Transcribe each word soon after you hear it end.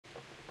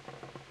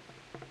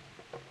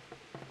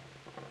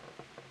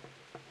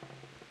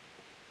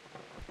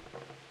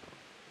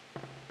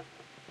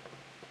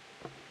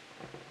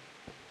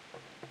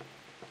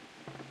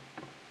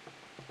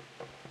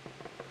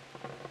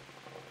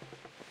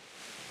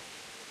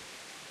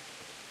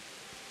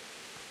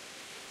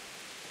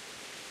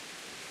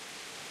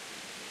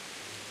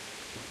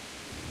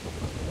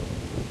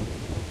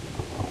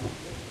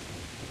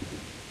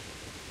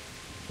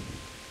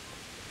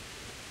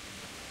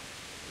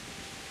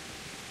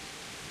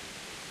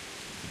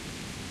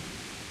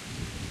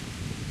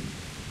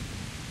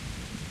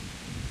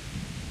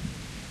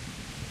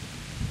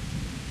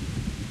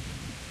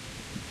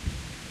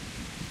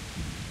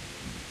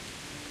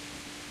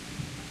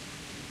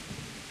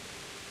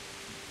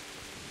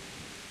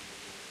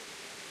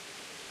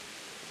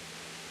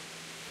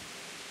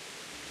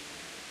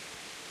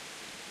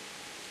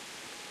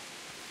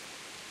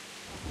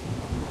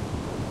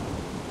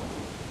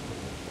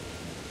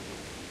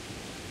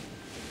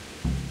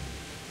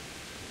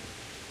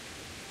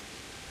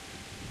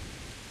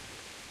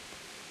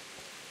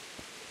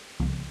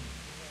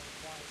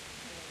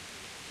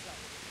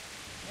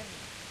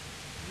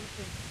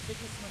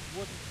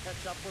wouldn't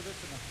catch up with us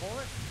in the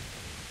forest?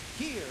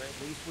 Here, at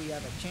least, we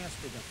have a chance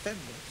to defend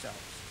ourselves.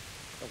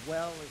 The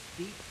well is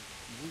deep,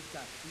 and we've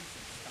got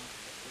decent stock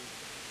to food.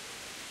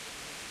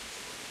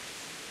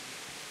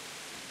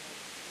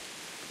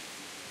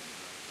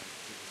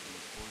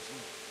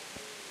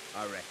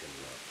 I reckon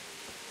not.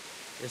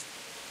 Just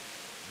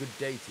good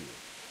day to you.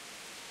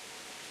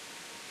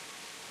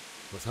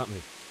 What's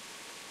happening?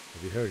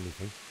 Have you heard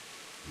anything?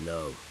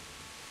 No.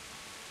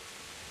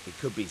 It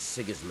could be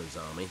Sigismund's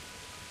army.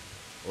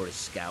 Or his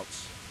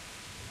scouts.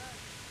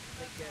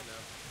 Take care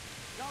now.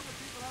 Tell the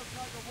people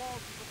outside the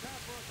walls to prepare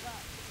for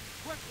attack.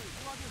 Quickly,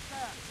 you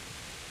understand?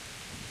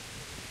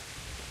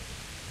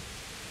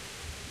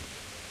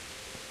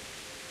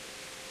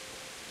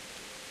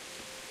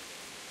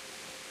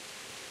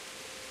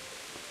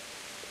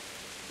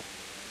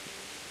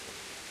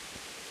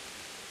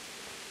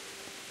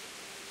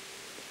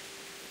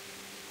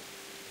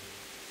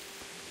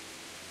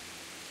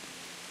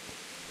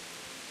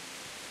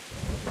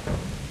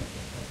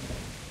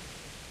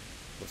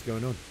 What's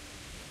going on?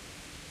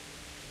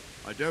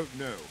 I don't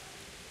know.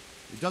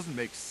 It doesn't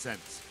make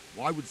sense.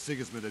 Why would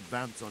Sigismund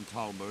advance on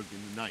Talmberg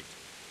in the night?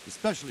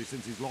 Especially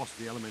since he's lost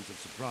the element of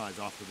surprise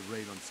after the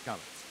raid on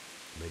Skalitz.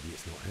 Maybe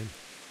it's not him.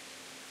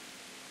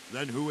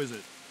 Then who is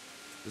it?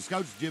 The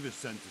scouts Divish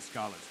sent to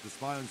Skalitz to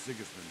spy on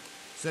Sigismund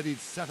said he'd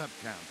set up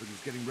camp and was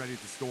getting ready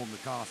to storm the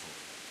castle.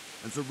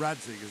 And so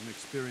Radzig is an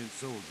experienced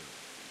soldier.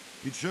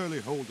 He'd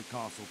surely hold the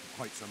castle for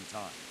quite some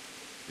time.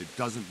 It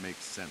doesn't make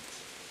sense.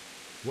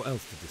 What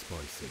else did the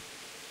spies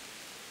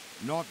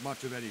see? Not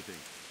much of anything.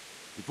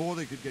 Before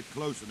they could get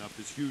close enough,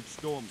 this huge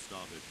storm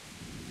started.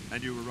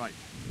 And you were right.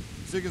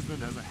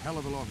 Sigismund has a hell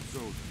of a lot of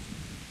soldiers,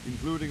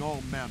 including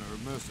all manner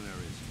of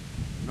mercenaries.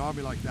 An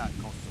army like that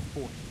costs a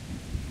fortune.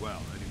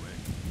 Well, anyway,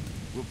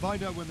 we'll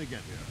find out when they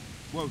get here,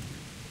 won't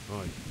we?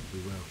 Aye, we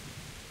will.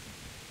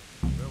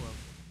 Farewell.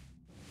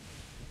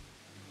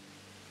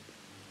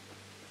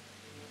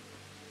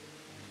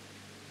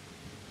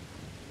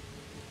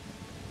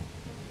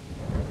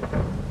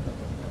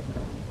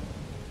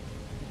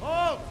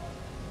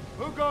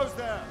 Who goes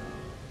there?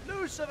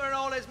 Lucifer and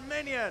all his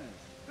minions!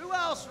 Who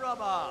else,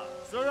 Robert?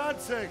 Sir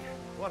Radzig!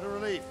 What a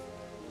relief.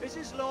 Is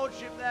his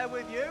lordship there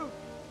with you?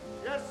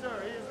 Yes,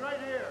 sir. He is right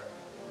here.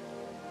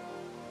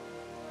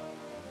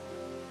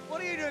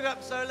 What are you doing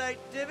up so late,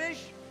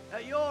 Divish?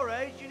 At your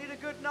age, you need a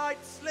good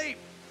night's sleep.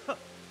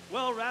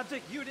 Well,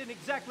 Radzig, you didn't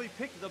exactly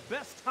pick the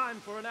best time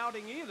for an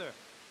outing either.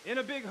 In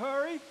a big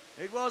hurry?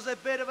 It was a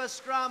bit of a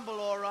scramble,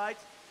 all right.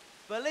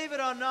 Believe it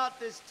or not,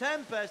 this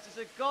tempest is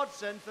a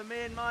godsend for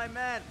me and my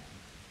men.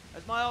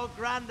 As my old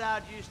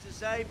granddad used to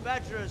say,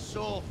 better a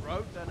sore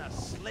throat than a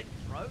slit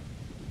throat.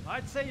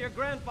 I'd say your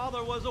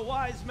grandfather was a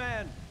wise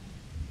man.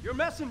 Your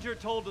messenger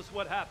told us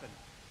what happened.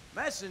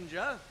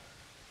 Messenger?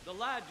 The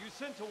lad you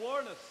sent to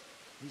warn us.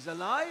 He's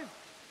alive?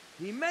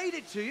 He made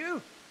it to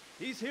you?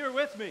 He's here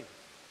with me.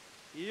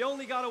 He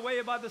only got away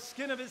by the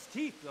skin of his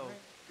teeth, though.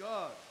 Thank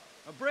God.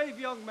 A brave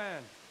young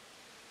man.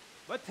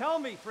 But tell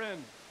me,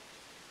 friend,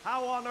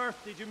 how on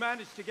earth did you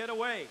manage to get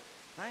away?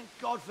 Thank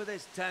God for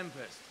this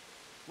tempest.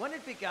 When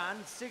it began,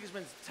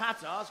 Sigismund's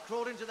Tatars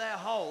crawled into their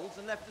holes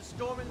and left a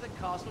storm into the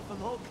castle for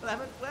more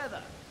clement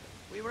weather.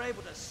 We were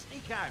able to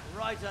sneak out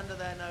right under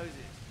their noses.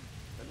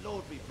 The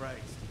Lord be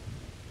praised.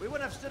 We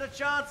wouldn't have stood a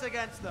chance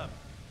against them.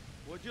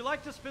 Would you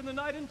like to spend the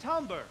night in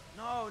Talmberg?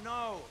 No,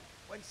 no.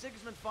 When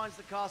Sigismund finds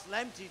the castle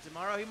empty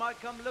tomorrow, he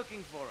might come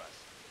looking for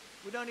us.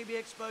 We'd only be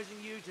exposing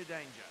you to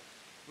danger.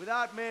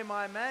 Without me and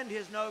my men, he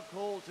has no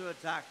call to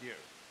attack you.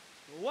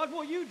 What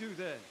will you do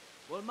then?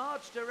 We'll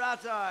march to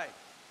Ratai.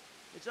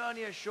 It's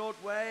only a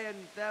short way, and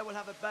there we'll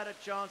have a better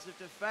chance of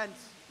defense,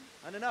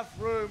 and enough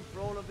room for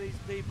all of these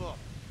people.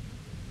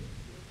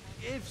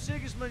 If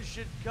Sigismund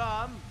should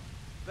come,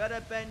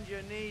 better bend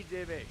your knee,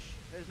 Divish.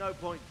 There's no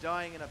point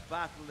dying in a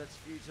battle that's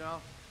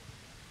futile.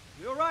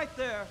 You're right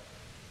there.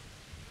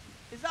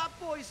 Is that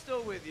boy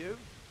still with you?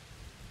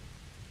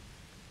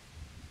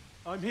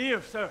 I'm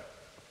here, sir.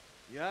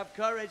 You have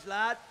courage,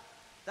 lad.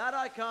 That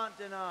I can't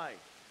deny.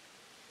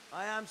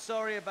 I am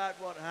sorry about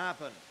what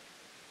happened.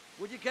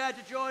 Would you care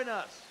to join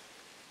us?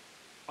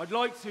 I'd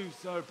like to,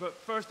 sir, but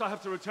first I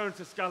have to return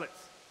to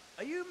Skalitz.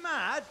 Are you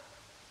mad?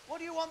 What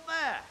do you want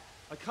there?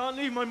 I can't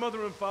leave my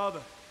mother and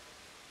father.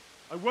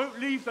 I won't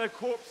leave their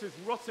corpses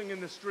rotting in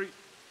the street.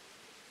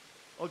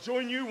 I'll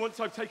join you once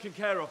I've taken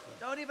care of them.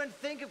 Don't even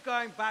think of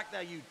going back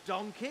there, you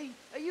donkey.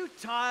 Are you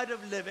tired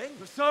of living?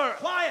 But sir!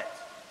 Quiet!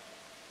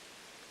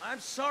 I'm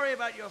sorry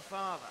about your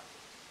father,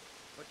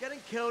 but getting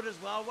killed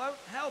as well won't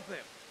help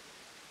him.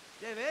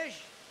 Divish,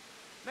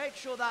 make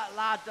sure that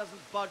lad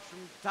doesn't budge from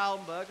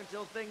Talmberg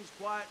until things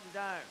quieten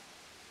down.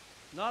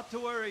 Not to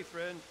worry,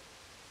 friend.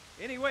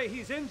 Anyway,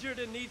 he's injured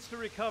and needs to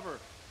recover.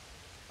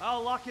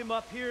 I'll lock him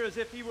up here as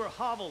if he were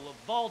Havel of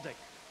Baldic.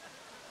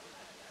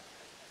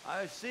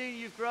 I've seen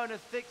you've grown a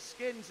thick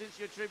skin since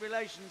your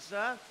tribulation,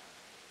 sir.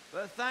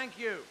 But thank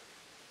you.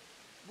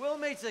 We'll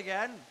meet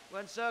again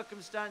when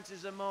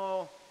circumstances are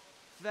more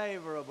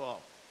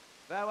favorable.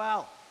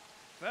 Farewell.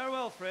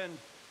 Farewell, friend,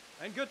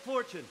 and good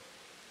fortune.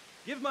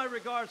 Give my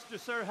regards to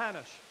Sir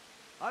Hanush.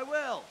 I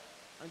will.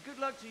 And good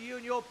luck to you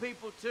and your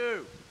people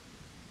too.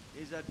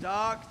 These are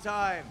dark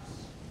times.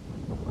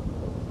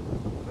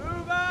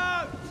 Move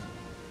out!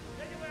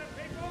 Anywhere,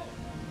 people!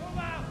 Move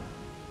out!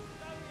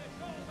 It's only a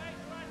short way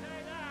to right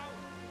there now!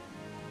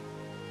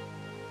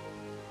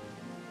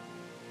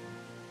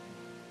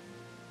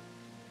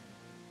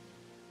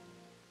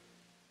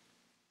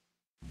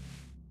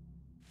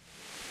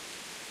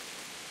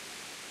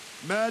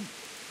 Men,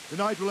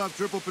 tonight we'll have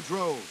triple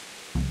patrols.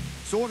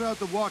 Sort out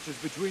the watches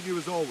between you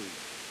as always.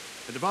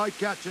 And if I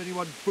catch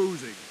anyone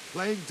boozing,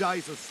 playing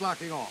dice or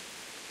slacking off,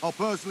 I'll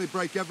personally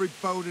break every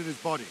bone in his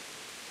body.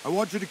 I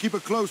want you to keep a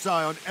close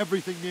eye on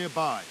everything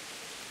nearby.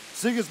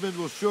 Sigismund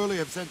will surely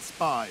have sent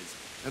spies,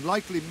 and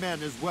likely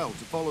men as well,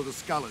 to follow the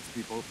Skalitz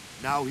people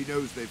now he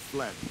knows they've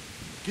fled.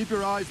 Keep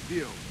your eyes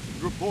peeled.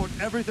 Report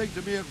everything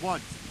to me at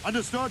once.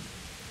 Understood?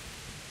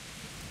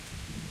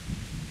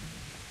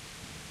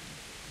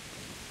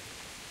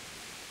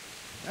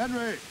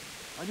 Henry,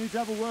 I need to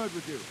have a word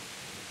with you.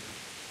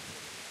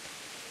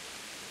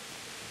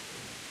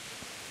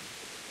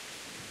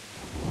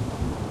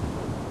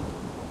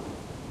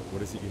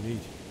 What is it you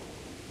need?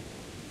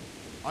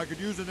 I could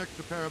use an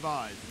extra pair of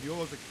eyes, and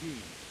yours are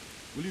keen.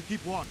 Will you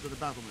keep watch of the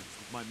battlements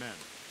with my men?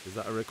 Is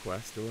that a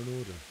request or an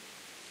order?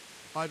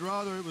 I'd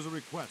rather it was a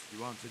request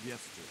you answered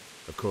yes to.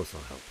 Of course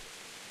I'll help.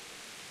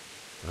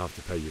 I'll have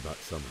to pay you back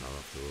somehow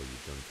after all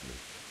you've done for me.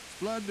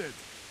 Splendid.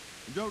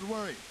 And don't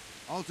worry.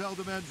 I'll tell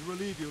the men to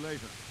relieve you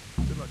later.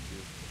 Good luck to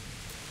you.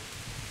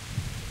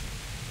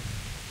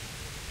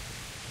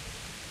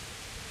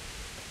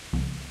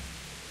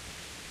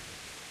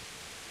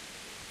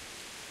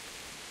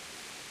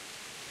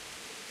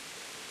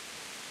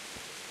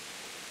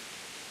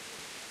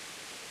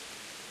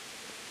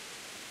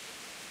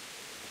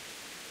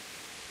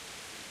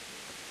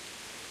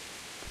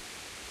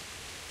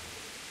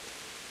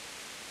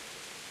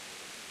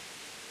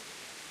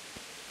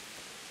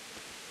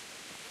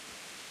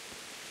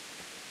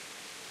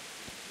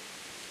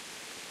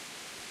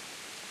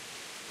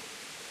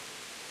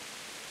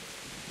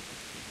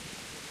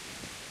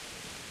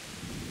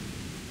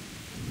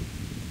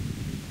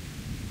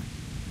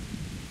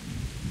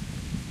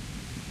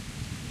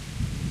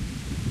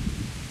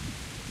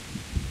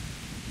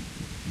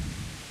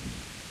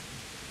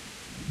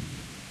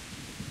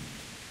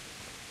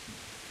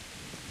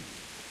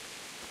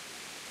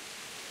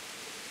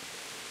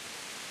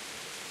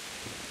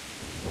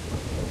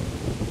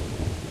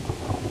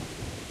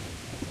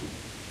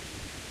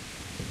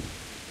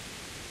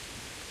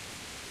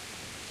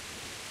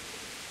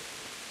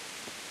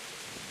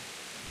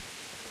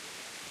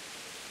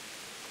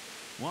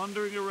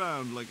 Wandering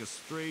around like a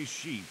stray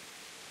sheep.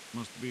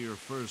 Must be your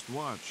first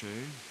watch,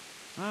 eh?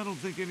 I don't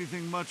think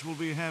anything much will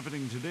be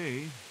happening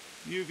today.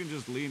 You can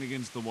just lean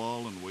against the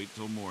wall and wait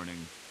till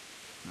morning.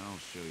 I'll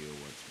show you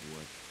what's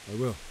what. I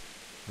will.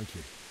 Thank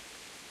you.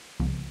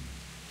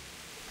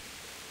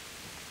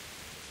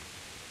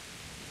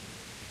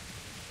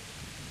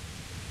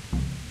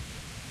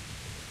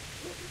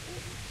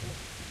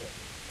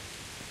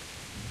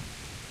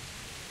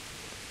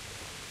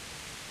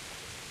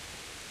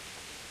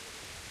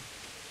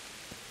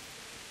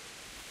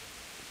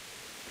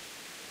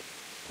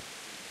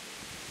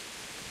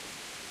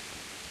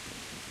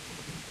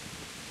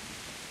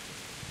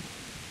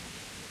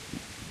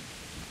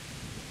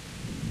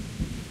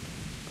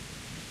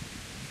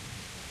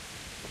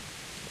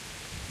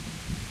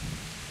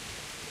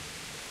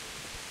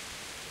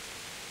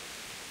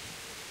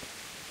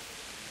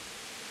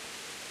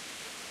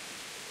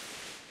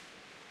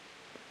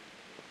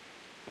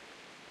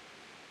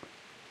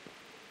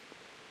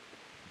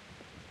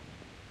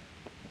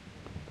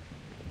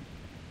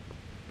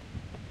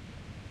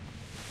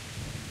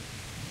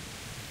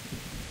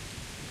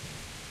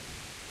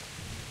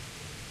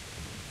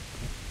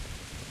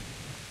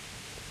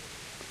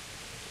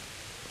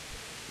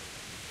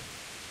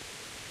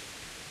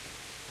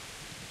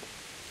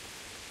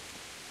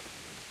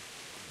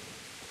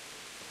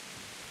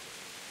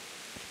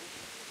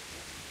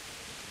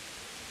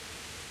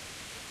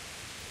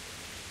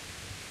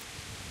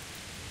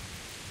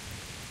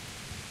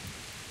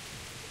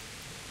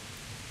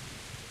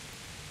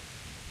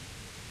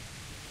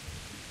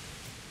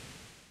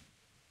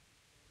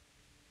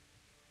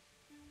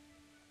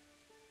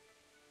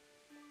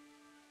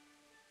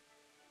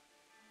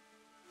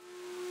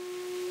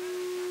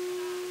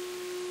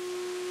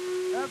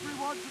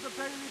 Everyone to the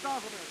Bailey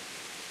battlement.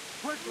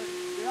 Quickly,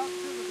 the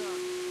out-citizen.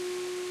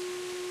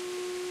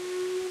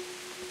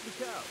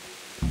 Look out!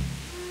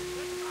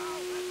 Let's go!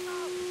 Let's go!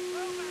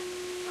 Move it!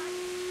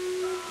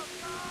 Go!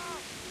 Go!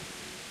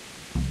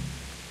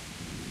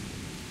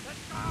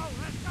 Let's go!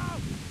 Let's go!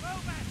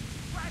 Move it!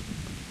 Quick!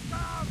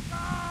 Go!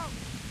 Go!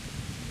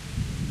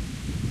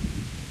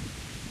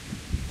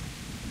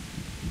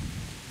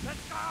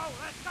 Let's go!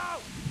 Let's go!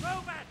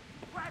 Move it!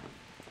 Quick!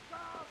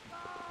 Go! Go!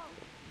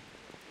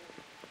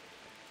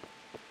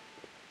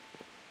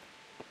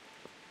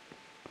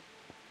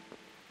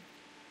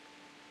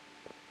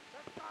 Let's go!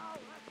 Let's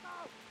go!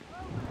 Move it!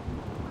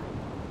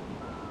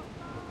 Quick! Go!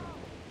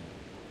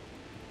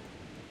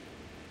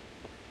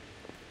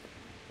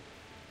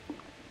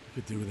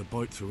 Could do with a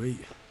bite to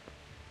eat.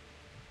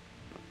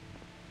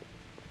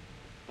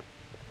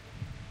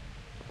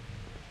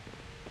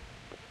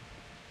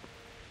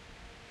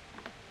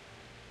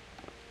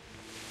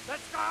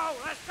 Let's go!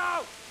 Let's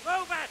go!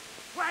 Move it!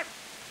 Quick!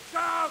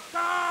 Go!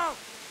 Go!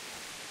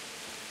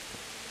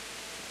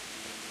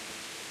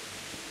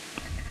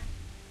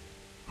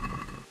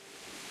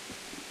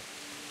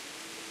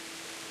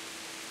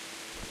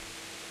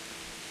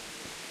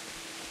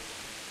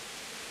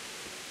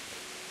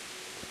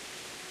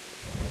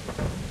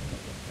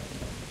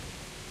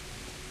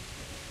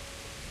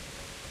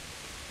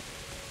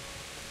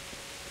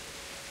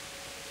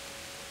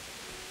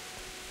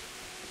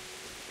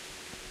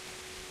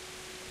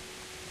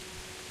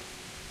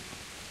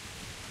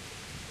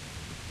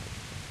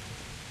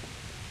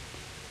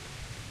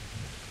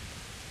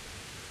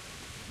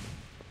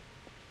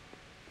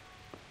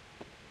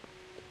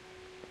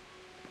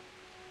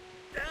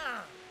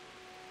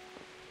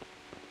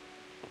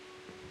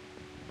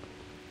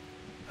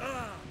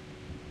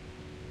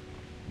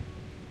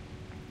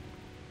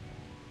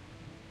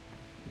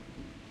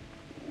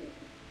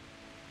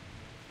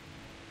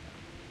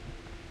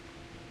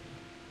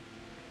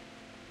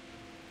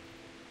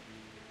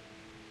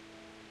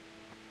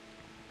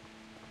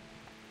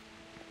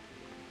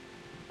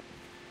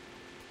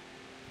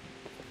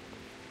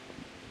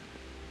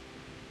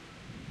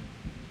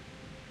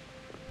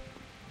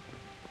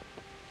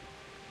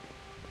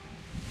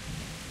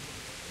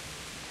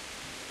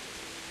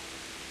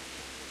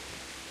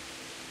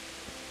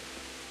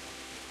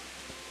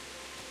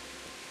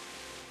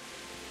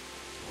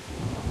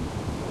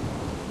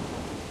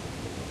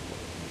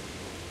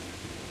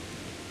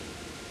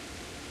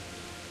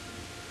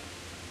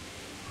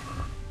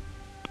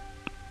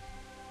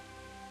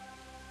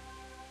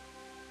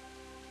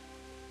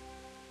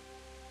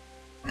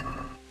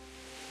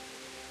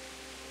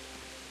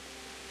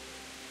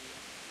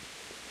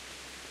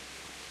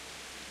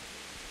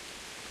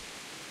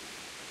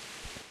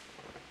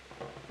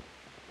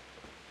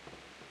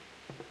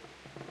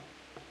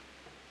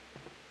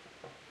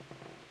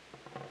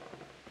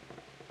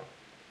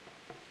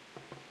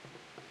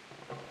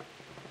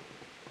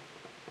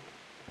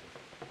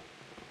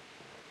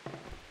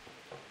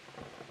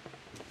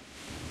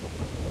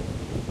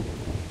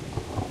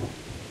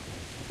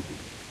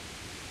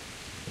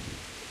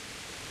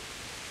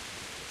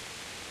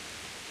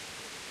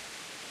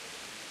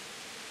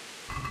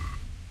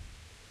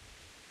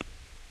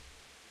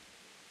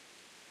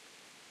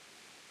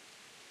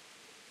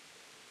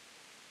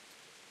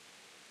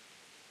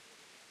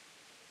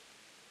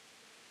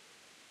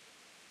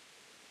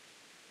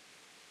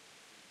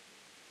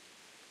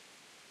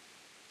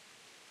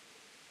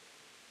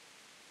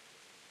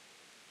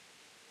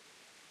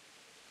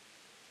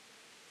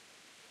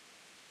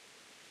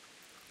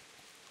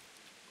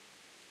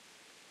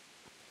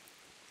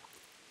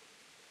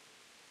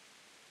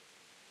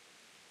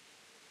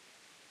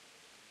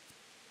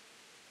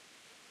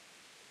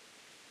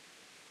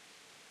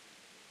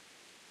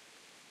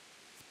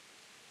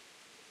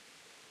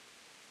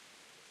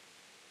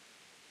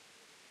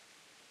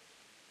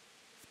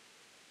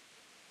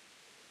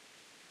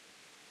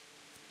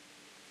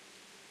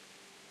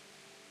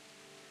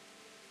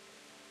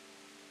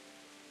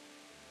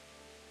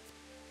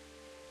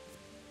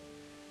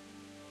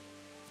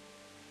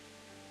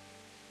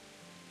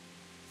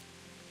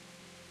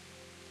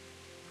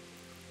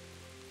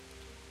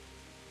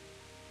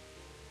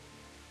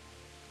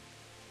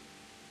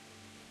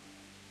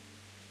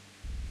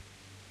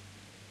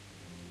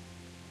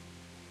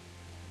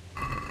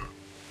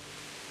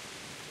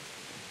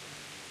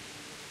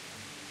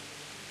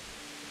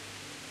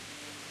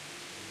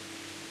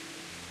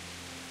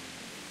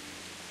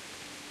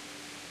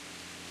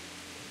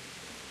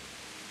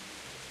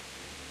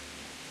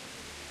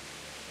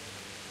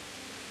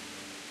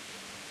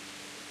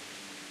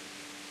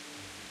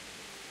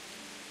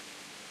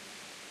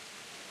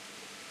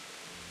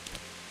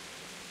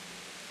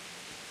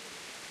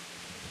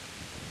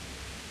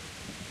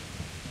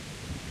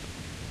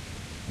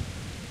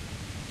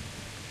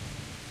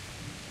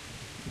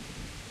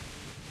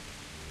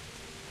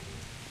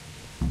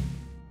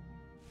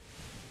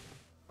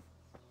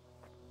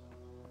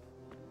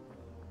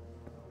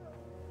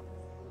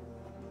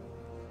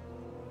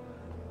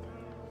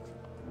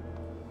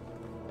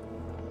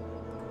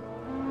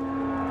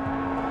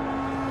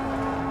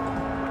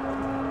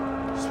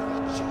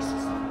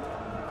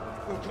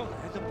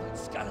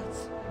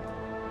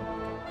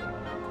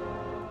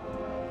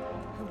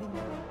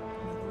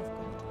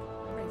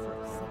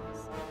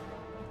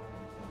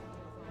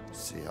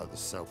 See how the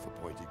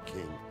self-appointed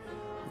king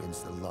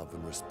wins the love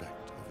and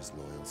respect of his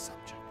loyal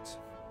subjects.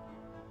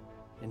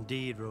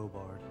 Indeed,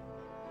 Robard.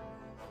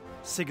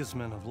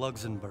 Sigismund of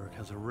Luxembourg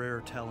has a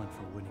rare talent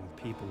for winning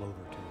people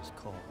over to his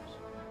cause.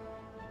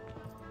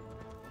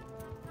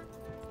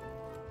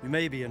 We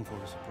may be in for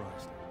a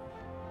surprise,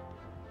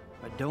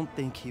 though. I don't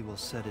think he will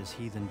set his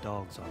heathen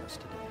dogs on us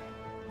today.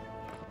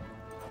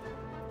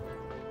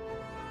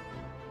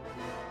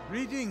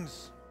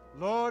 Greetings,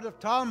 Lord of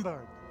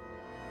Talmberg.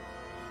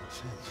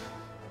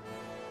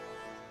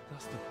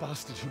 That's the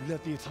bastard who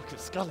led the attack at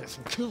Skalitz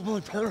and killed my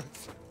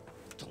parents.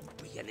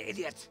 Don't be an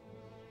idiot.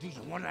 Do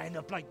you want to end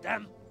up like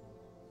them?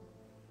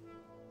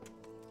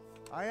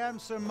 I am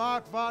Sir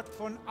Markwart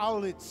von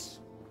Aulitz.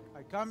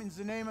 I come in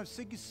the name of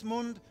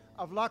Sigismund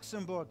of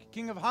Luxembourg,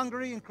 King of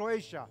Hungary and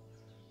Croatia,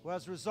 who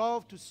has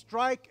resolved to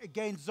strike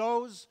against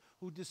those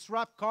who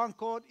disrupt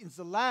concord in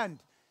the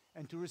land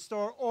and to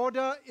restore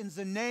order in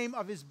the name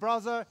of his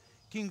brother,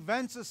 King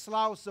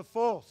Wenceslaus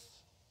IV.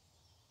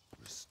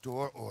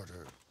 Restore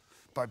order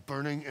by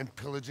burning and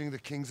pillaging the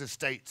king's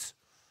estates.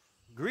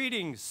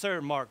 Greetings,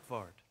 Sir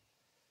Markwart.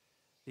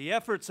 The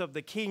efforts of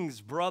the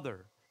king's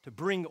brother to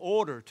bring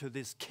order to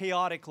this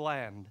chaotic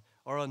land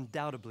are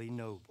undoubtedly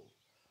noble.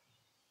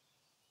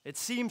 It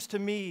seems to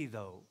me,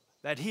 though,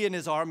 that he and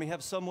his army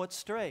have somewhat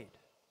strayed.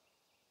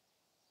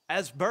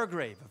 As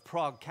Burgrave of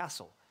Prague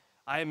Castle,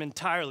 I am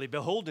entirely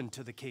beholden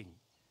to the king,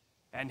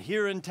 and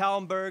here in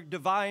Talmberg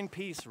divine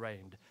peace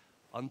reigned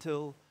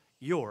until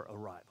your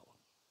arrival.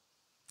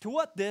 To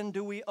what then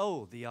do we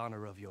owe the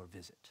honor of your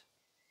visit?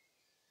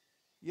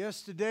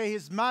 Yesterday,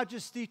 His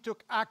Majesty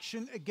took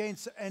action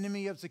against the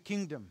enemy of the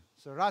kingdom,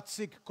 Sir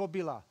Radzig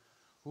Kobyla,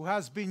 who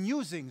has been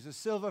using the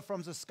silver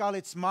from the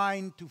Skalitz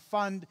mine to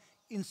fund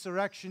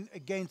insurrection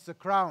against the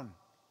crown.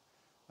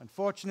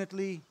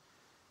 Unfortunately,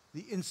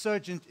 the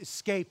insurgent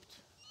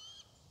escaped.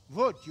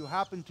 Would you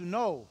happen to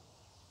know,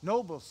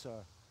 noble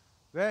sir,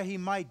 where he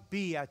might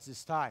be at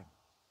this time?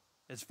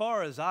 As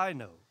far as I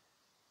know,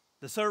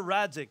 the Sir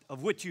Radzig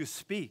of which you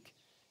speak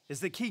is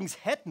the king's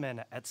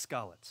hetman at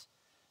Skalitz.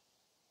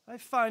 I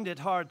find it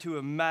hard to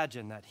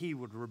imagine that he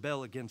would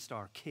rebel against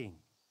our king.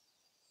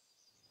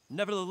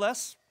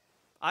 Nevertheless,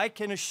 I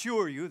can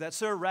assure you that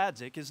Sir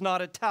Radzig is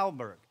not at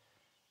Talmberg.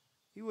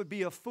 He would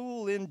be a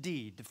fool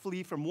indeed to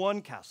flee from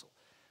one castle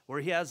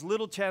where he has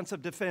little chance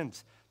of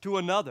defense to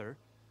another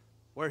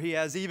where he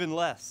has even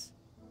less.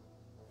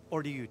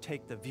 Or do you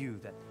take the view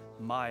that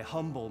my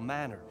humble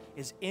manner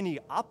is any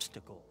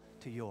obstacle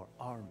to your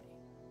army?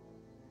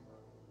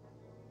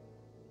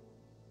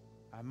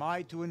 Am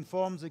I to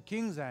inform the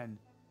king then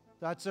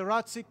that Sir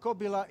Radzig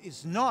Kobyla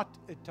is not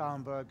at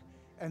Talmberg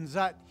and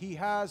that he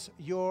has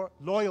your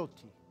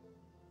loyalty?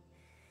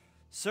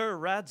 Sir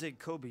Radzig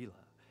Kobyla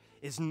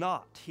is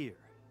not here,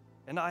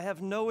 and I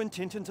have no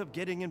intentions of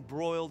getting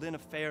embroiled in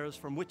affairs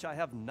from which I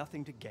have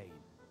nothing to gain.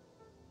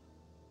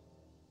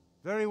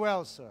 Very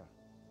well, sir.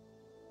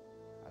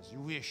 As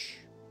you wish.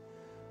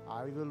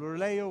 I will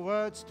relay your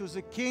words to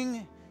the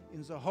king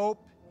in the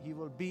hope he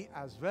will be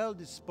as well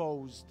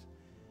disposed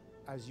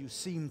as you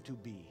seem to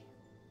be.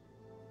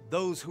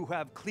 Those who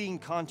have clean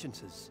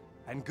consciences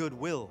and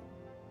goodwill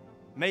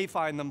may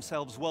find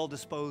themselves well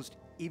disposed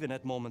even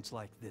at moments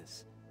like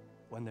this,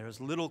 when there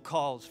is little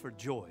cause for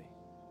joy.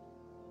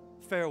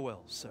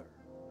 Farewell, sir.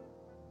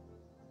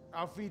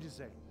 Auf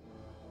Wiedersehen.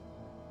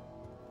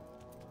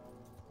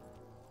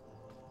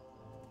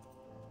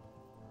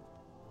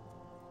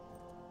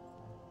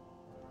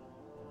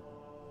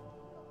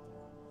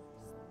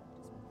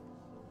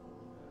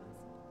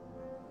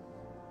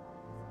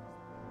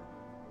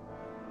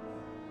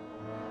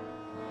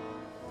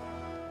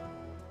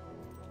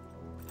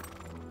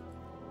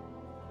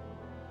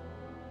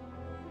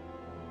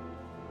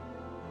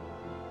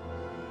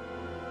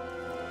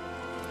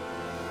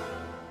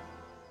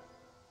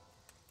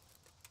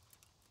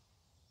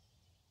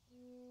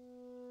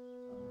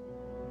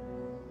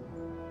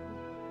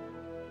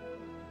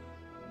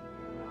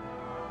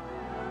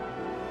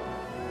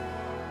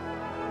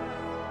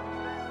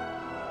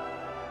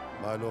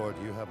 My lord,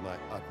 you have my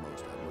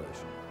utmost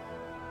admiration.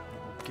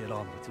 Get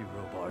on with you,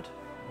 Robard.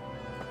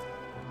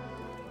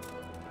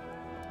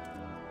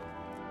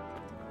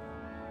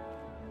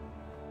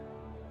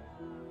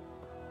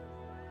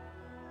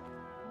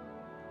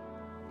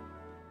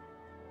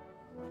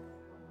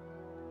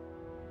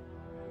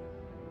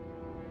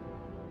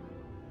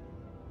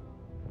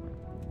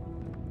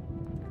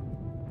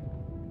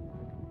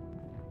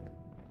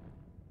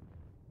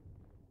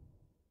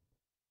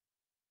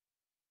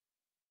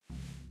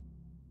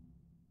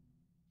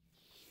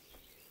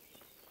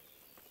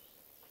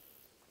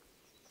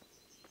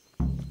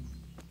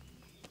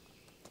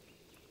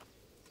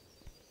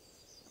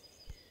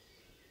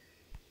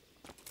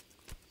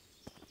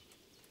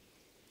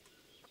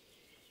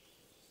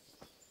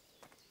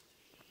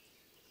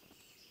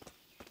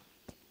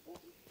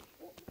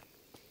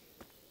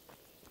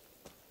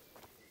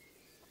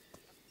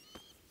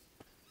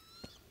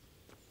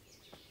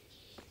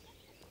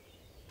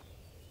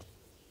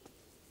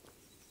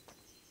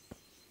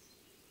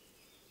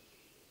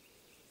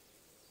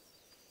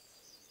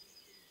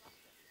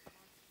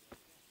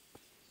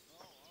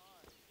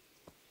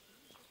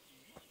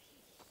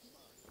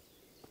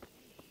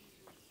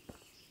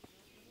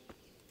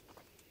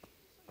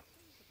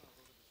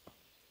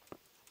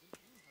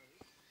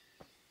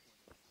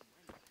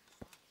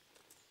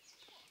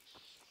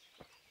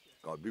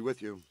 God be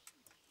with you.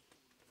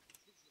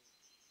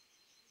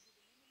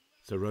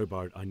 Sir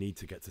Robard, I need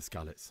to get to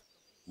Skalitz.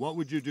 What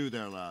would you do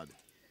there, lad?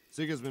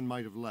 Sigismund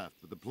might have left,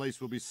 but the place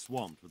will be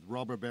swamped with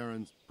robber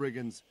barons,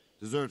 brigands,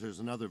 deserters,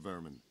 and other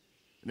vermin.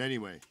 And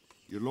anyway,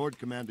 your lord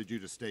commanded you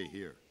to stay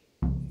here.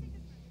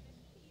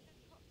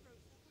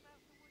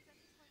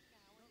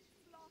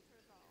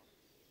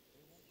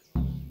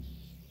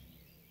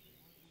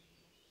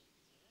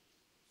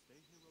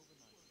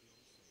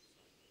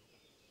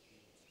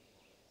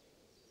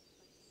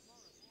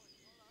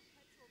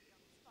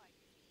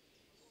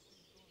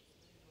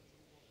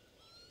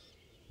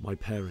 My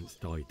parents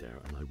died there,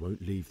 and I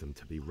won't leave them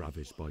to be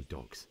ravaged by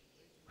dogs.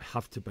 I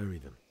have to bury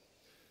them.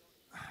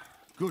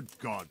 Good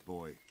God,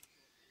 boy.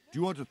 Do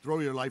you want to throw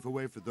your life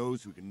away for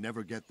those who can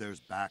never get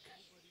theirs back?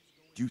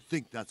 Do you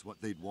think that's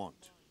what they'd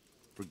want?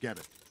 Forget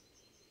it.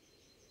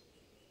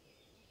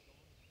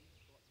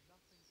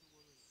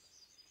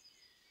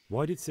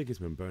 Why did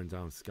Sigismund burn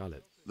down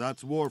Scarlet?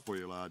 That's war for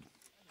you, lad.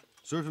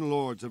 Certain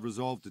lords have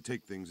resolved to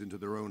take things into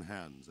their own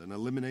hands and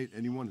eliminate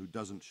anyone who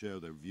doesn't share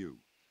their view.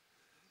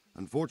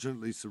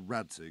 Unfortunately, Sir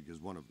Radzig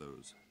is one of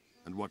those.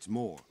 And what's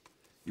more,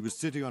 he was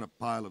sitting on a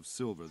pile of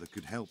silver that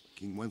could help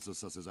King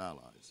Wenceslas's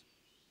allies.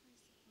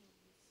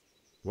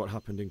 What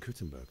happened in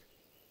Kuttenberg?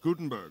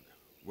 Kuttenberg?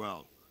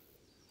 Well,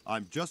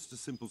 I'm just a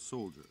simple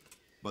soldier,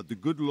 but the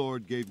good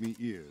Lord gave me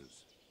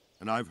ears,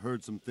 and I've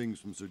heard some things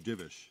from Sir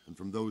Divish and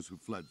from those who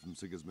fled from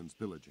Sigismund's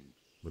pillaging.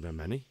 Were there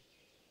many?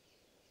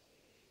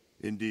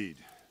 Indeed,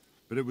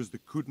 but it was the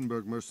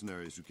Kuttenberg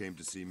mercenaries who came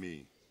to see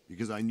me,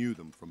 because I knew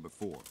them from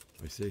before.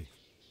 I see.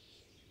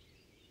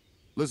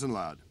 Listen,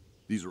 lad,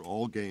 these are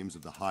all games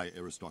of the high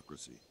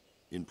aristocracy.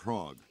 In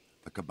Prague,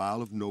 a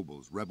cabal of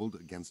nobles rebelled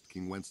against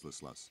King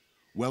Wenceslas,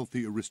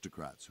 wealthy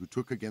aristocrats who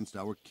took against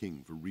our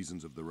king for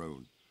reasons of their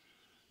own.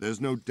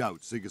 There's no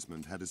doubt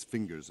Sigismund had his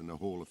fingers in the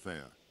whole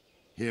affair.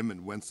 Him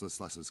and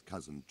Wenceslas's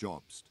cousin,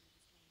 Jobst.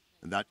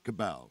 And that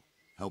cabal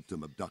helped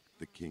him abduct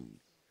the king.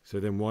 So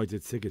then why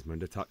did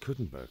Sigismund attack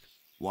Kuttenberg?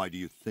 Why do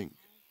you think?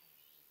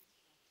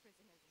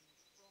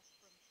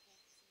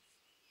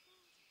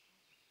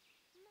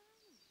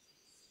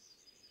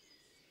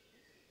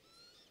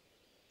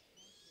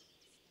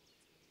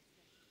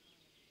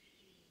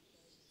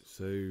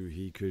 So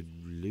he could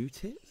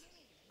loot it?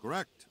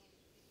 Correct.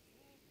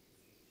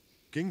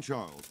 King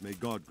Charles, may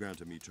God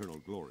grant him eternal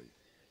glory,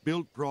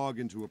 built Prague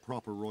into a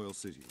proper royal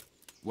city,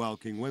 while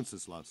King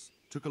Wenceslas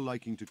took a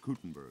liking to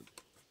Kuttenberg.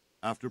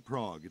 After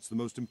Prague, it's the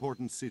most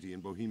important city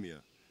in Bohemia,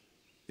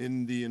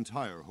 in the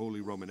entire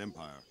Holy Roman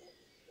Empire.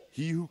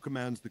 He who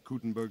commands the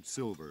Kuttenberg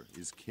silver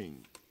is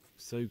king.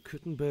 So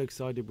Kuttenberg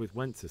sided with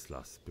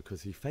Wenceslas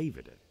because he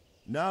favoured it?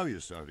 Now you're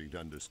starting to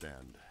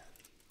understand.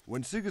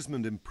 When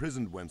Sigismund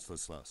imprisoned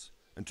Wenceslas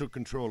and took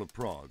control of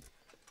Prague,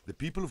 the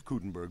people of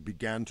Kuttenberg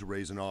began to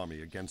raise an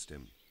army against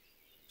him.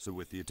 So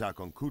with the attack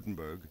on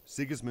Kuttenberg,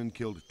 Sigismund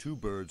killed two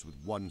birds with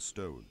one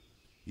stone.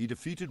 He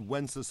defeated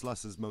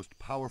Wenceslas's most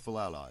powerful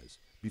allies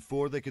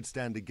before they could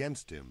stand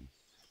against him,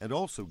 and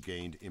also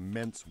gained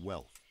immense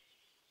wealth.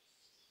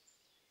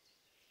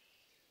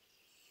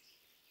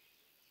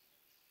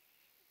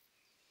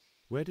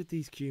 Where did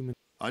these Cumans...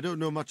 I don't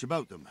know much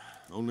about them,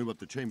 only what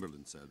the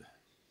Chamberlain said.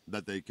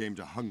 That they came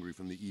to Hungary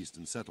from the east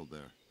and settled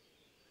there.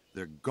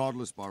 They're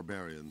godless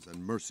barbarians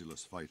and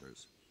merciless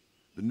fighters.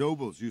 The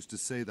nobles used to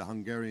say the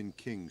Hungarian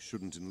king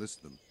shouldn't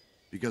enlist them,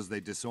 because they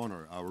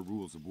dishonor our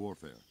rules of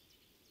warfare.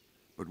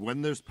 But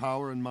when there's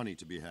power and money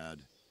to be had,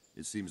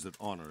 it seems that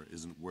honor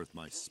isn't worth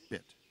my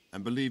spit.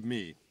 And believe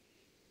me,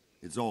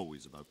 it's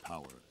always about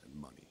power and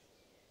money.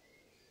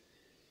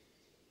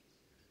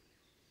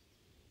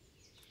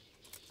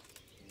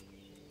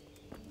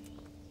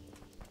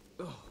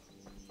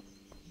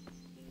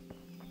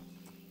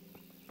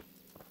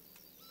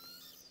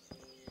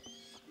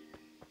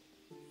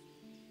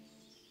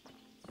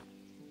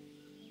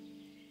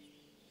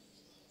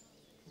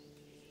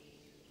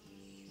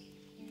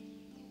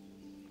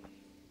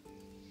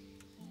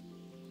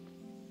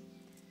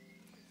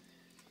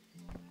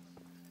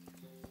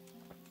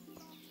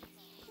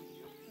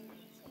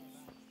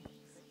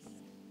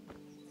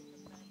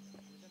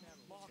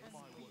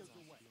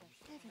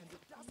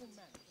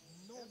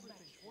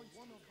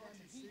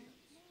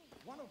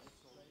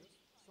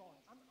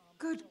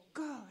 Good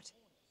God!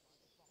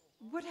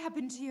 What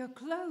happened to your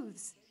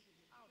clothes?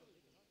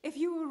 If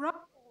you were right...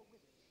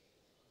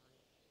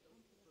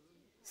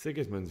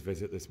 Sigismund's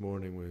visit this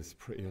morning was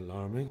pretty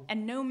alarming.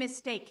 And no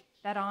mistake,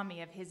 that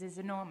army of his is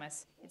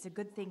enormous. It's a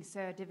good thing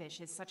Sir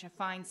Divish is such a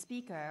fine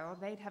speaker, or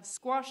they'd have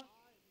squashed...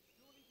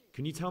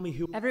 Can you tell me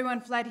who...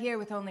 Everyone fled here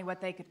with only what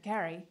they could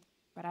carry.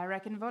 But I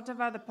reckon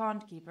Votava the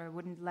pond keeper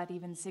wouldn't let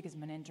even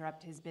Sigismund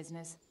interrupt his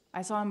business.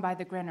 I saw him by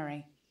the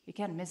granary. You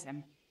can't miss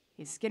him.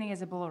 He's skinny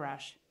as a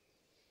bulrush.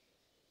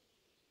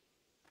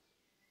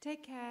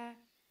 Take care.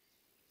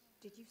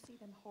 Did you see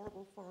them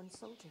horrible foreign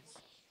soldiers?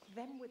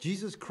 Them with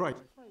Jesus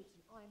Christ. clothes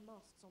and iron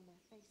masks on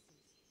their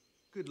faces.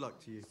 Good luck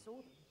to you. I saw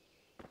them.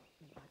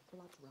 Made my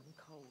blood run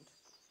cold.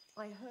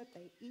 I heard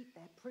they eat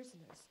their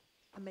prisoners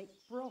and make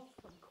broth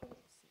from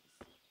corpses.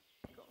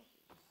 God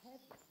in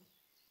heaven.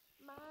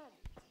 Man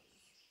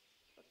eaters.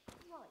 For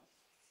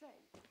Christ's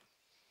sake.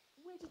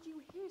 Where did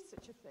you hear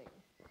such a thing?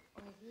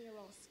 I hear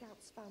our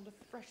scouts found a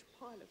fresh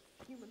pile of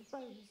human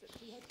bones at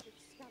the edge of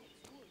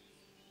Scallop's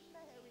Woods.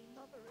 Mary,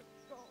 Mother of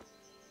God.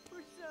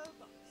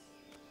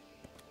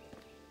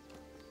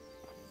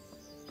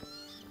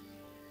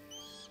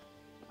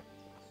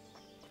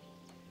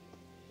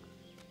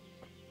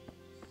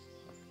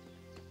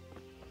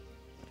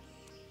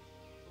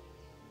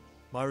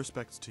 My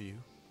respects to you.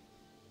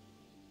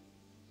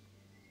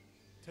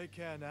 Take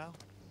care now.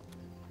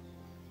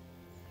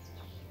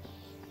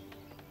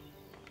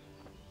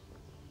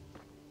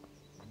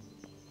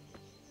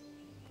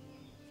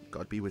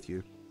 God be with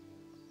you.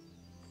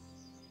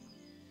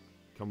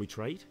 Can we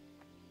trade?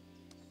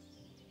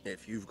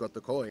 If you've got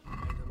the coin.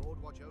 May the Lord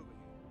watch over you.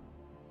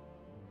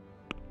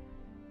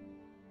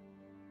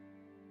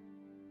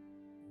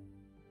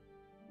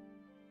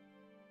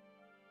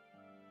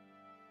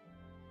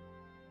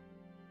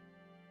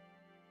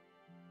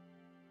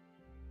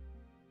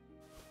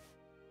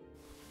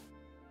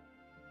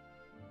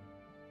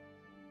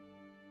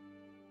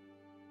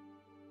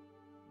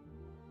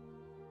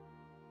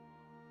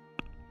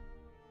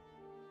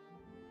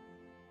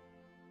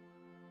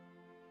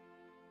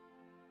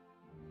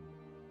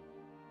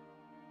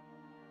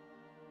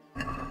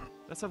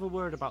 Let's have a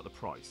word about the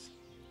price.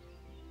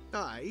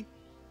 Aye.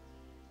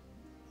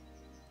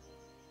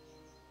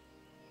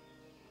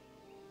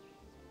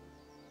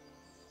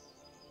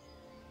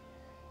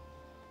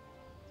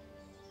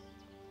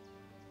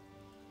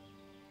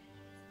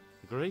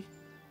 Agree?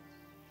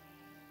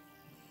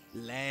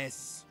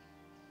 Less.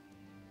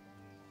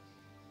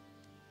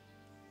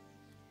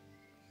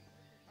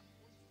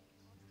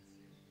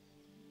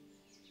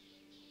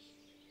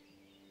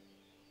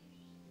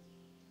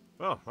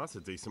 Oh, that's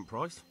a decent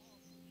price.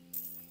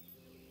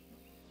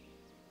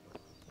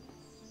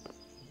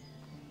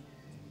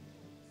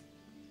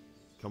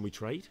 Can we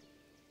trade?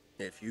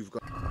 If you've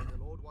got... May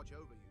the Lord watch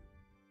over you.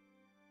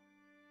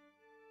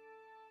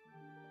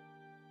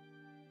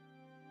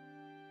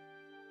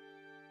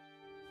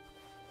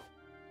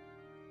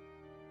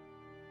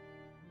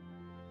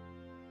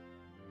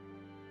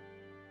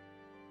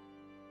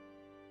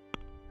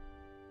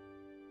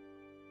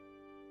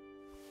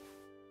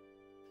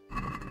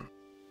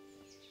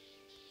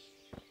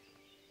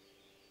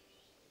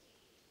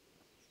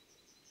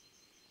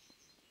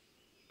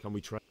 Can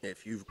we trade?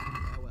 If you've...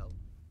 Farewell.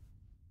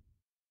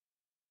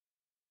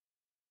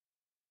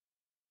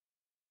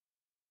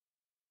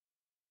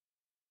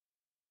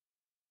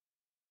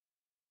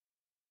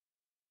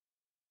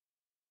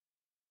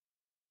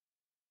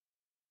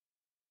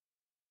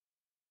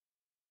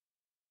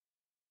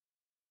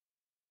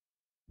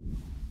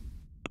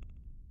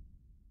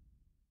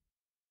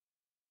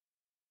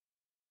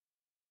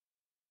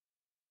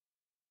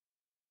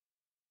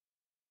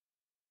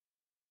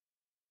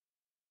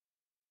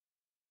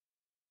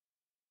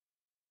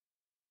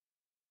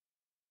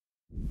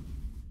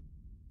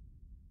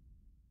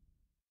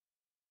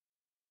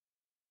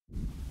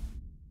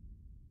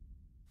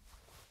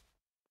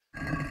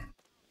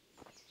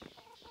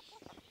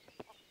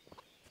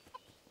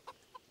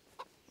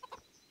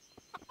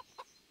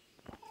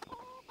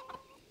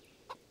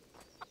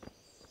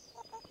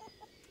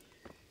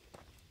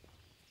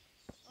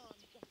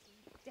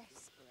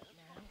 Desperate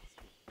now.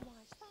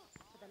 Why's that,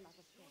 for the love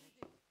of God?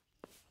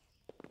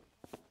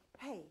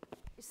 Hey,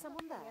 is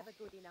someone there? Never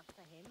good enough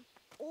for him.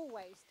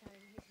 Always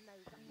turning his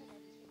nose up at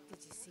everything.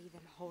 Did you see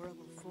them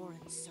horrible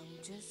foreign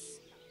soldiers?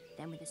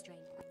 Them with the strange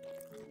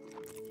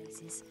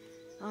faces.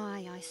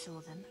 Aye, I saw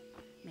them.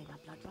 Made my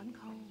blood run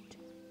cold.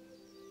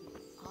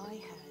 I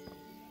heard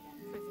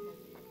Prisoners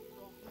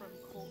from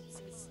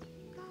corpses.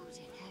 God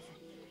in heaven.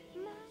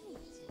 Mate.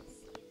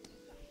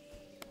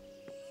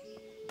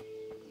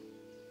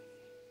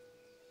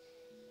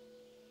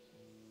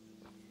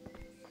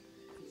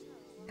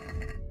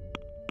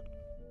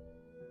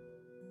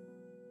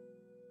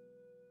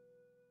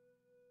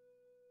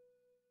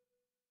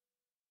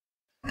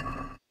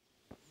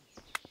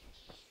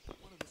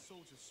 One of the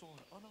soldiers saw an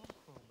unarmed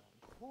crowman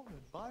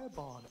cornered by a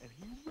barn, and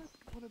he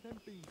ripped one of them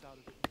beams out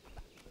of it.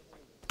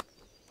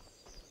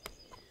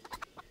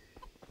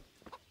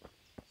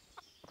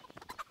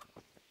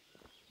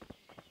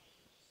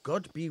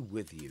 God be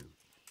with you.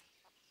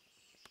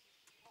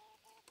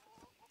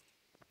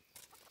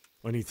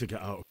 I need to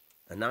get out.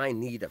 And I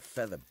need a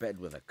feather bed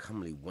with a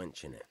comely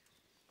wench in it.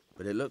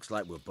 But it looks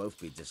like we'll both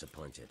be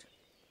disappointed.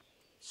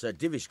 Sir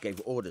Divish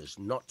gave orders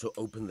not to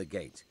open the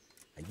gate,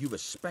 and you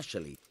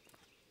especially.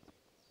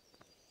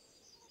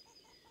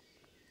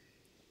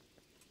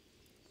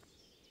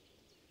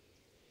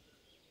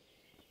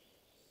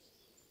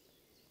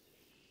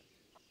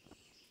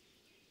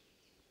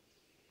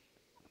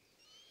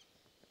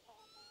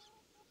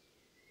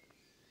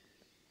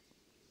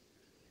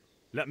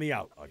 Let me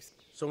out, Ice.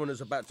 Someone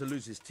is about to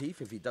lose his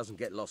teeth if he doesn't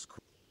get lost.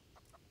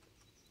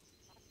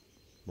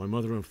 My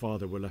mother and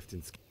father were left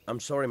in... I'm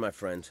sorry, my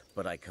friend,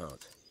 but I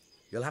can't.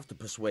 You'll have to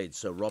persuade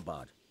Sir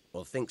Robard,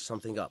 or think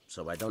something up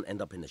so I don't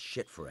end up in the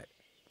shit for it.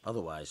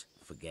 Otherwise,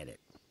 forget it.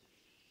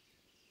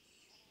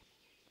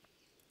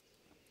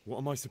 What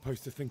am I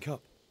supposed to think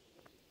up?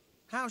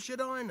 How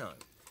should I know?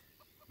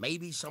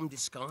 Maybe some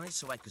disguise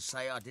so I could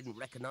say I didn't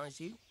recognize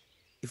you?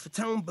 If a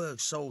Talmberg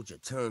soldier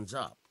turns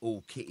up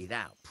all kitted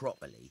out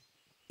properly,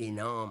 in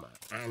armor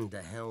and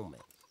a helmet,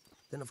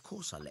 then of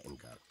course I let him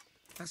go.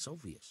 That's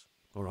obvious.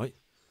 All right,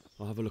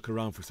 I'll have a look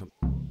around for some...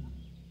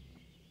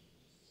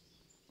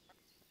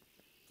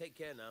 Take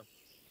care now.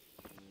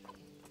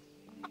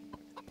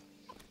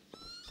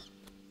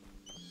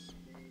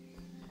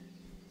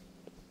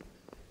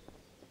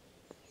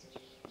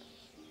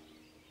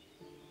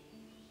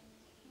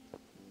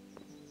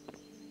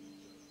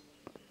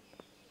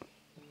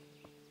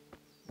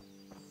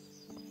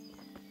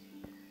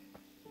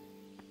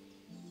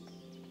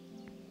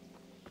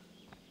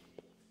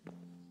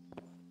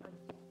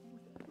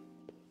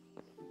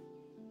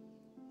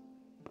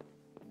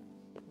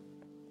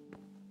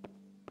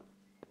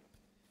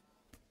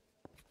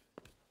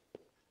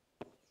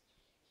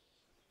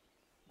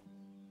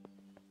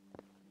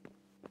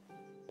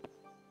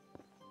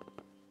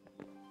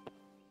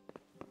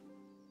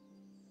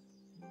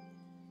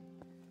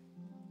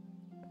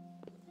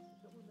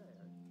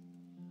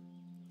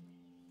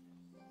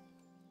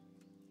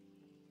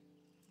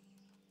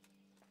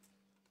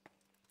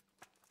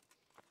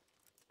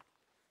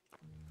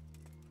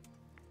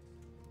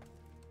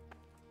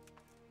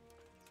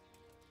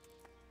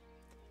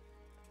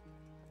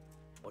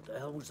 What the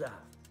hell was that?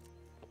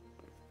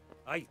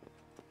 Hey!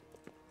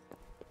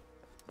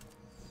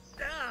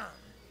 Ah!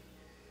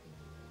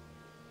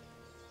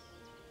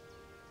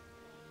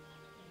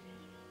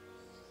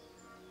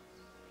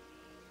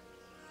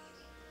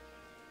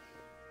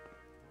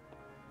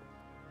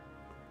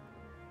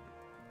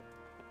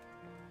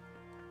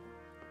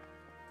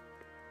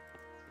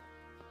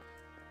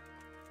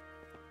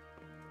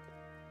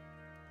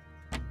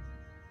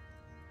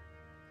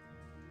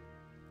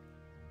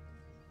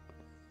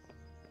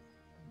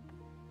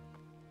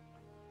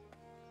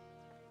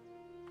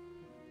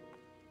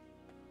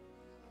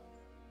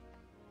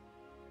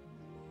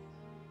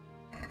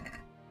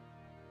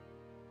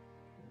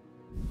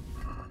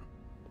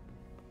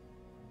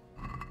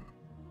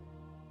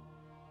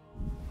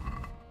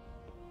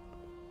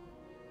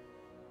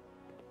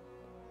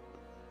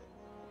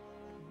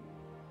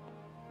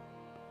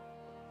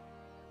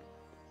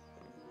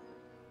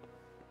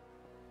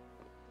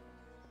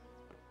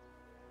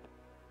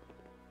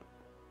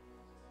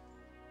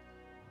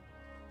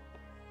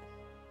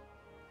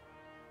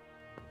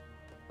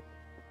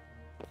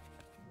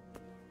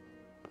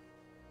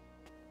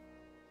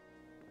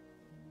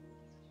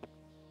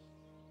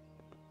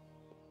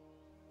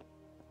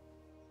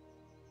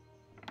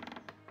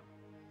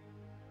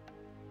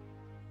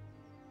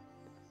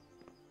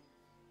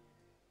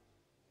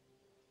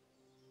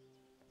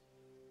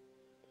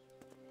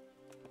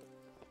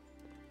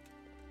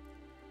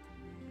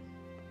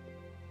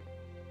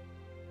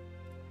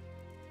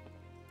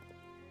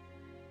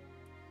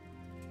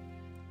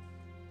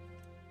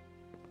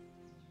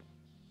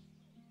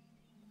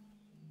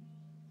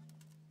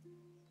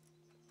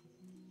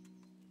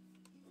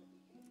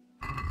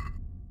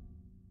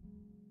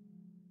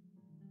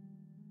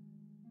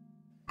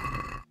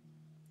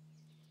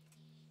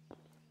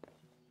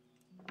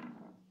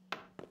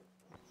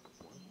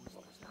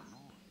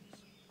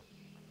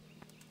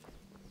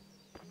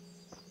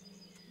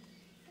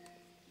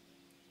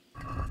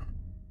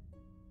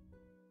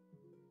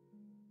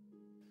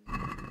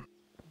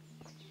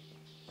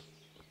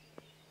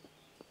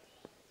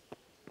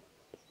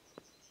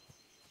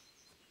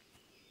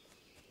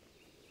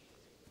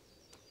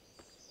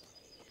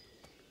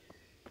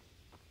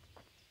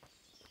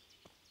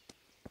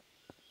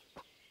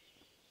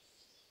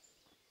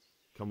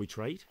 Can we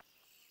trade?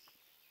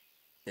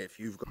 If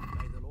you've got...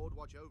 May the Lord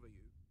watch over you.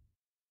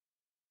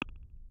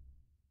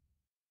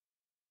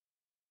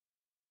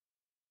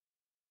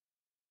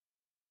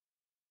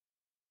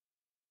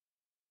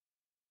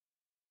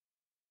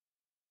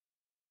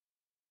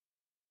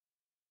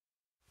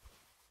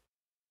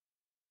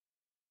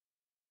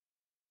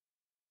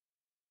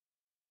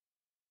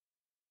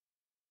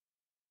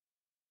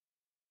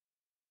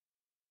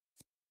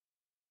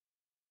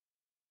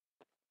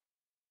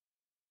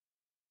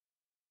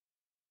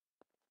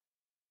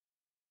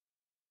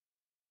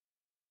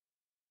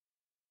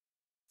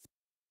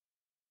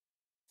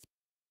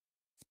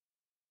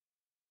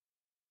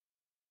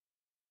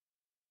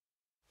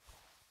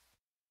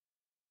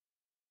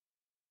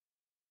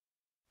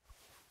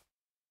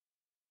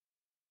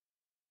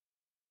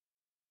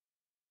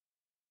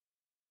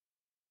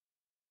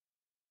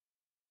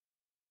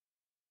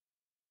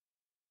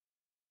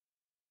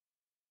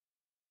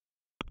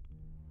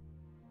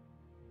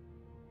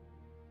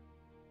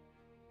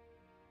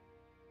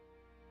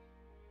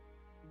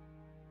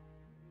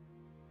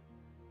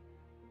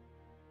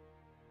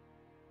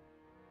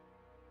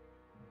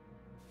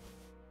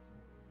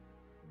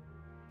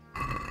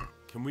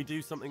 Can we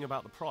do something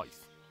about the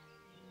price?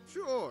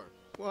 Sure,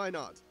 why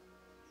not?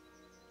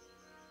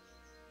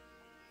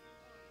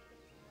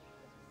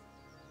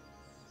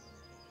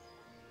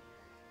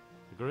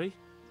 Agree?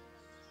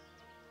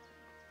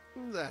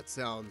 That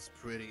sounds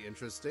pretty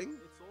interesting.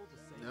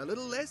 A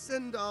little less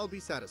and I'll be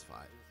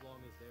satisfied. As long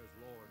as there's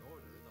law and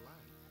order in the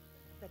land.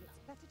 Then it's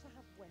better to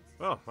have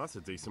Wences. Oh, that's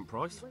a decent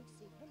price. You won't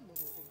see him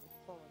marauding with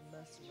foreign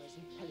mercenaries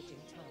and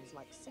pillaging towns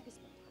like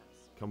Sigismund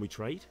has. Can we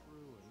trade?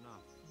 True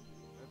enough.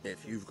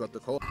 If you've got the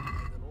call... May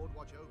the Lord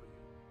watch over you.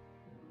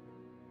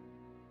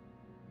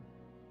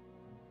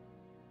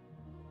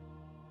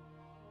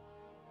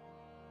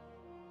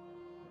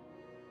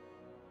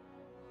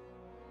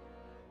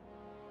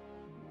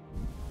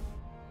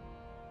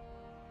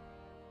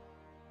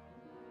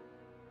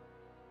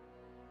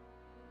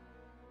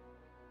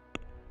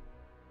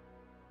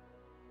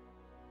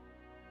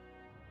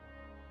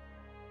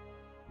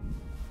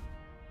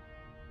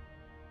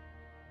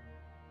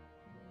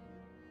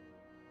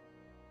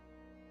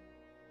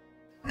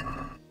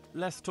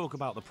 Let's talk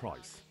about the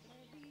price.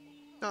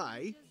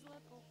 Aye.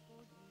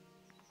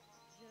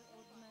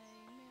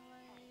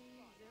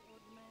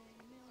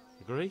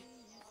 Agree?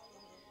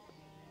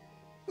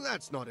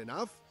 That's not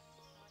enough.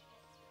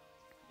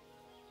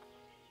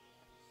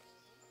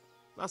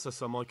 That's a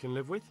sum I can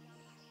live with.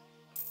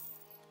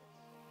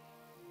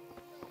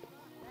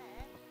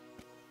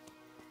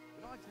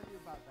 Did I tell you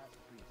about that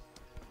priest?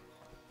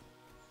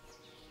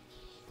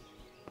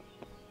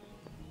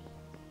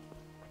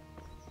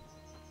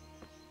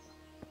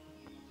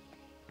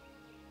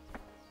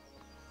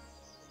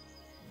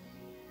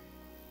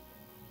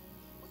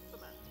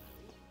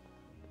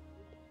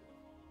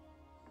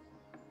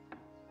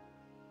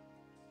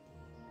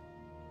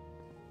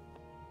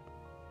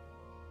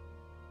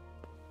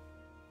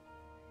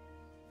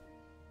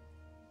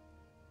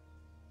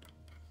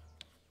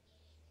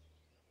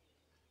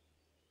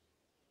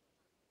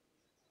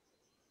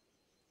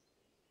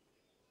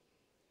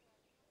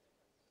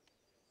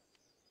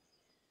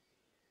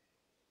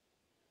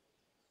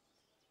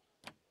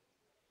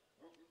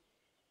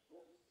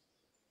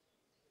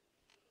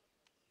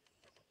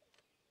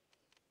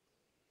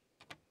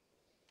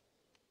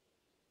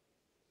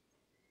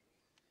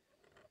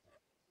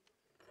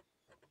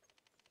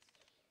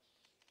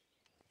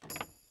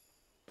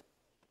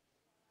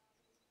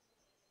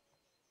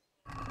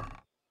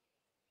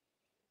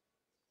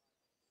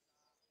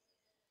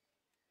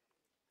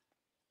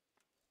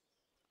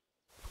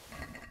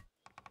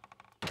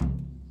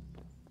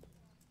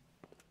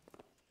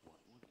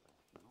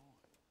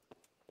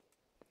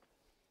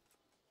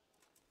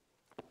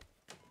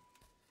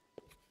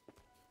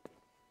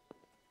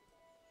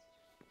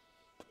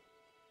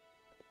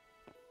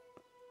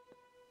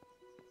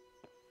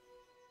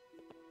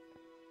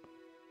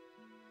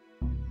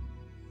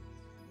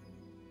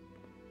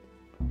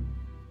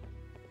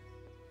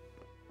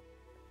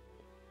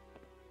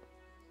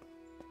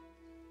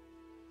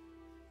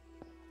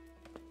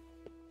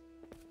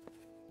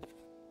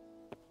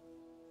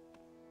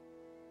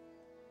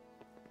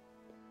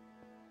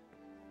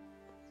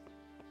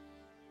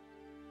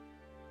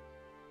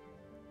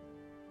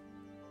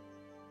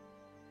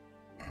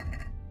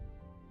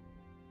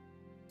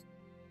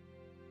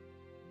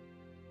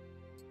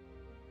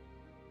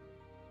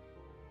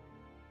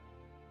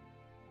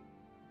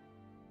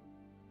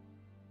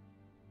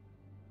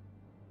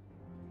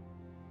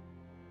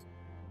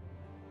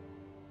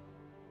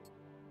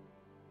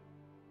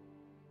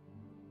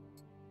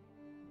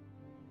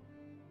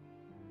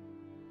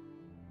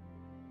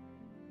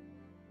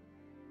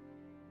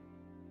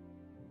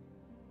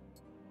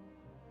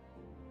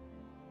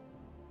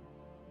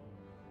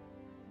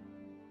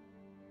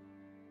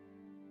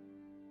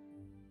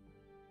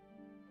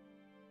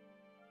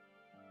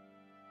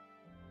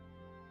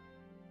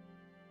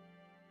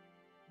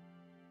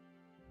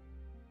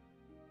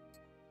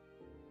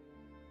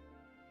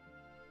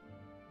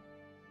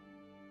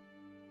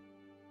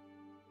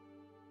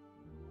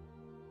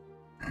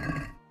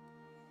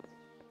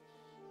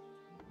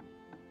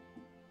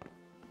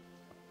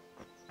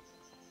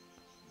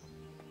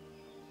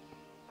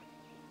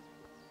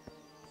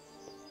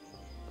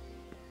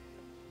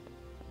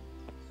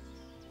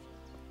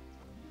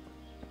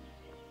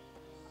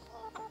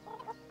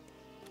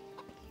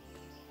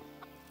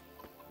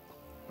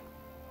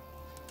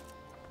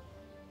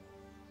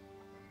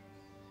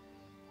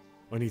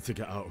 I need to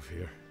get out of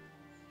here.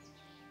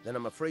 Then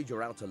I'm afraid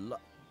you're out of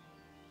luck.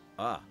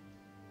 Ah,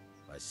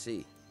 I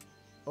see.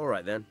 All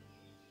right then.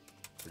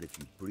 But if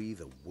you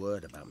breathe a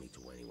word about me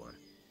to anyone...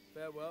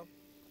 Farewell.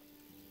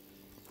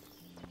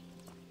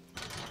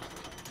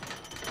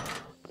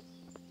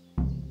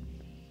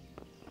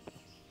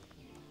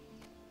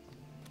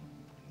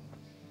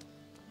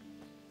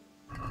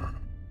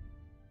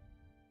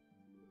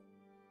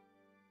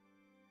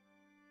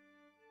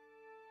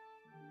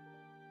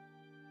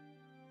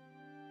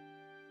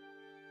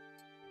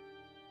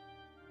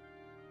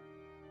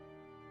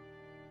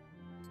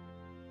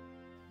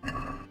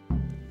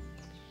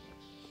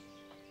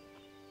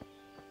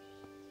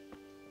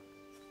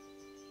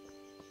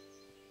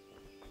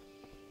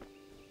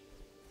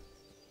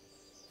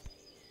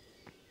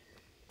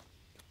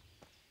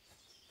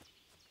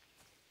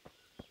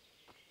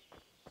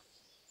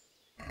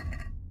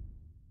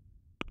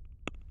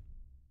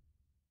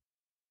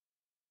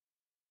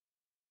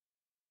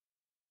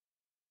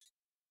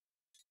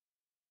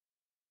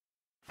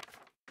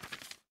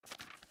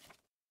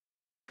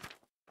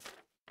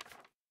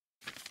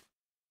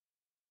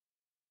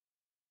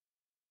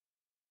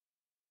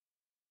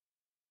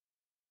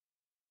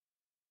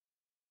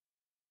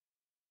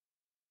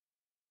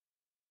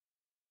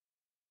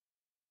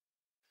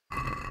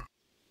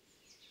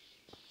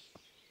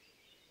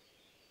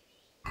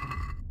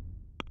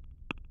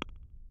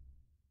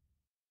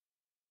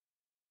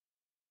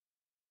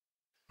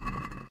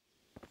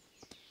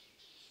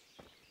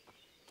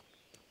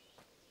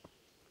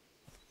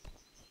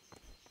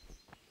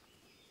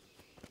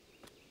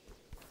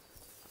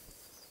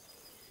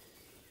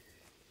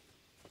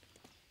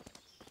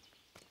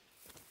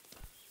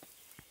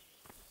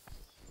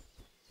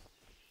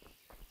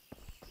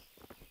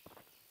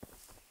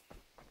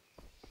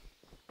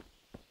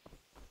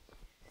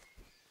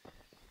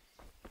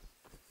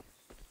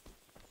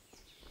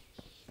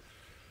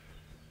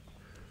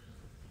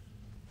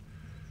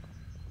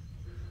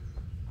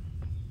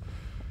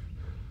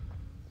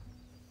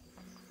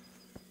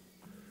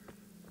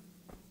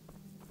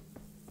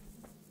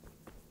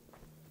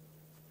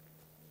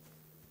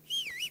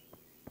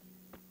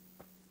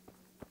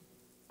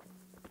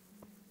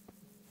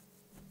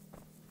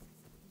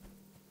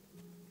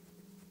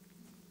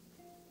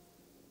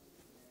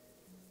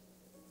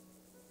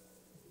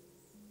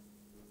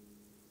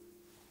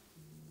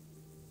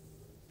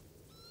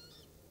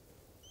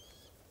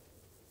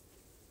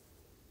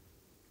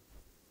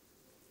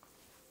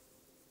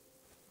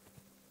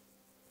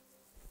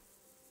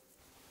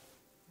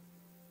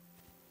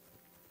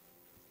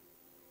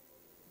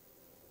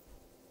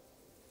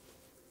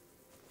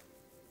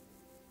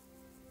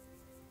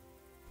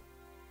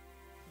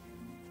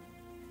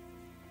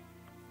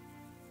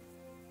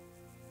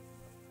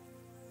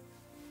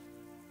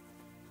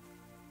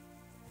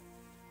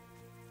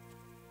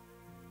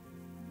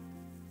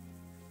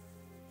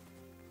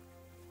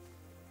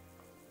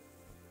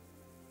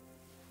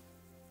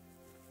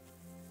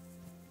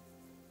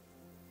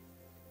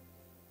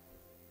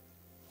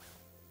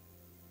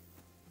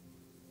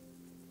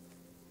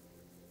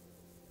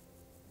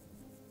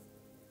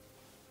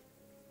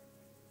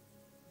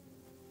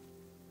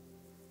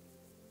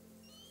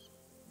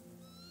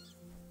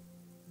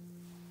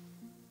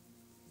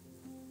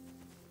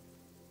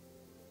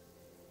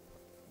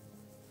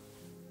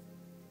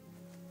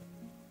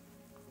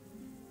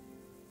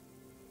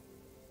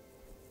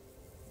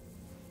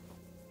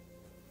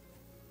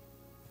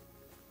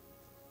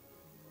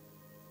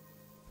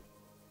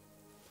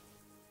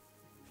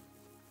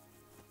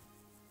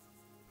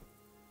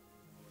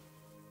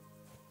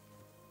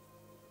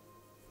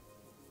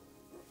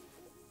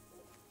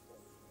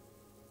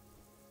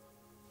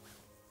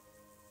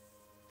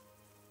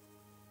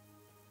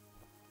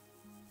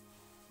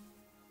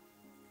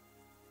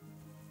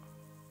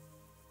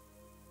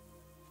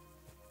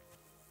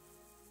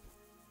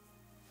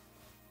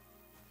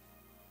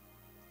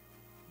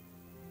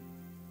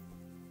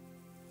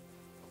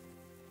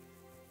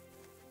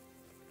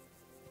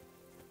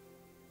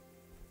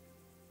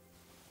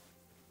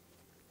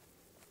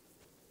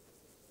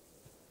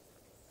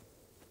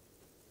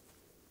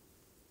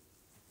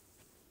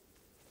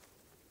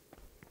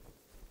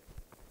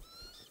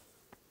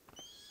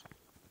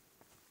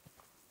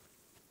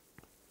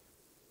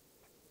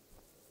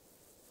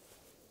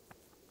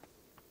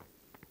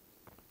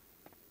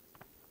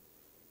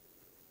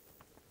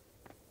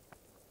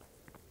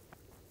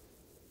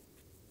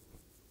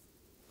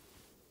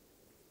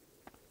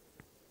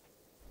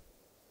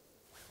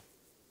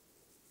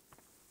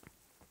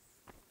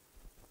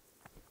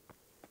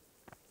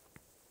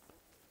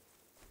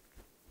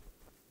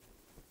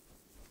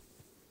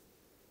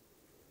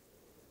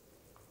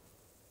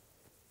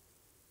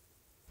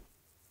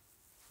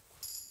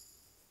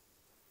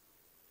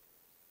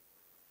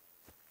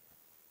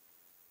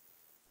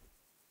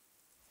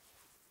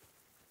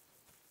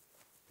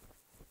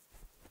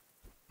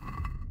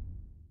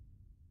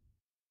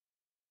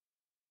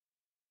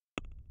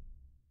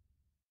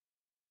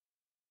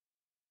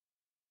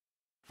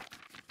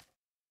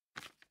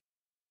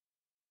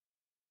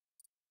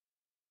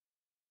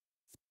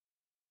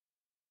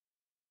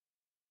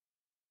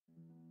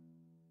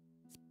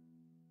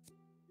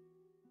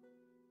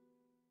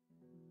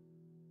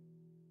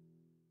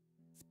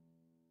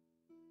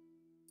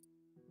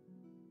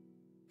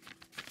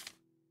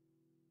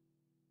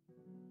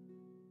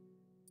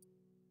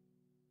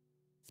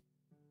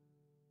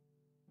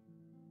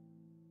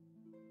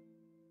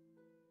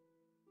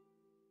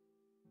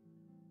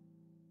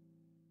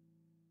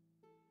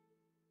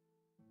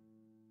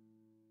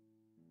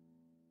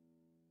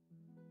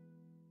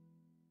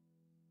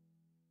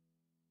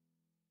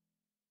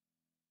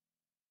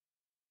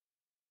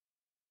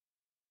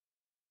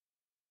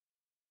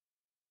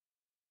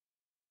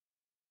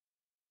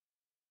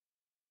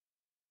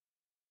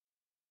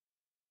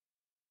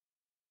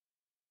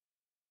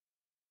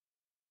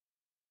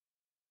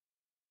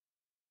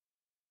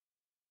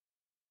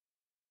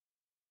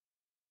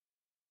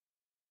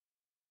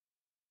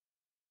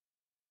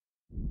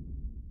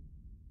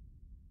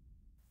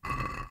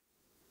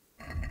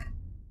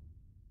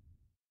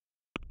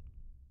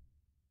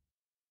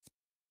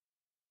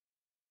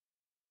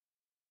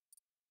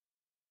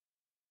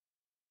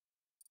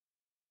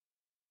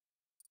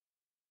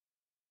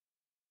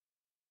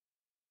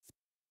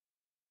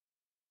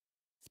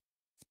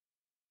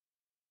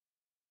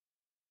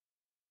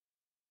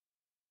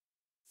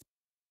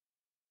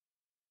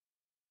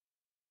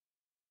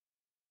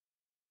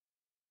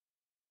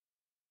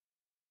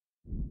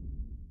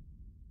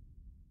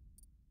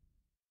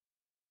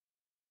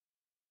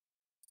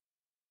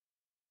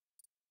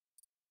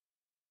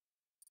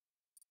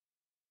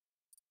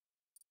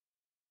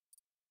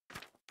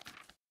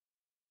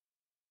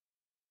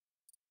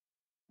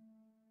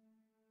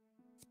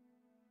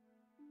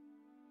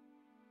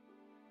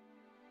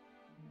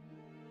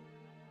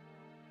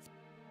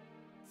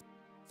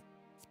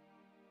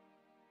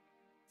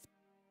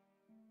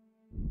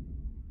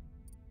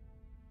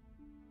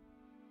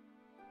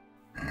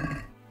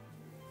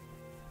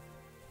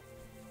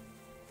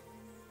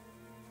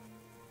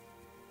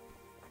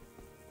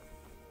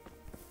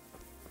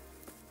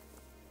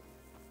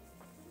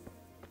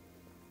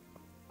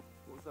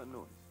 that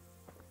noise?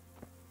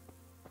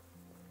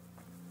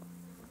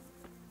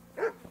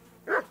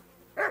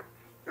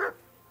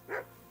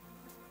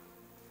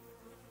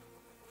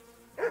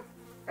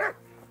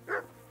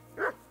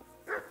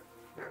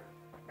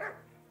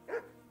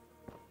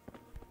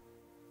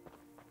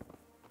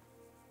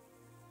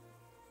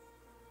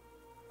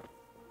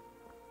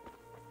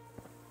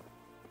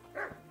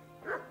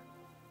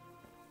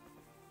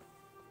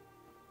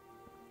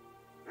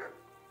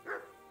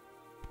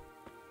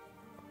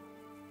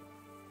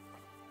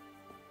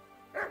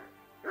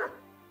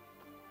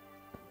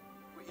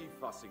 What are you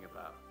fussing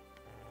about?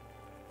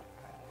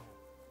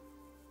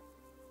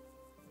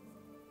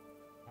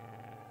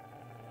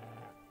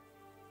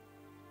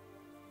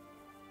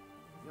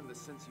 You haven't the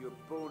sense you were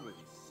born with,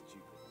 you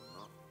stupid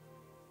mutt.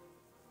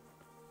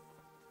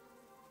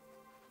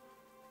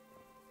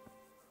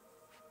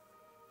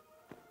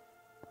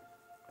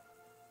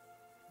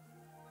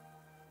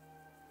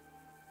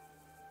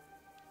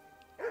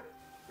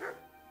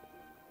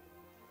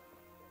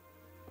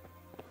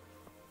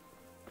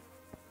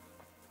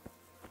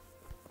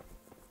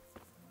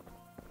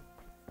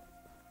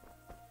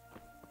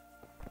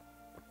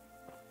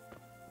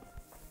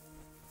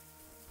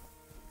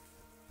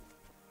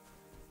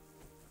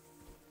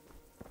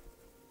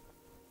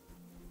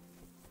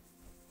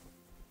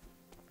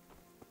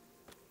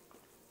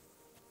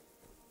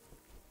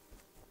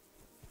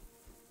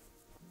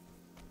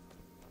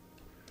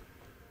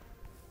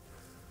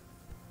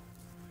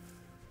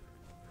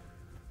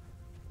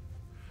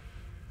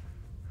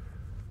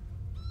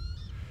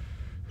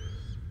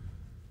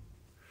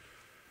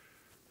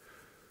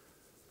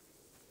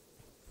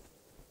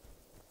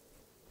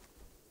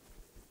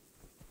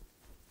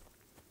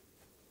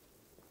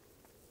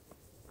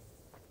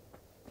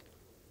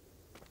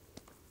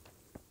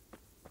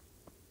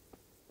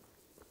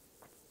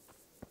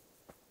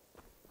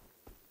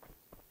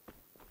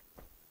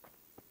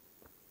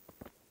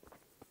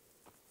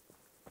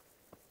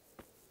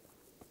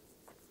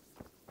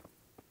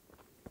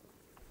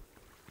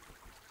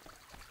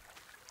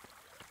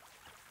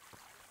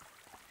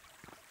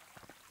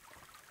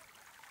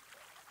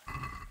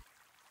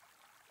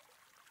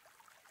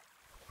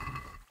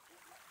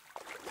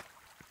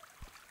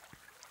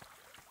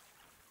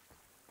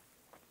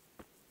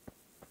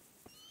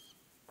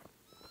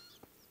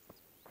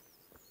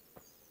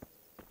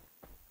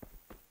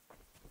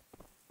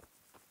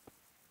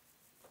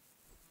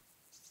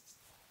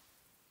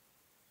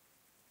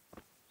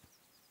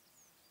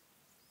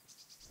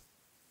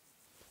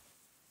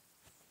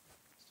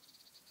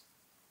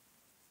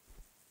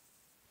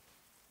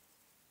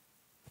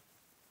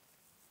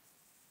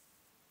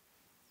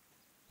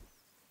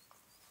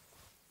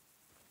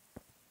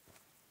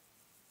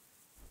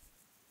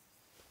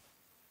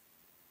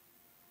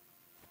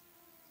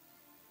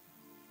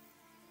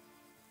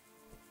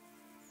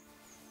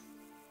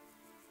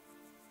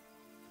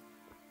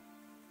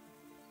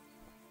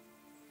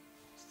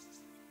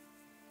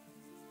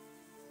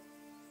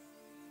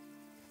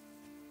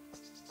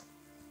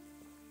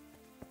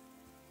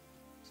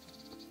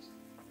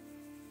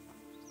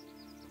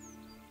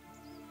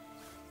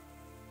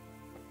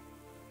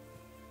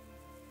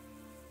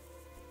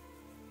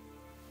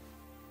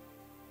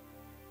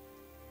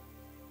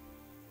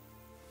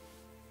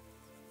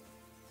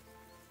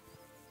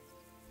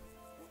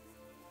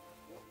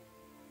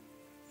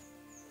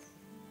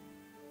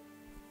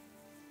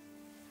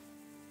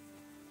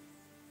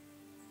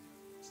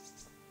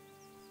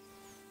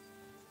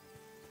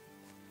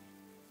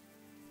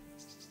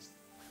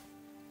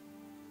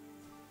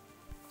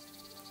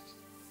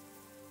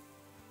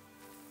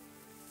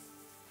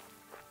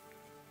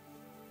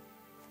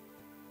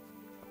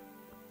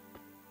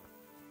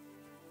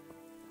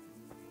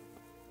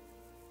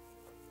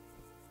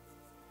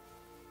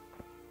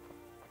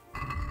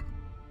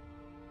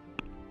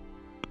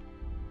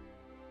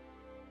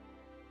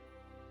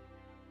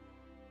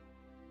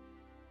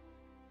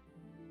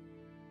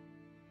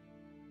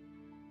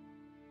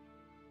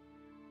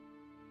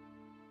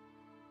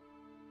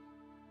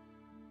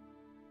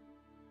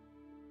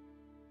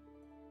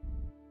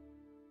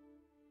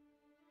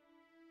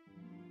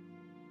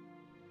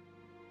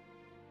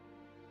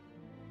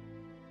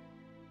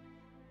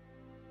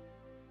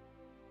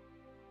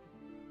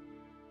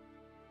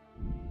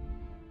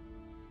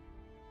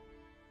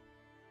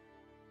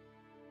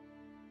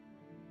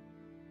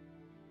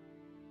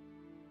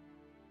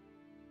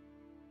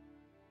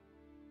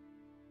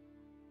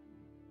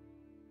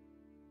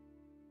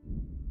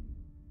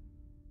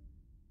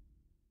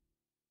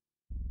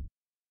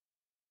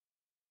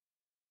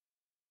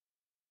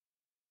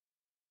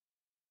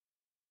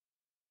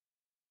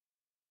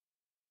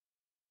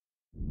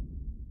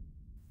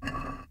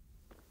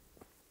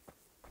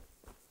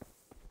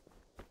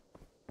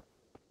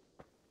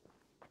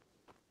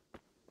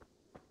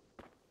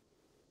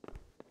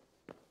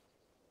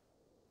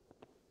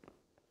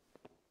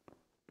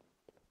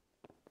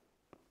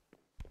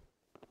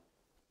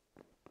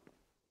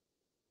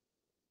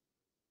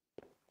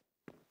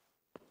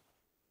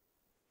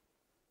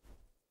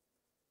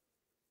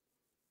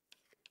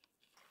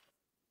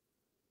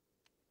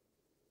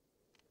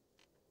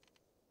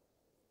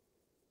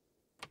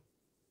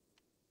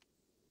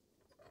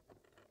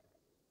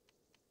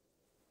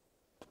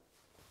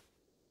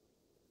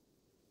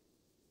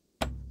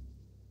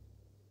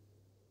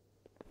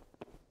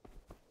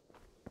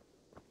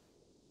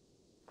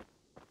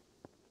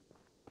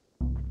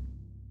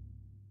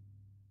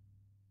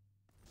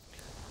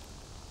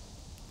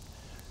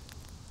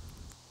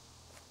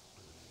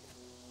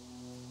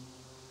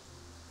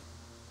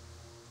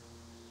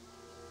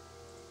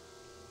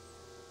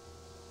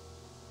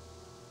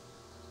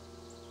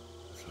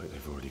 Looks like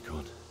they've already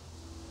gone.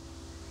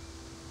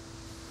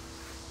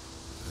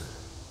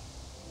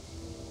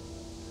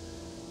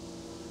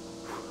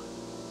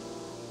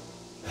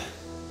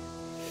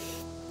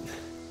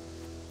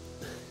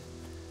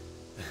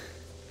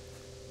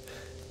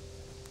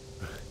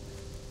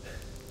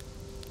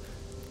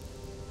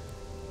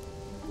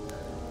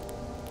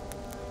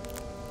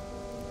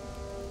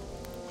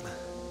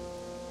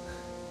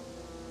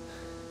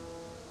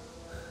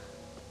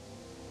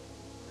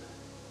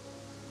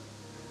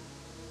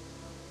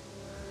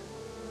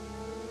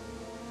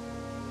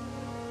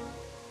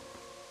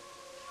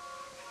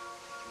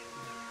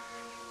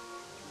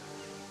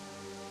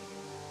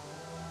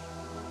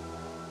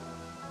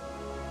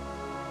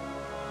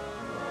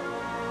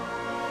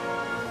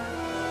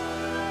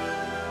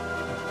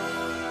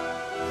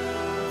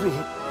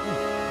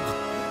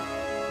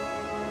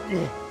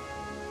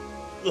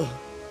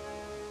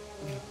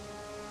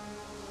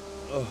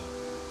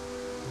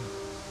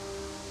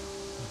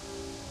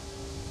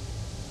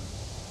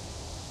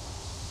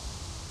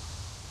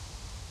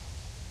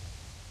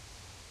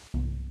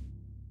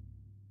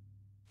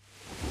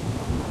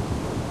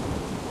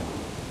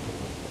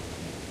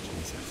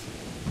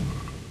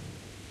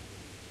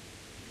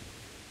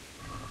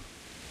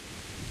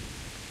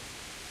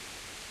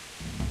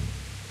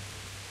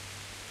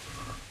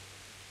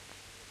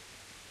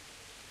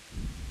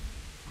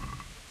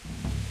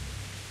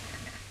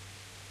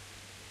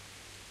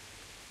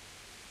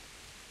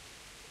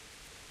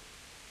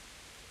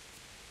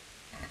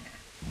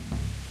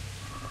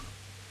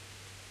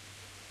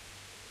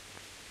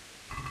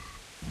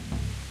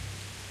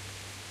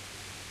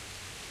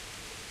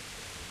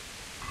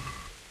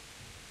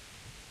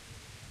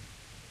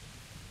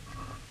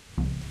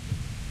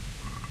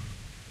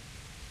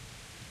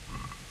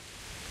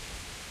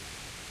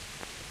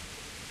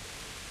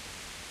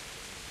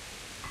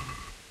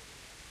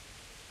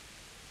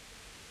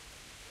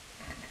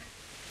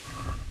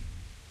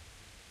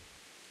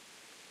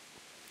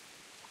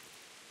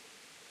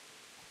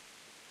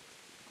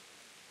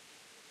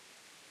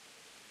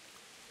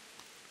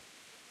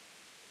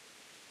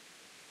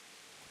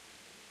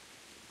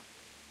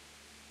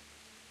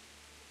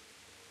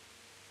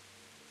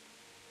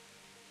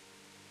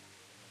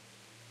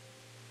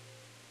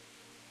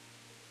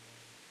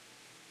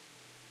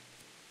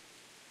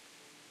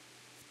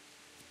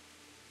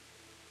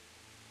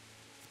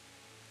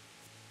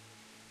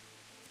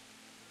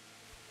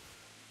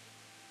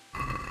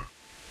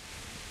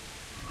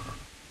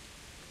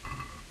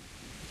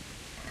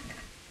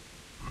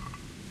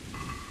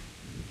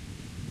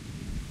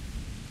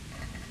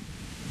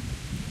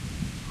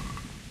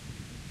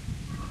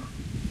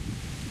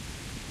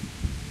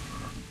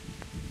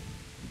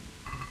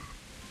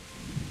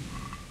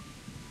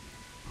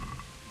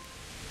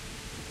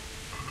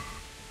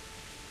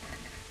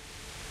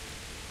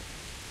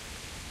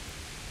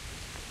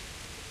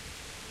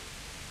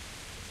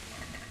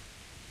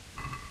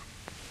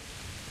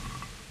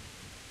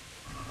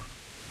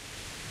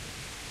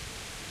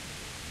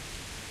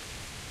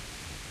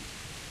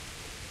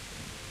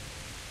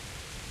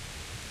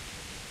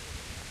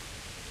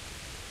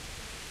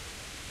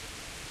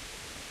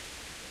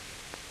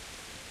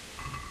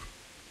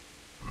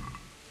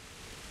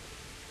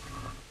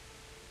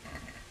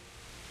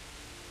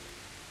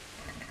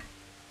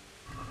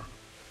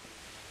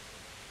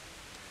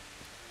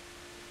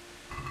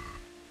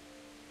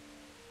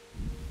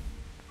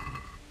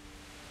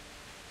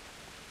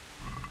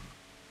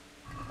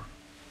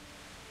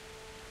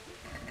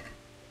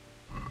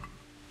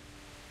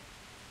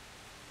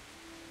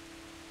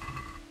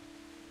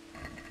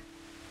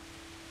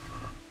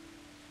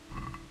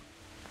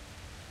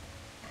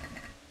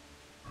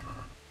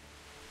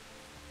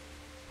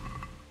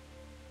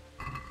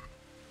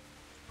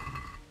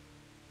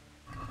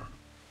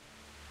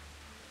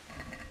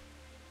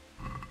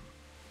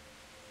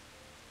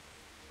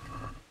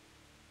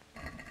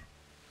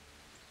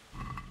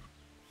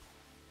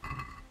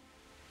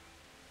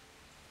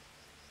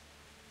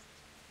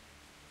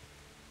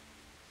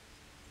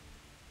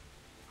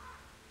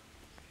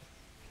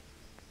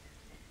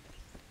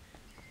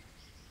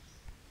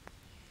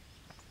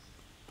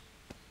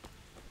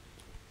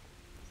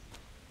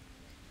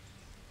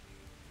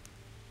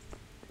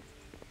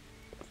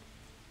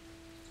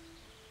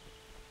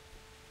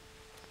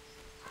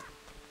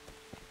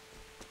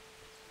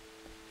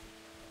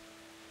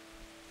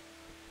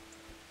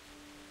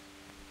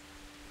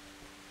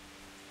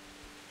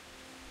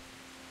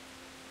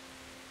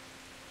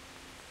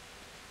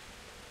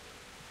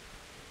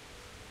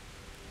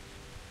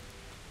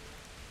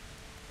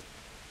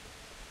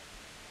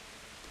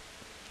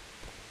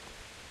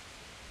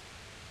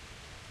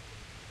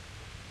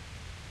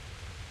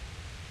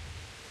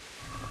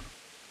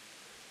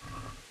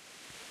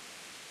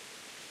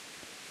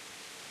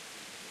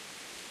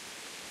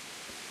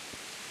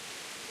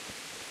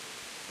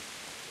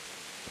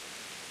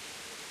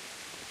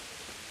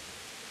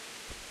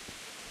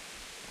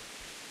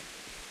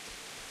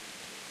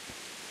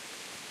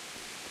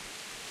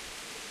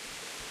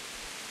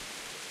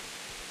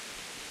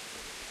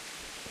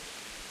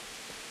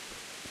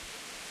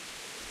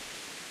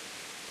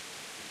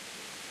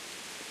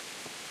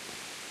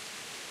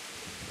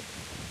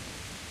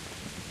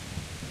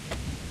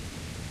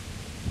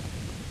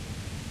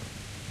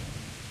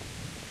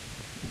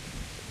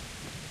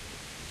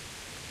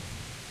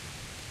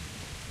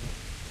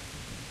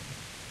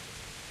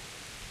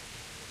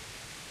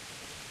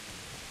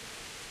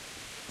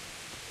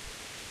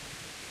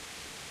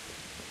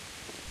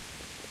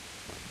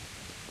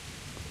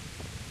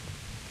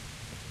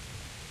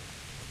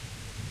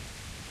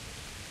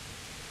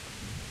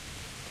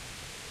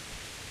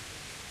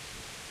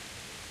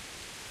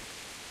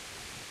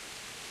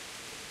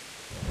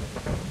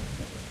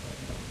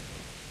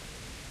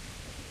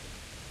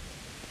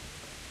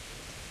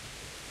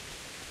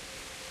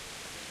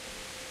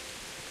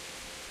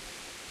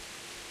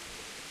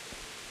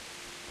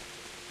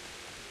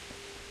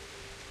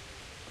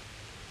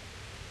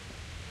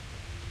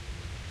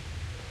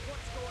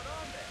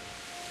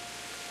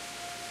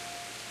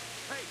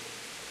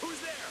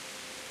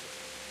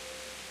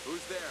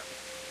 Who's there?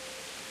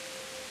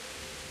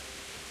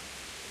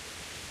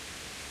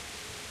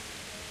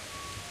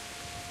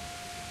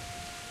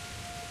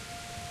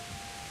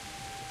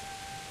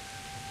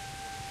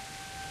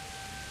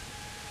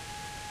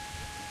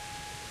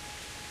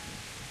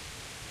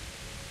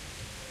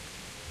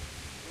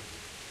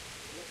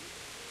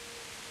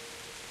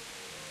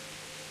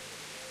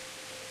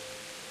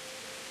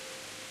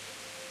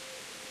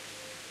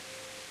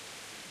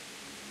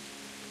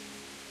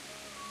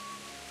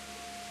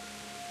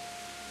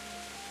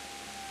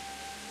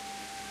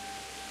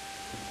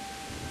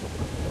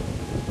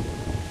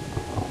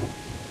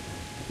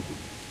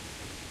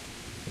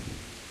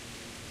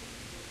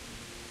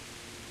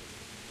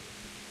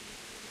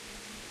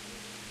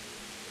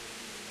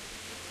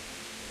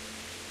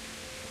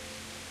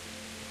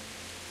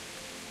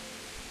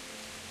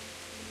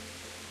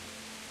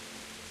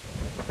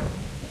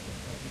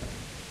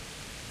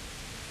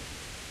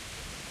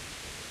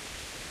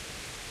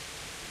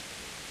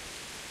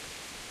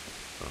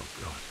 Oh,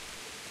 God.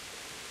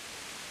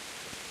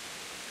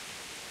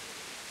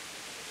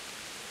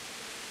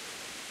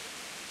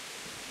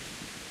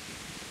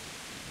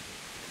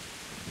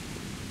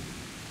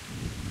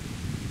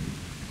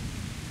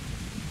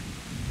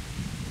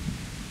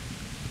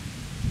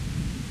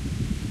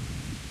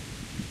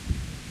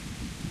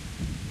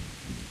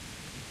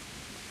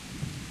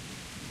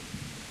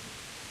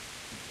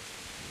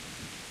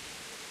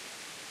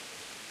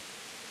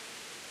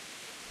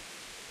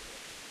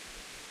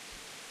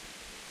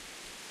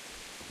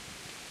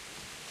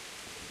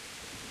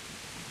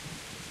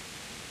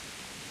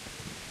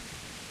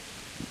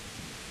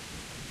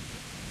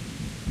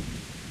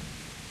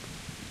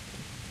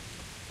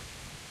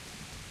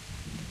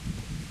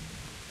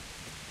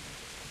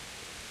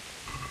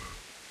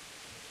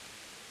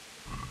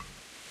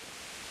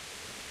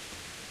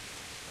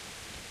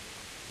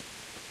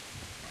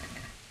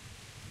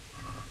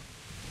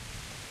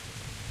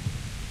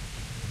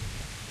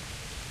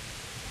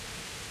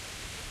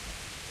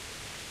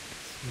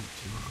 Sweet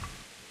Jesus.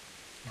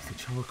 It's the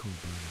charcoal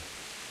burner.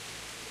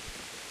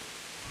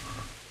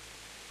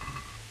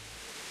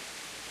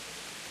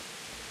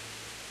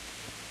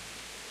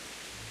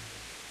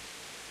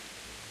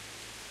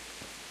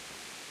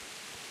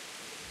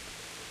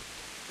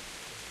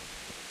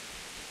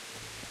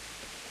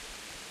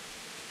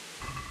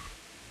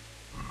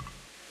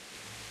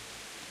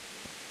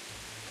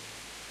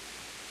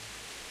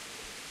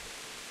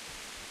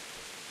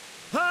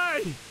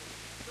 Hey!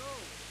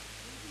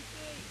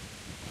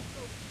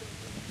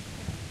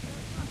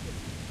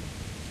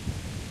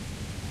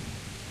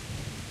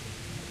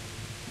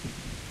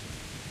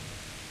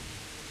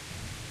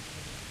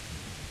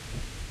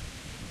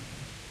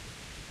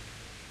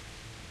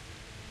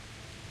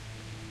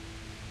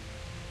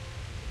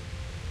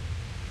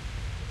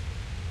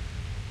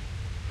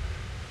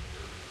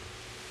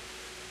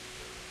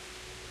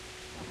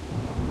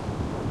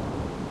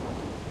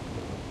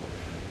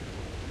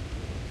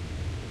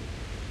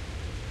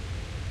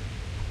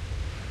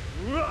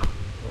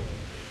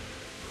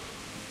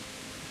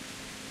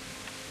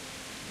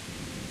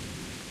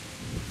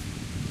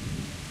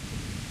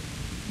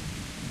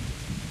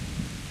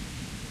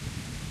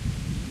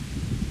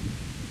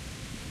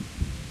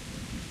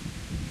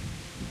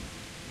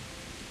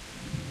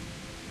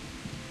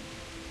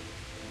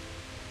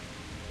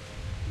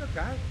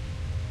 Okay.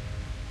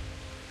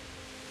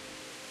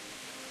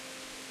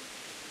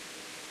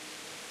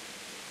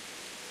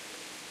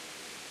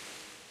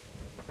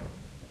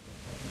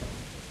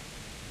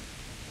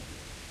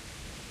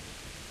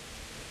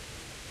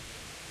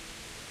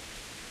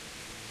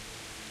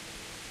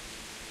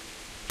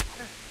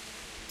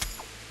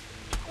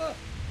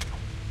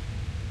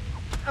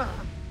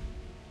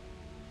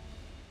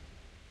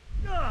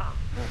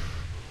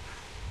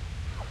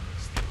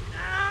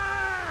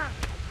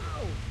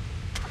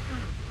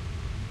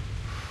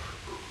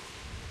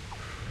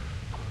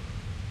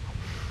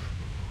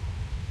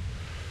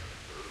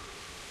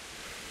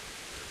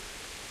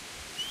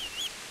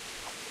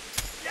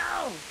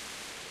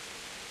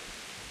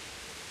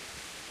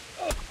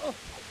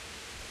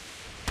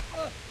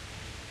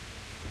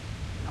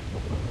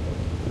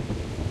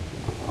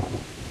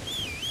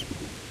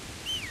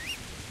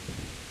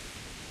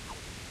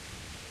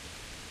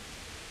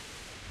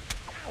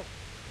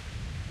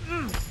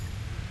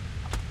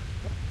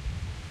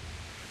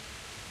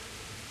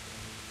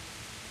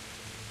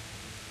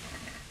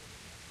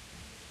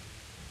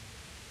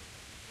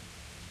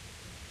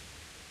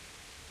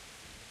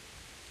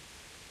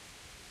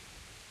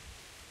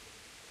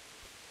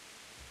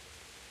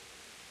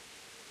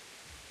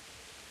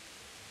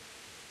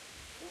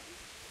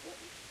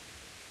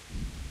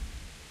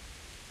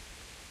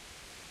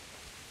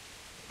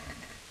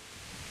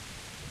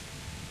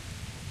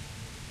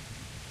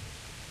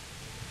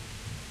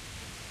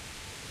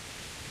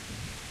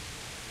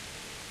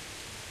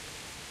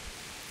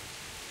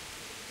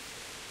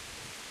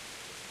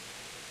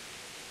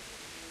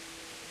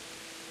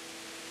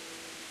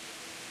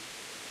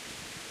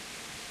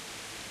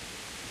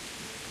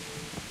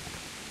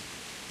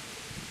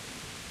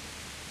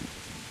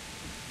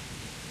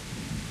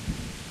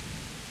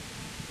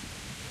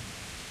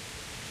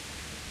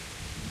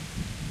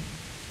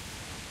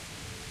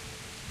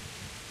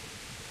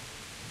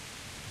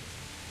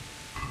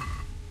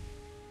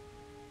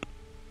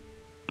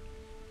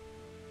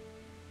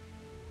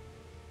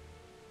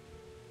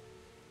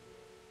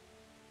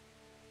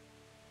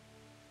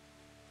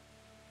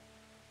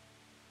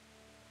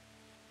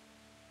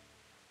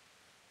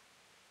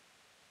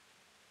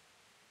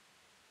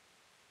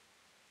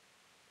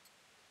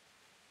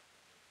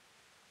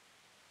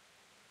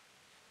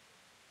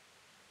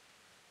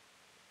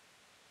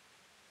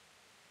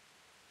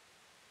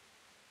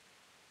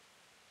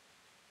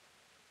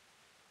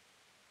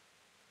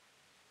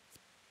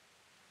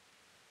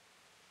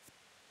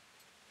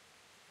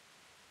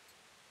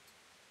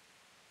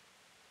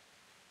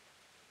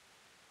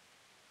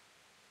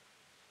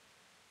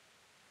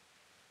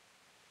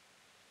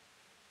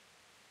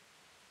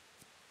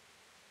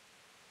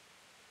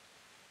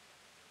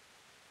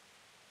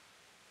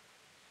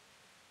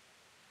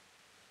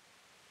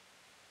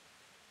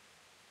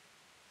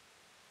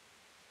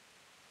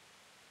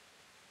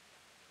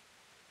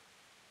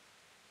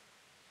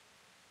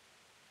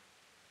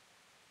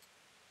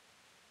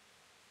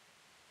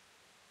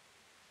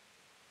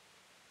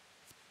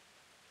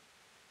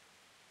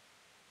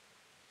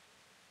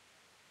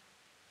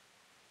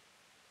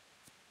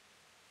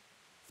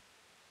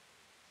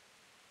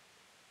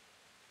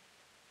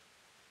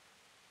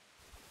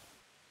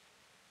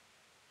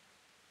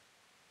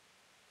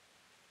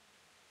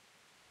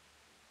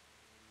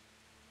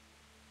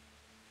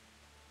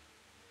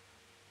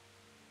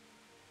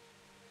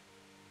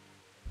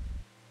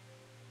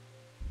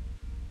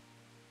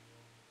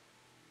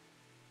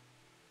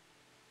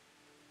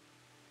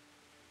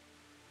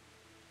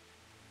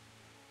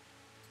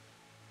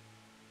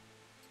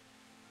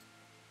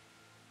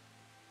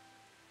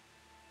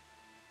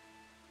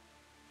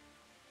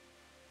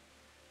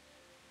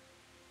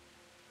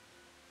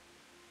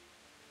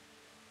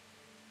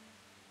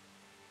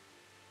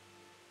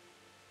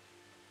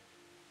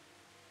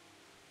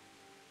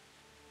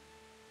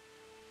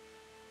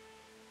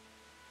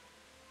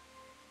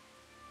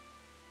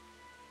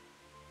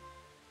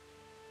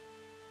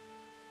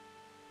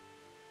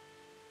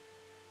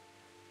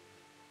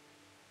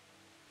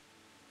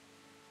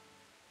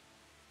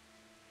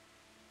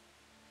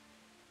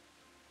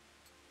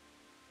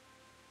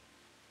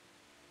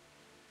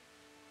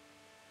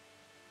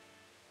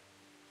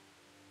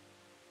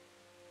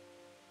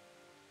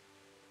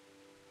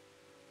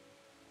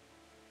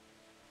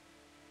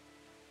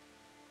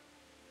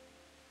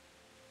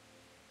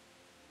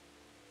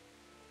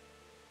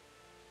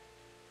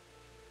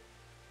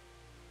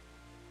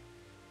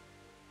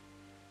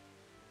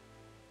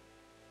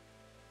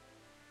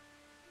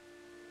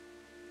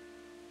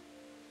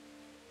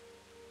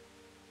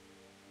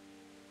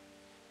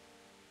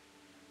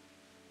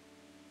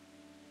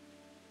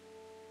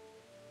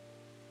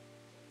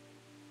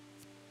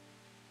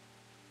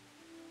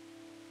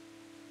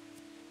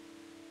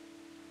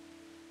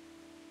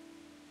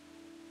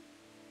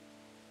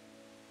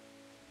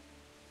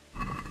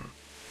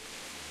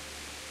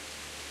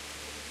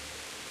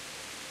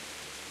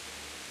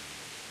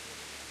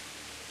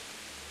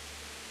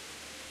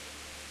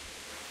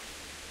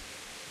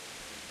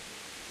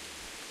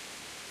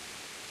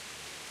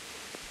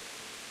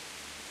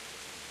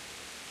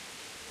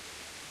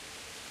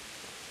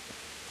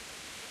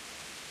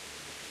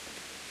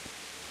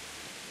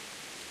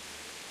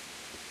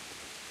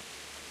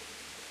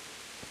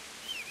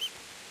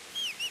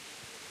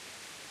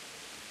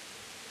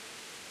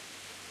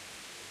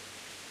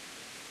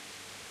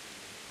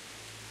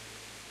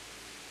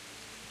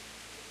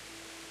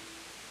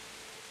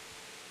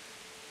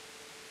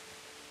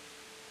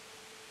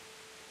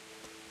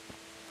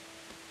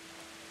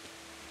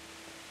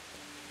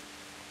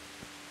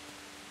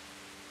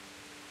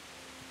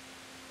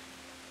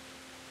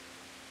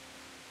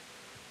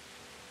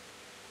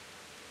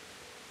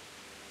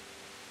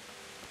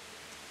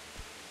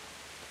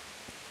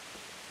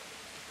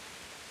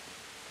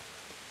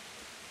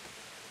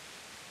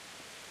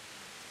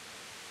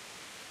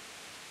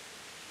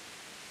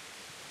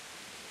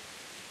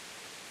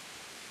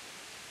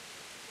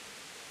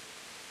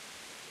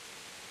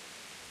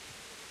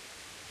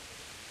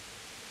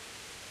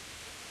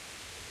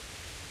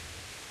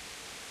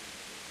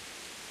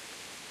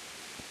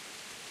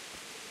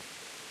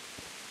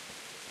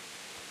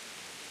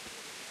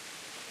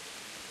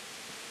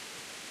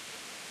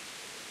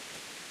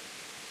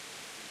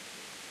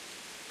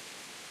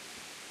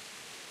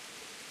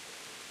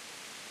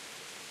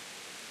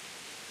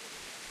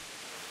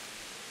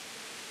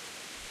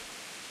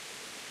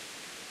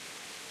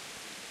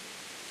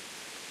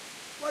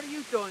 What are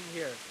you doing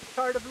here?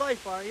 Tired of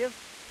life, are you?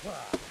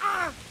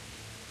 Ah!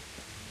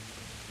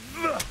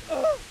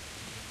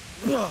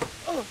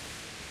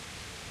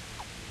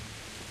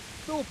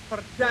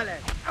 Super Dele!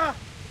 Ah!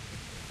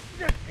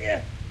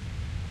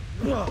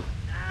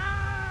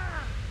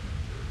 Ah!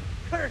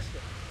 Curse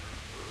it!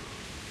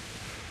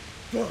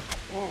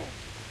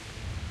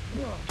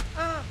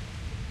 Ah!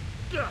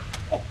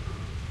 Oh.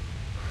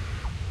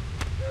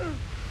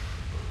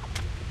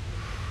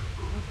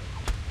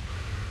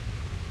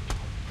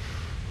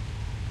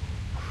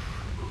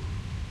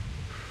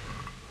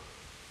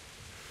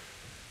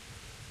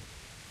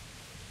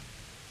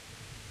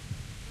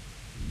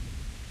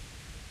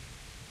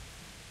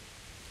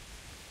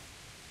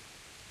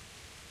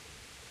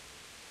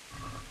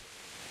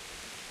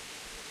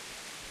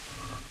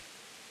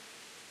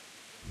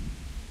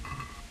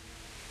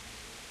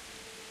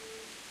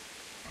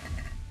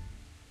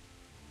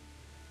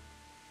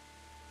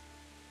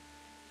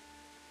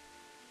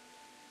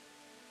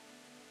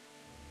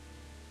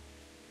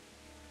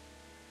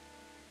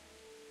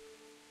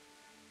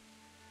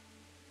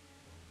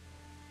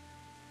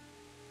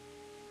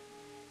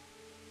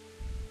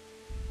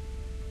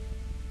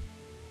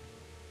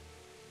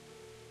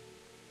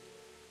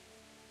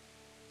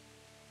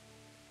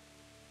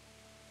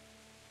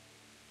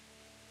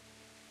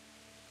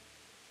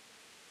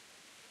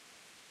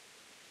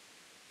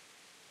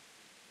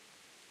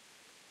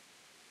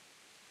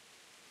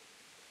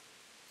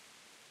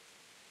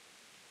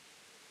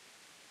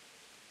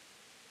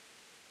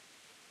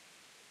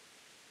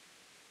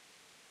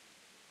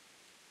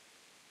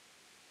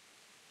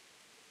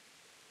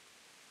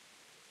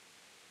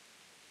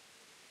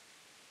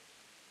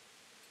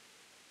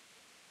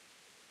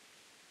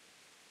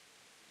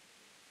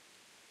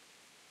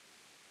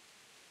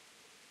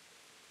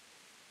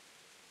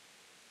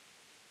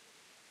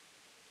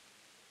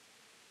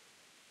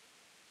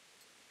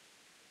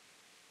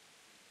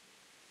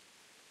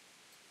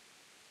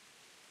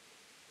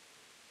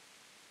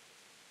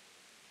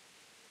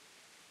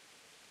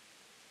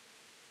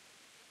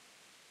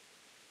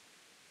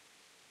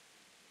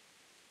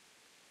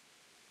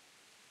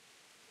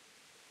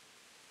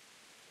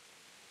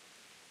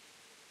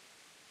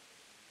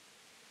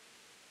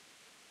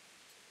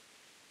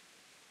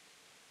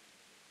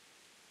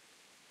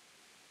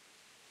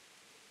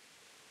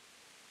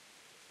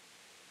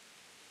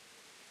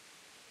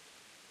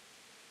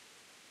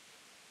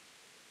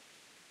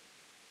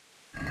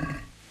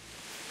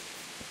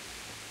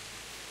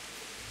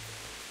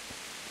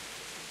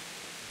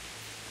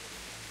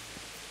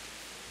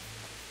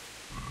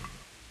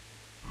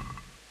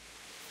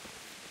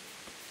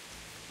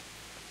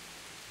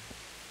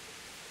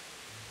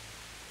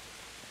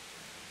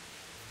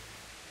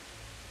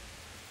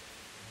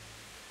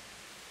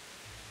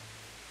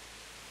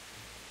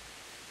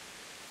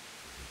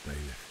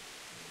 Bailiff.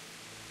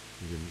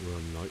 He didn't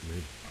run like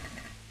me.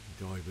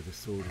 He died with a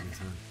sword in his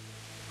hand.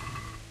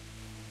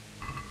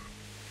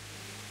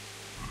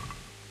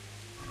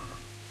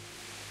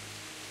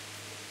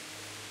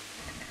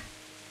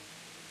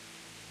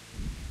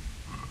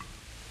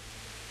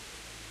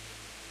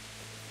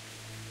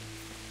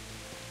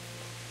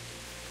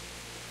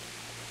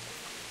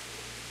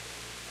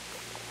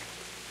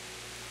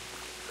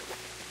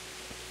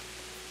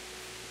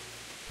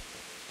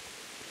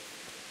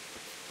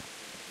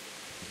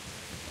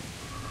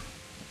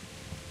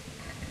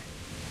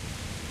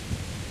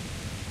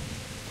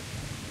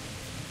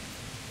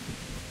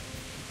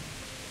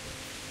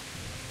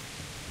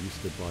 You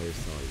stood by his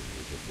side and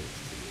was a force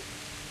to you.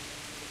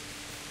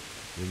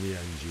 In the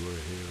end, you were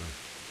a hero.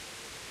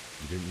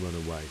 You didn't run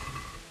away.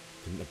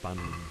 Didn't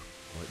abandon him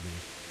like me.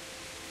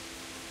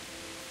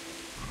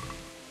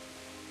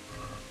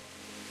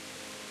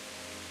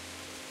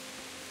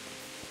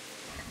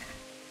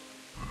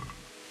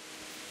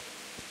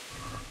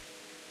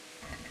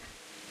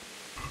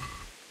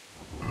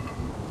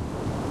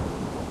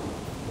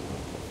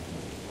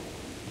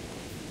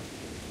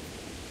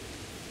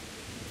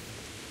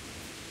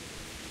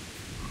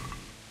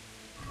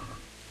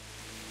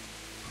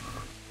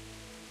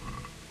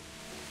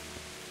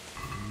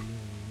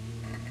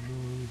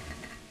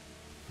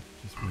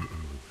 Just wait a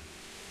moment.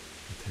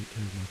 I'll take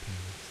care of my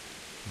parents,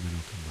 and then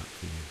I'll come back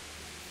for you.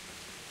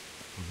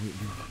 I won't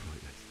leave you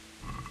like this.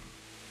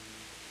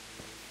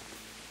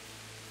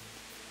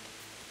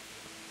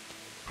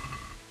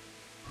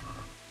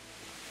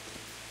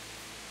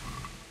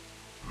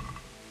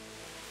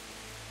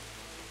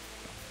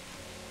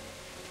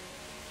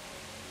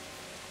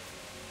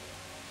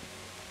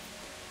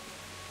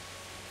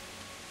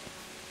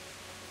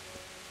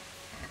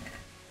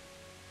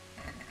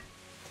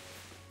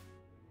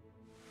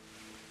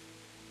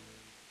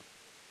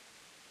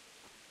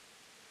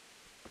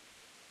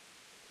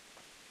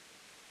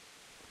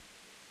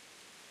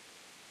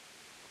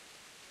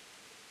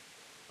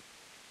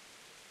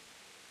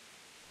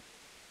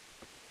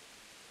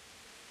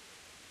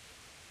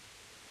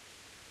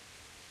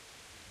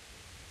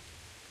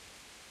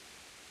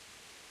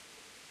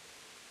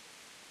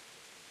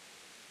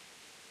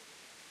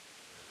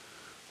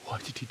 Why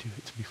did you do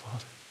it to me,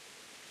 Father?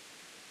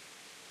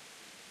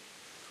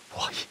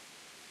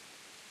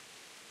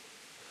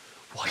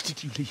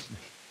 could you leave me?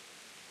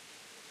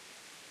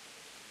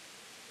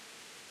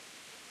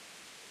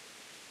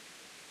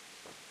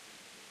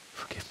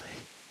 Forgive me.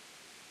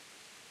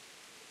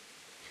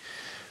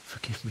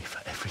 Forgive me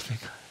for everything.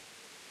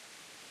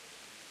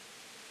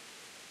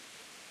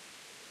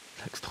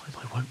 Next time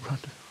I won't run.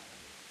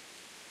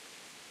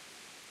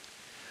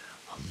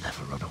 I'll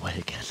never run away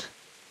again.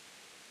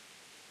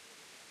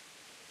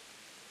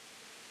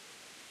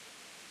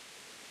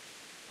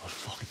 I'll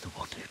find the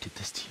one who did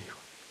this to you.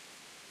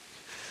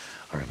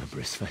 I remember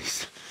his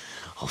face.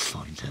 I'll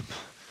find him.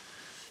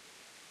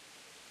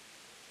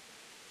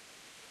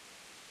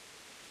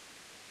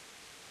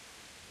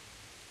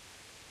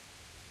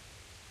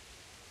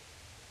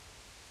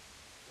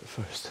 But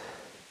first,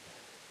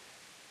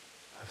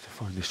 I have to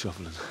find this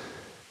shovel and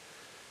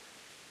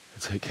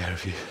take care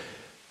of you.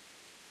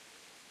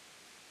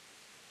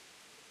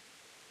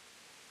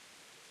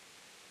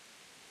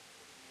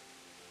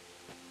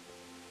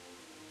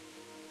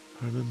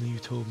 I remember you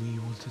told me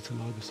you wanted to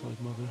lie beside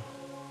Mother.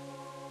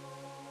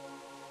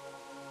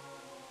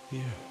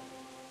 Here.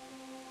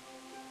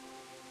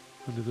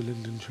 Under the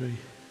linden tree.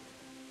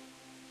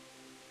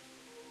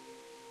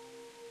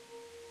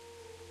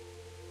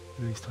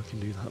 At least I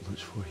can do that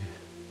much for you.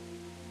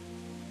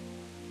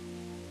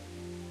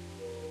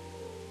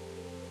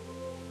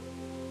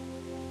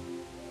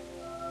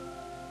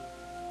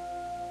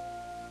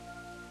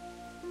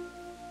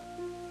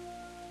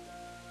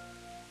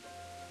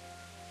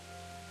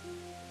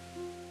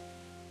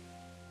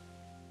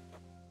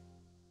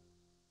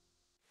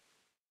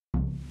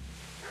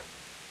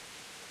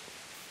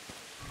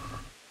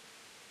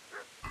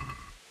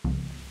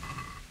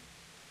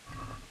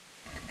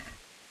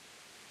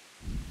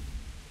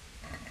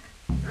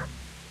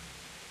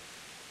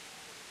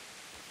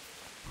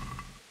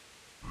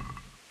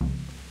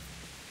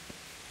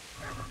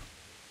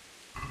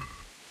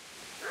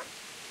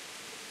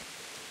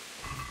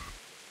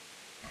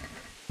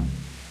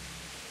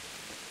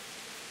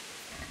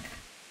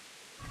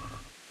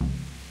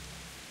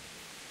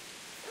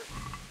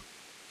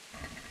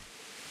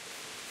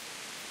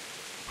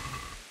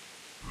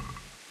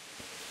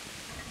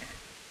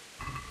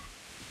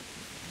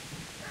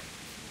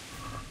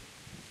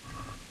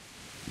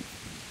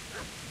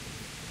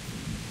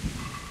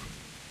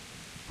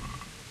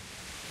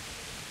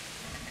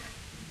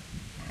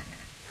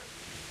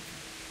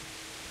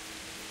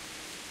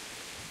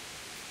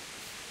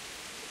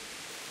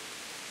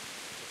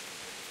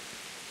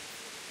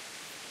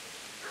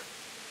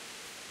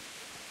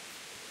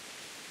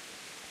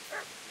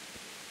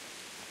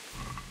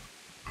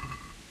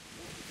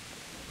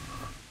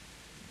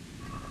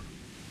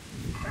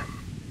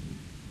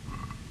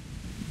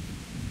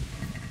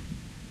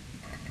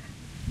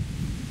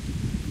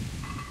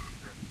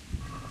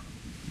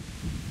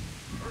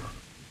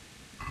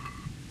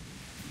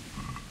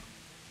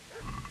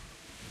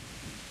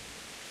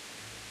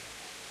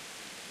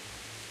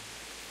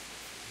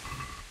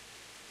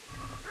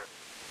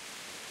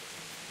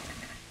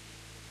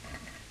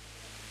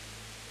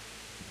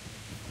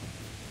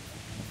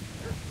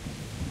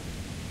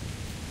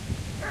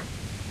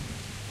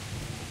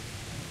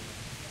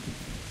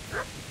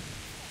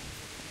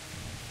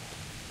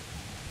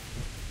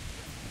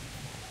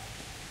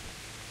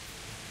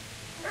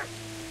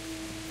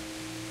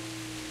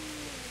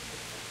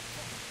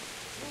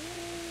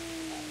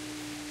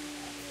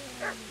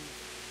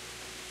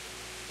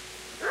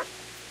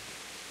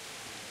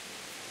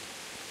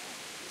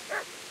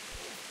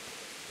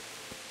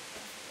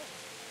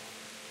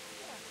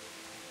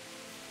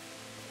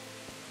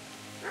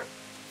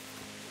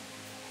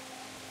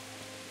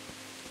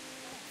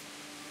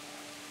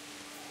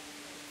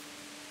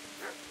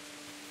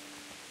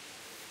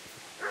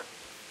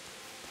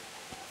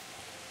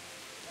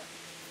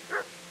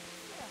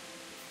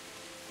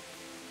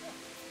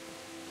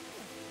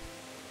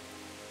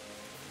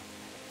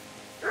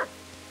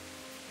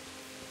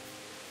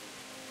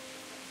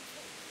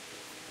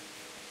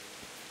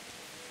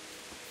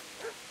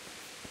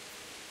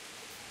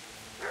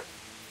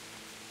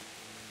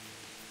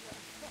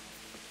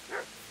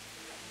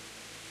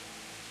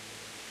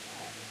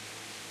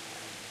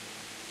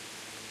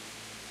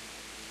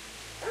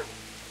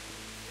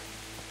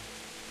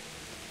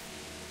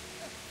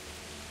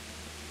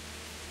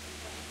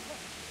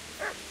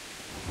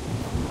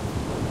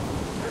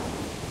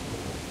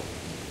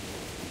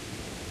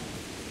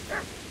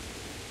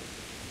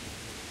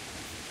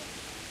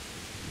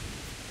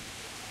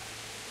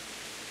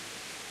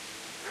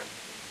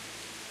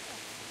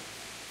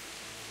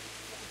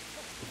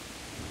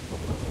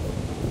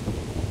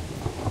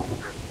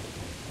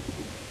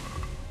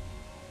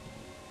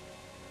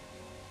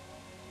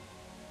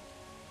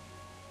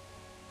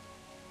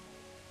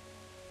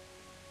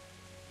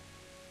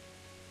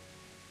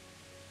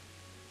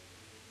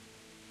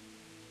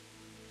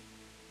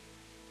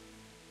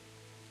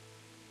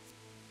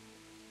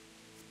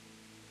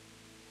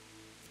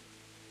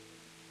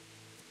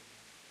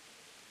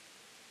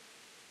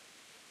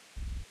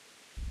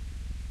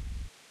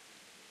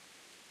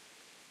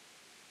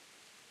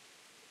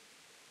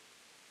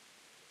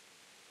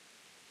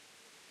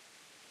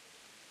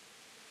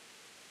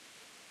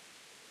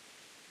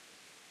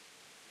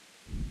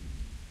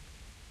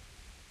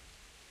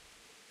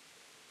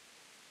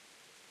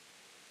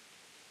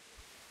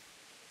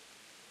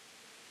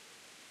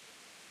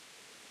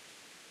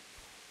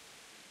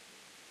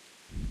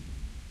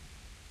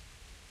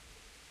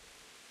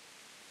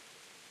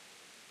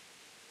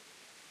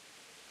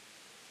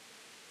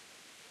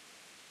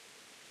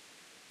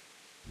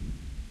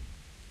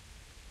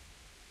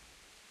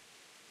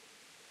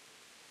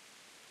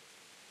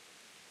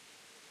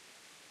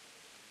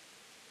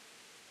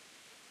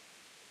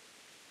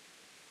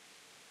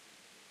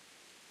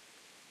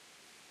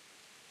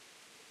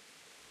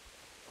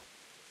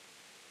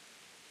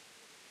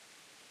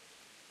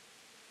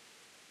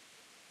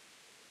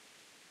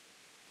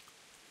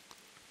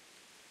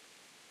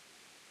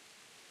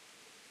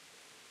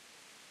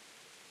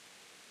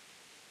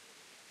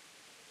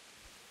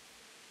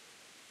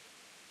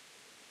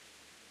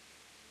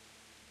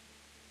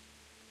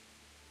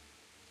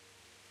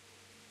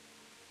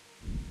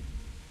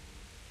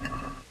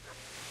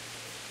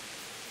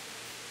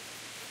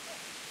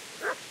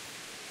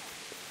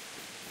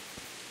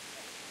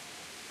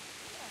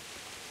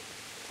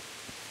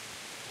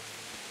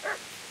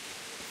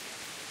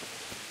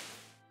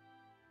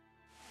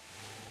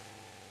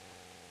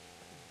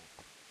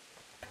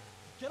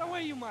 Get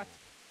away, you mutt!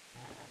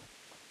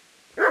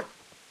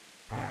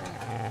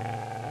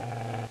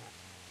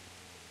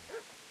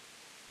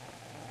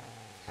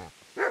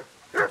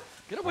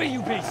 Get away,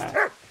 you beast!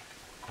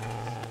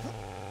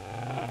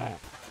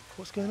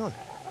 What's going on?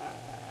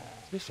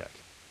 It's Mishak.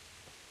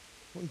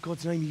 What in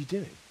God's name are you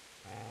doing?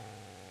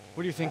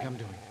 What do you think I'm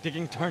doing?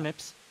 Digging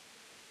turnips?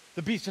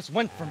 The beast just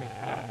went for me.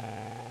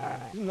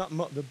 Isn't that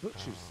Mutt the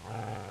butcher's?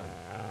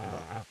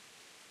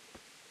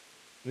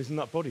 Isn't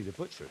that body the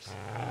butcher's?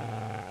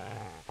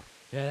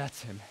 Yeah,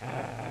 that's him.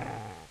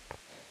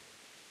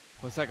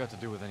 What's that got to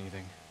do with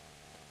anything?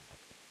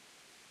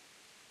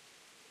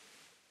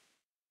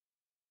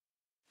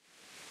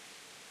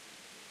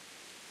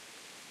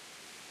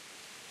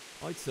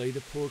 I'd say the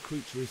poor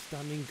creature is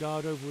standing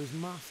guard over his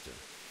master.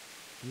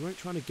 You weren't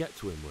trying to get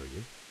to him, were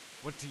you?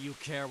 What do you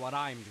care what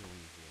I'm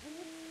doing here?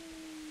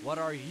 What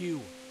are you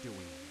doing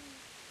here?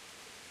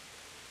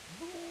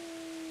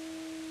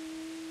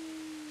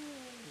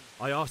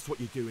 I asked what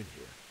you're doing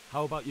here.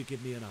 How about you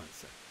give me an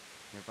answer?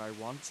 If I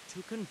want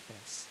to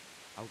confess,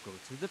 I'll go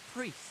to the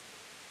priest.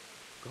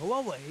 Go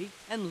away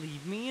and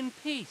leave me in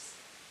peace.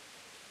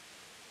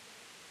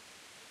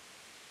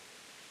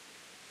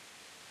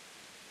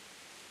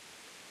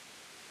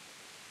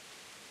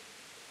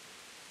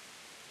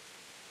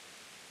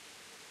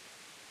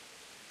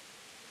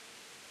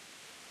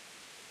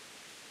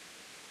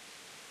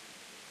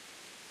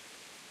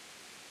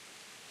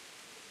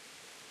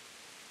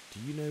 Do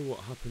you know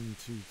what happened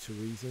to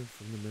Teresa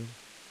from the mill?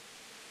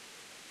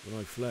 When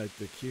I fled,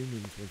 the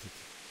Cumans wanted to...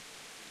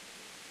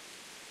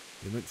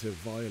 They meant to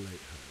violate her,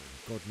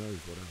 and God knows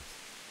what else.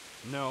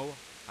 No,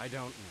 I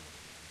don't know.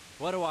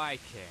 What do I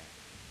care?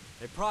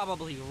 They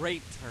probably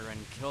raped her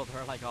and killed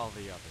her like all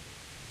the others.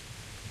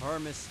 Her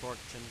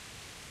misfortune.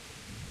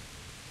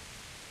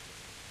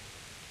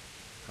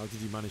 How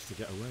did you manage to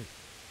get away?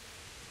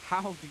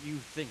 How do you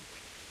think?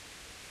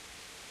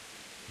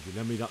 Did you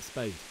lend me that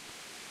spade?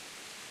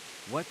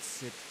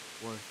 What's it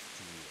worth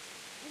to you?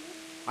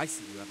 I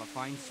see you have a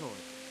fine sword.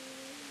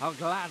 How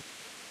glad...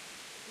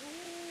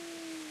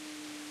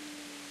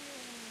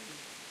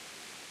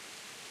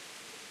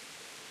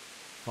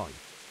 Fine.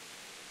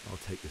 I'll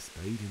take the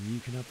spade and you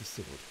can have the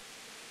sword.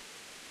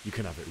 You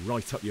can have it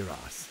right up your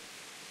ass.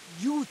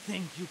 You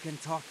think you can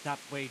talk that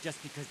way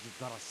just because you've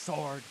got a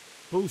sword?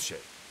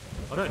 Bullshit.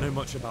 I don't know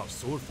much about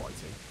sword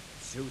fighting.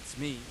 Suits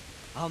me.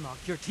 I'll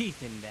knock your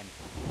teeth in then.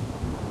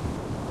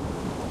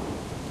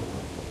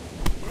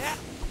 Yeah!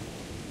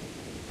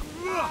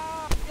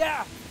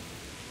 Yeah!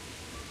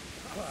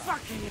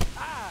 Fucking...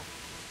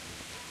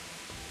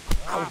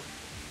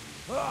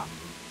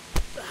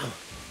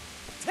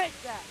 Take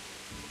that!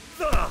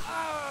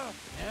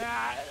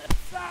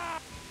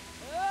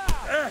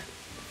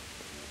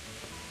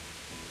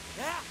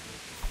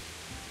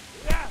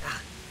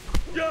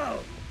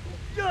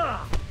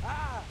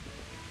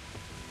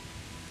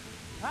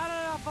 Had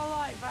enough of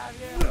life, have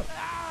you?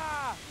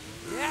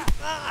 Yeah!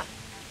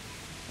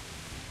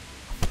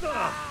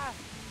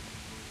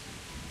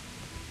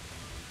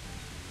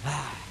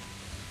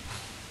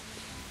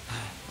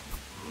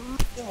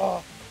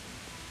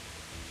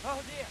 Oh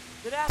dear!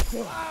 Did that?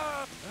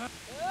 Yeah!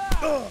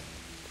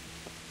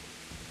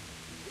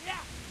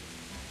 Yeah!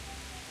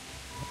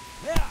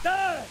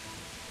 There!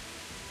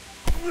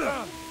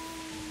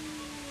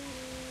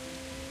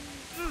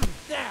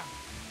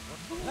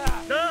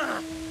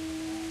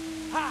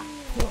 Ha!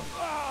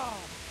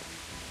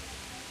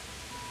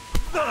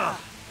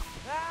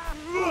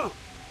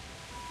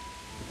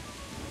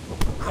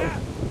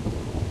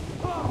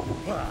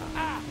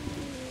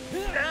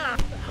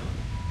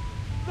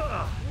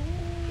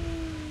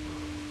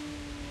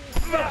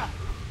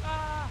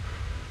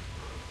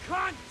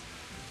 Cunt!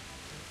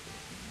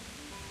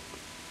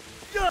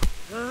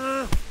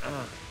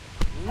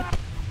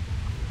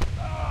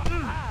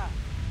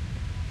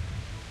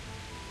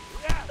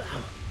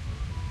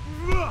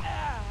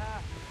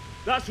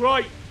 That's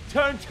right.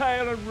 Turn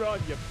tail and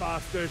run, you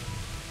bastard.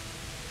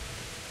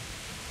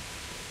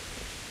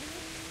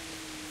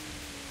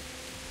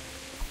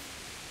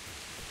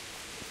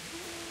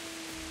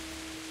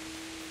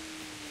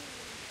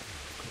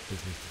 Got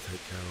business to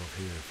take care of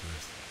here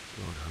first.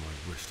 God, how I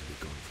wish to be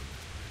gone from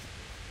this place.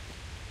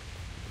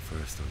 But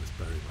first I must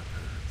bury my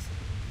parents.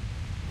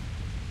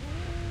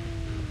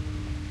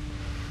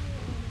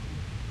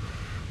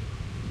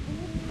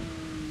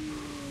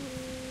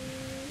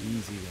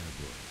 Easy there,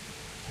 boy.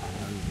 I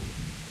know me.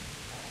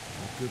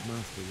 My good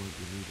master won't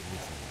be needing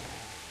this anymore.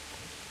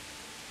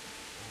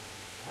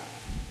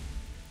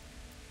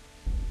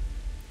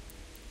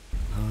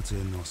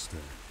 Pater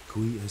noster,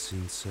 qui es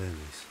in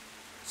celis,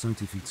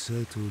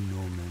 sanctificetur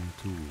nomen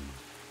tuum,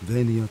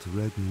 veniat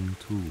regnum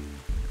tuum,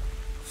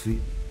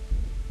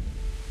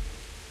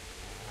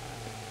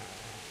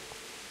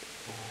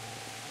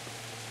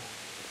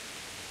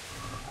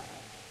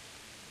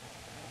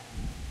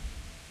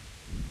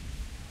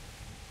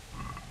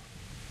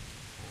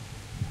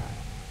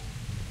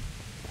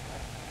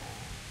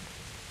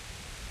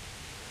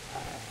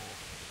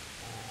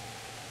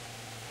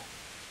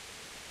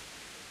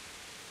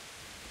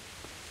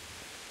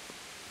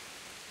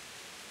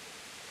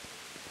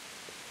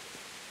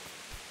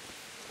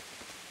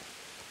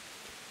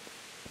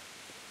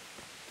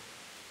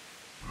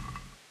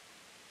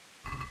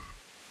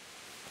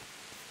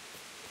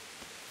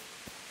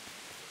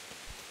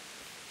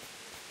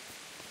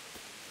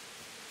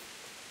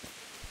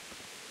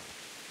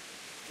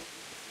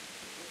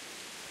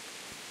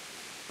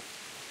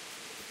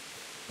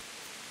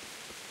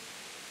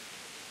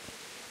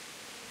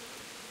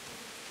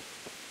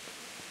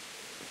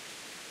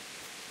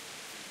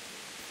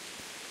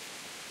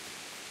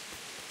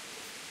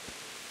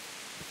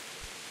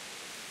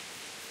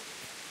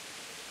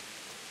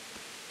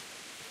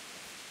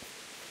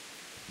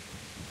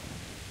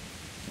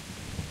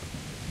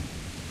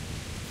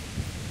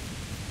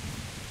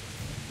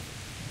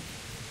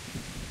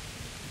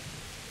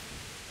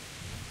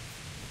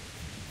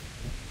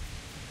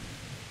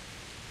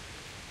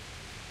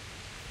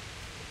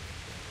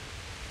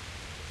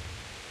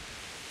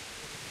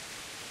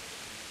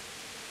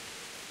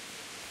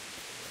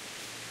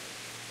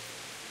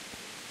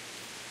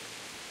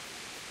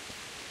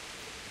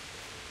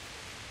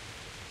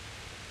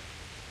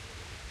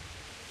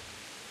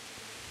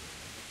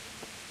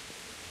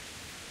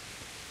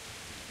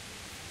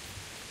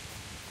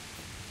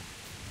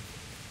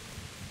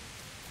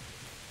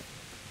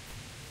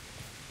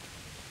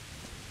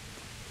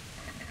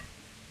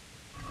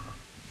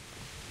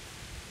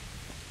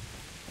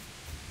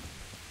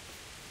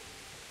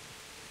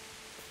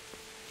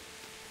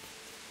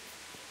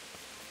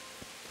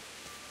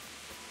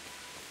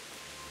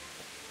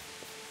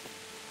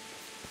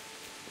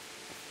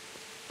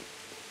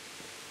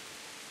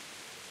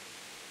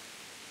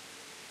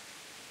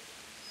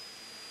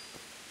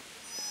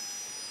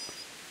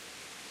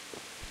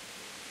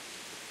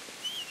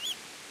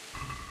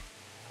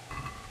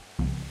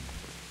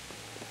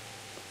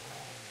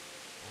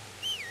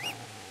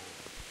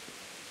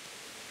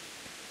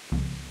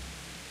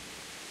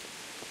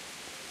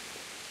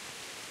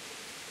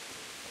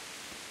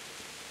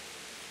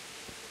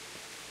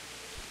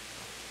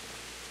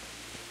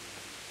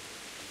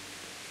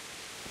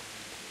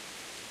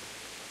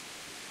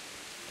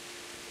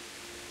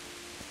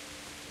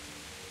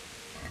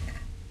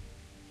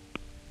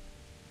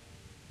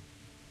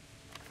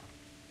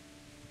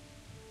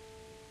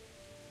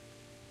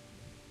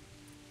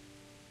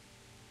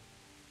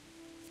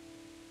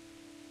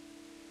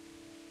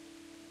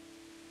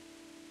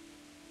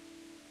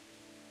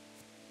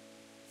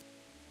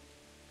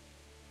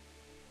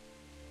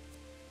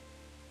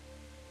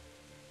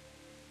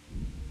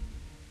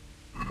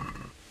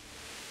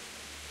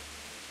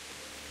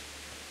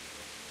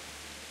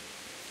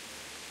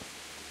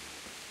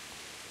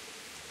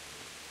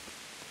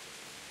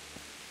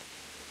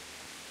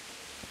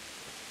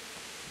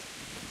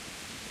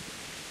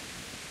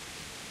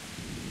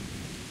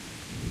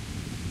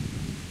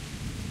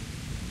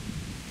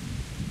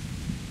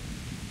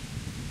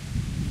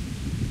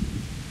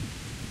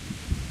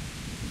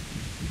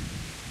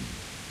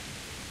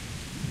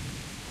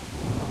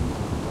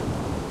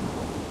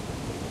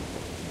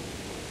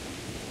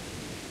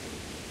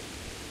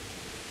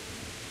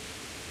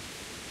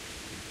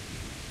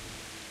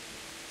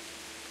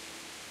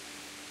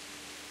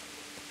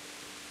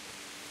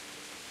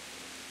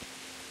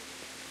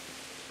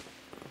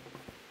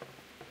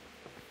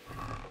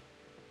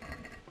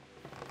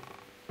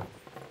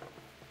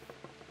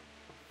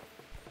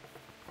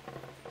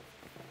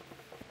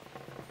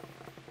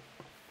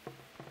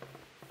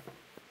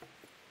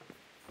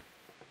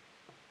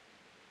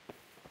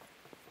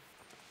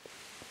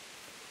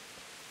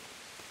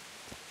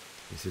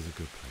 This is a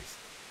good place.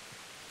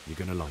 You're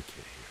gonna like it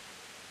here.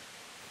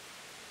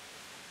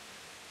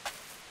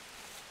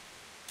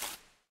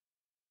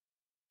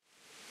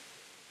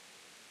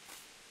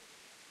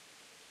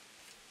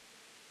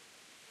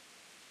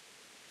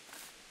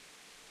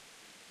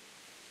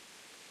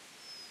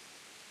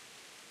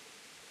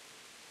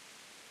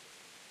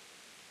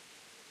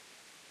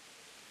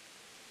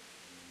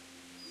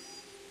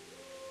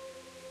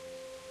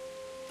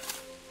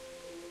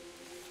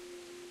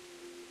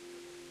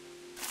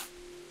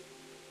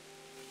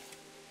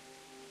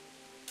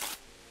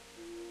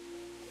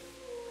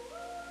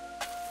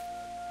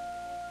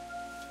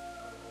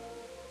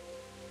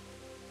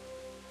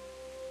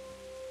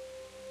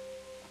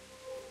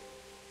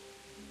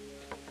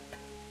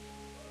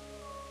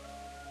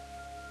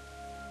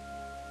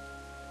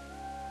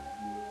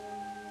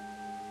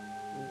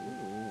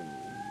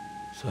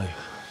 So,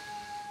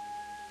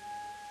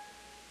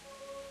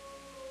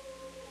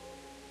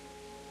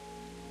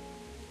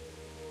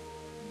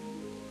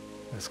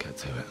 let's get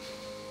to it.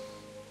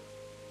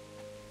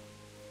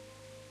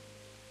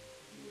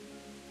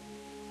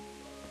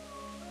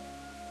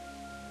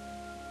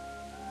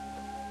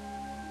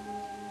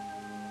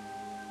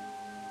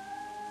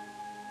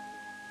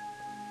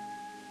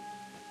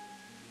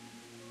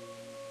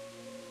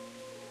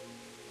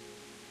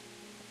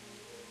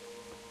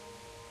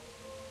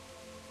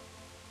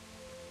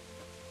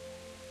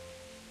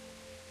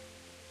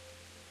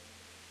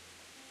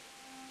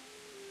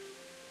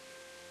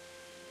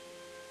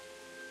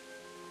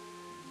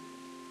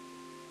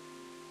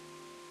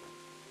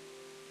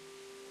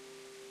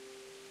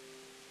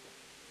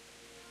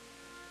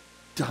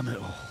 Damn it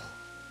all.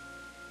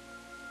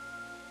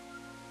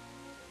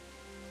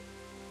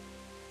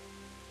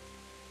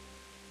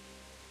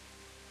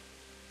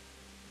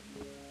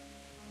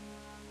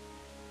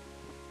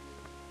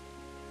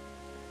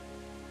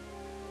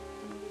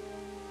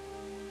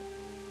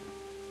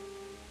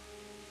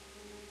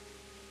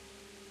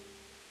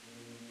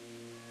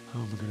 How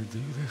am I going to do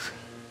this?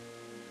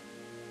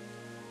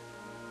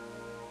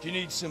 Do you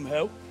need some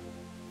help?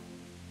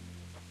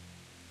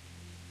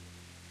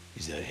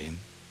 Is that him?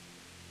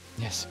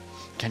 Yes.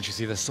 Can't you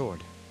see the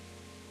sword?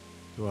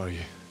 Who are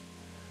you?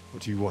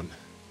 What do you want?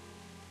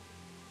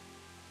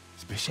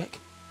 Zbyszek?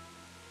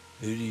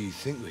 Who do you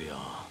think we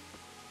are?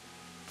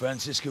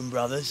 Franciscan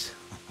brothers?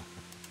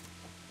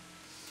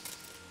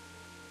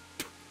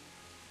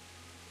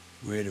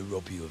 We're here to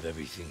rob you of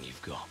everything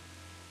you've got.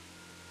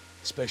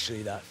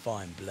 Especially that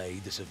fine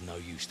blade that's of no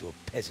use to a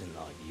peasant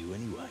like you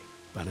anyway.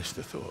 Banish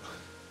the thought.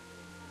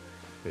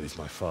 It is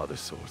my father's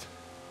sword.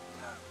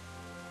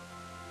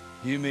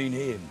 You mean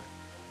him?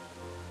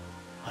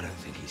 I don't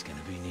think he's going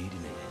to be needing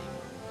it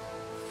anymore.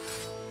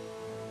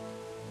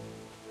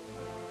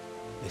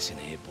 Listen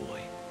here,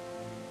 boy.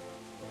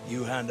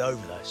 You hand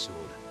over that sword,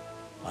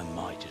 I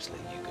might just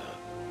let you go.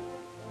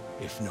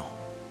 If not,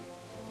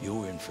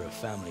 you're in for a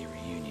family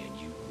reunion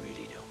you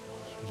really don't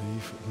want.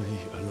 Leave me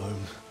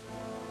alone.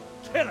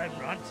 Kill him,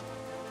 Runt!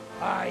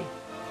 Aye,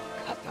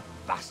 cut the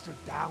bastard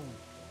down.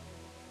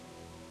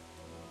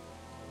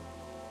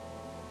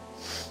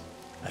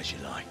 As you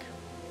like.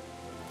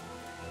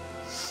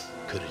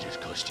 Could have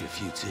just cost you a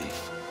few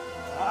teeth.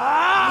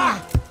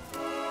 Ah!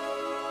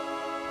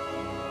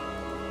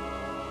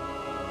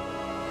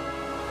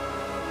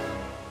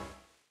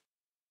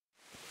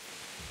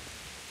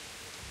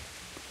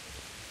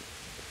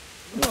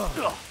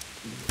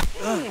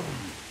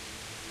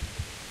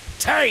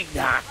 Take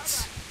that!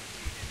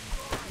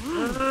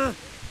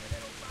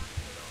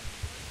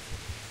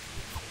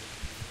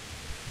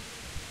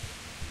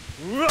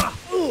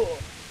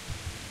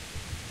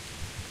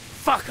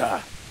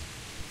 Fucker!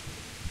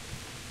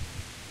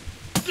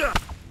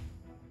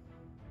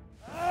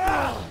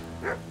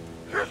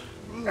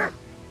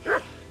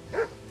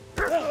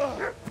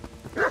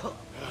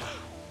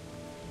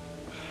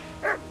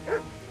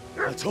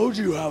 I told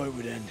you how it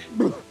would end.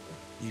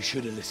 You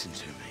should have listened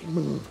to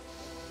me.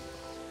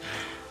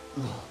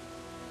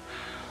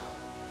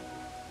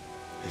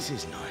 This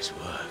is nice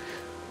work.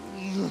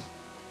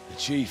 The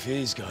chief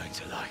is going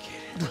to like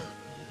it.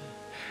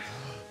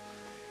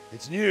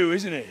 It's new,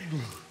 isn't it?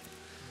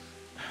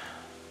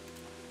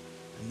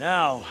 And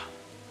now,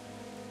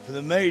 for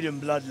the maiden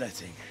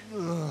bloodletting.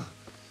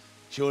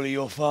 Surely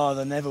your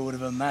father never would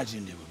have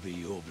imagined it would be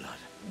your blood.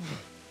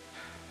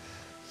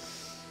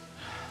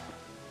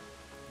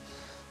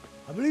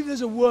 I believe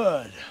there's a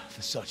word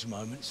for such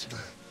moments.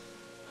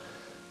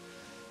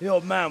 The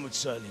old man would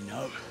certainly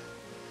know.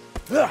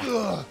 But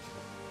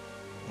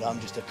I'm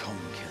just a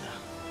common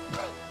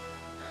killer.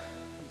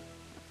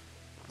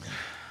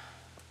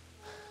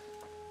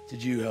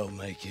 Did you help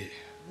make it?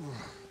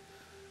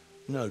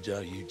 No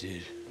doubt you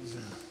did.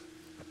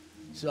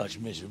 Such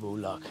miserable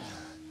luck.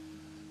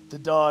 To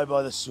die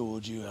by the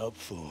sword you helped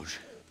forge.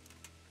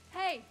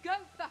 Hey, go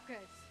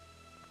fuckers!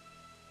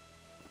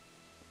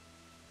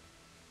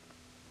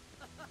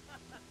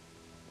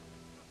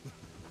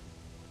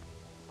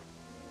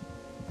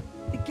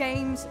 The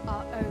games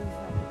are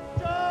over.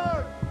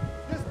 Charge!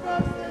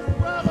 Disperse this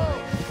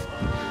rabble!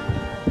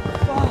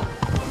 Fuck!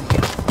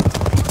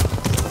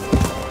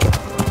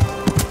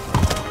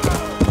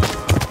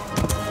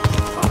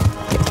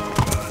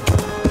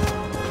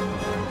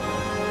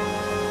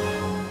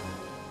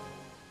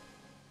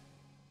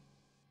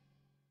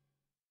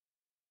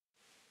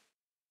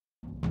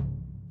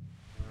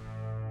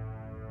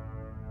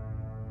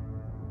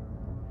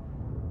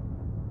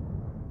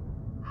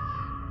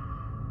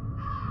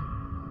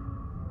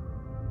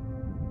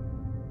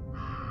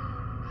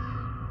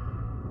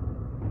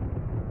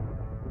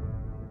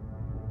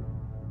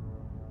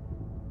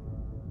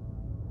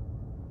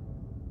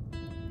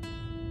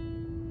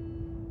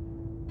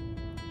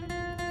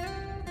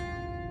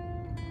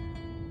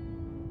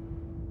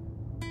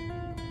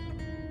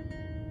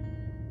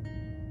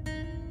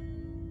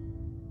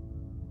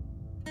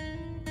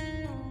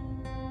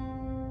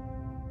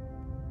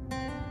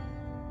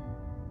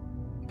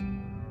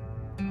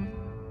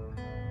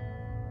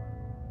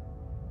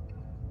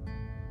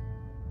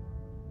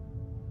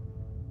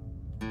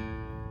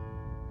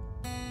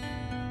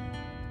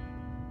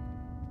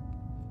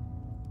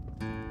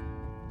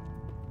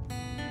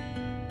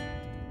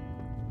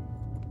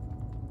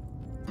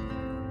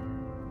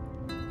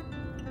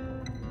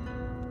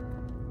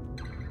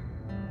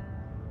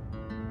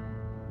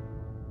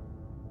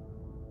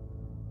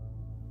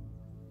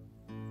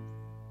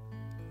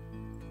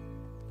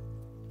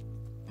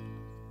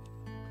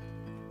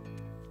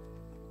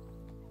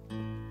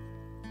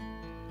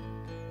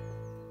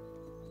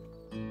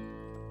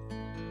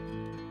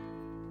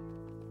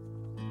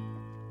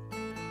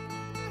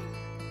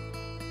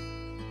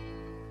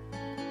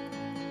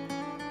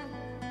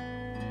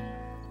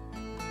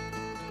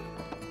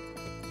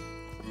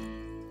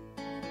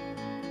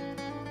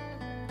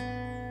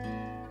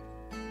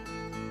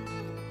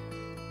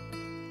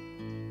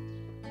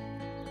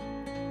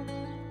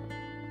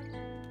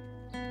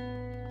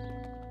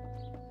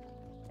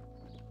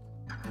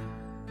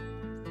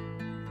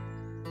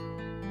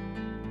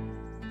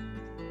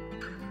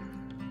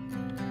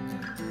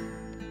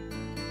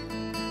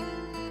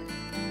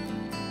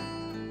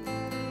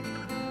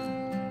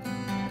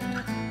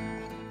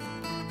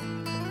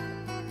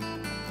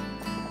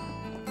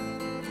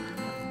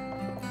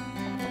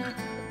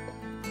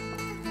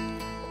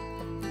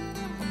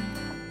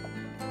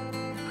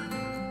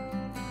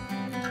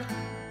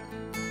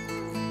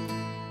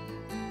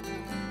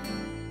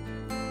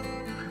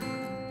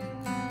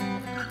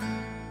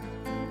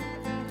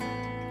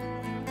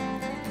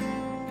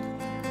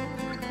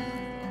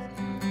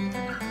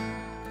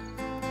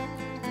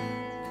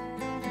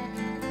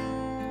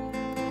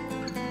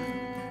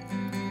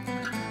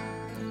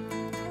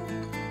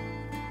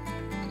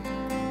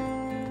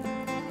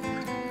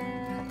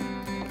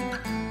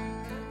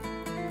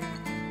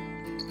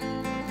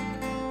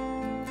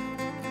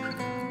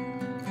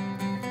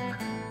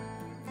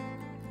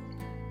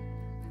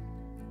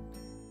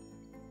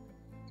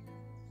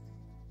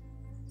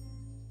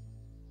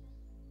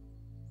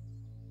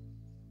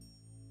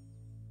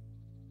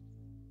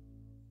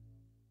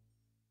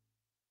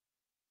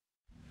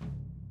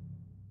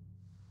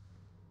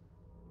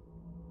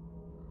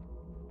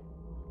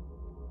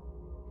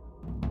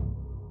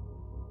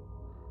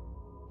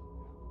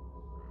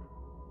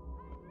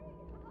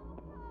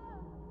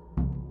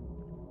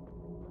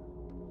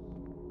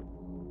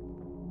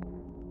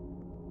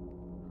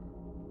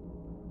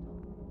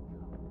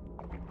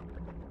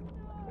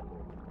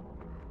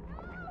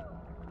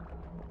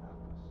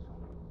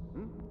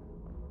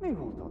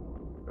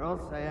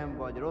 Rossz helyen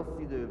vagy, rossz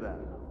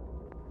időben.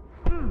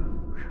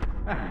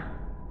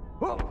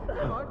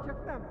 Majd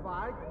csak nem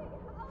fáj.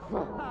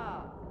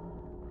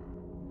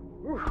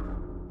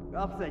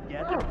 Kapsz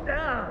egyet?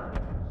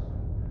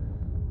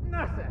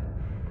 Nesze!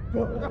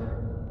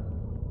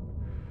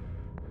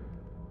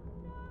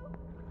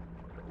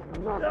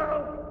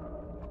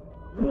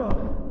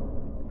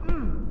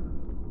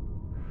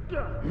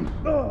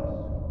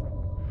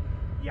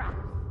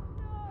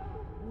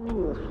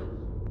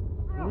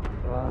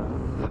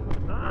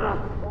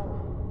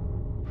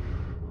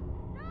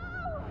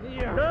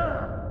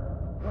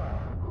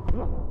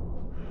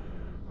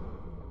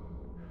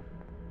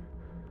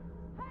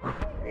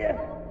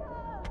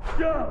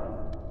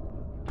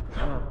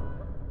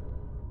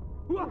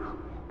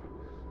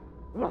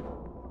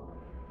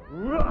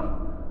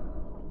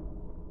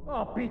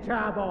 A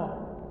picsába!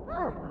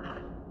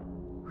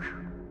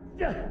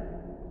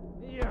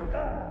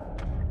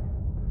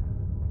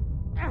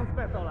 Ezt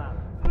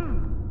betalál!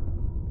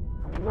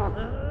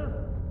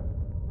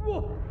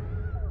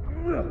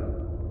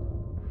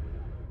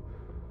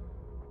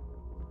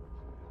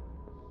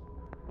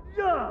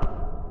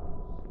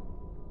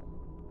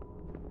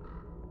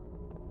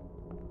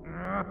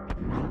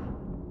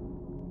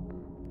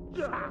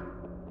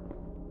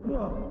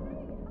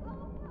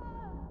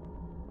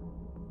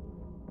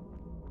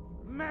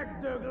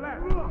 Megdög le!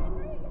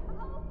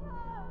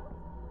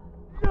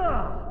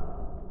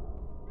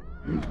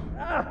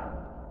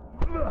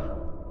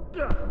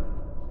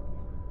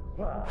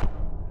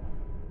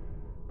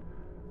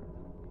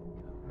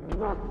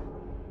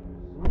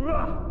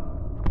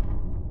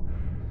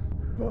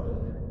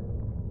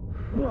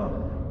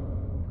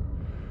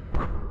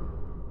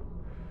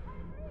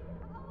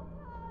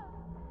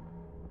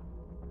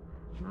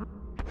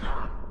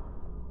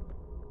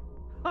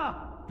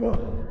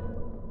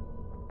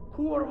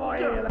 Kurva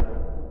élet!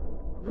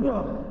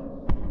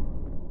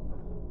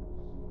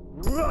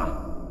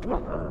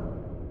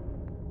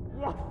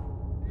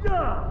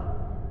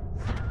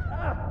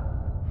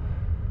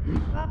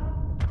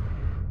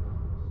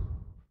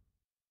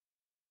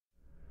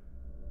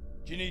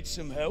 Do you need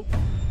some help?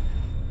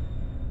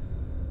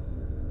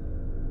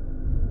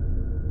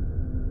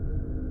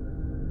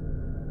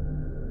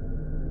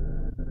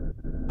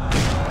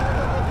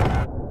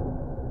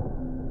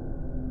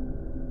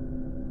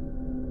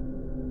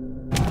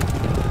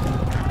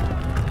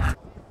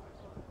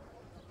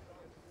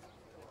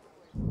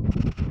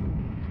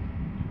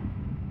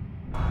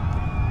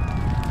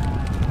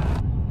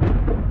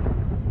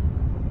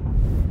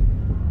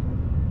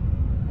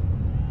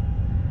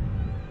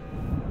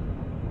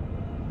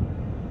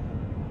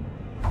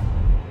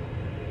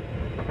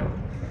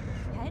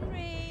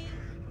 Henry!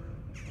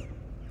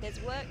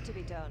 There's work to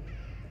be done.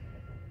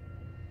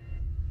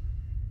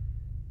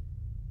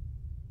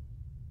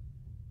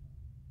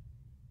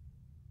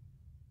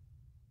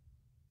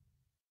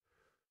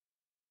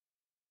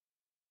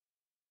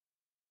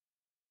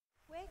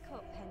 Wake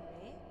up,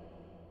 Henry.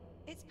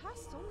 It's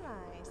past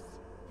sunrise.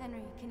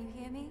 Henry, can you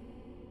hear me?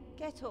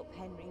 Get up,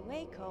 Henry.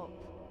 Wake up.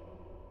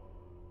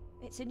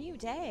 It's a new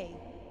day.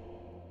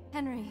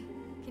 Henry,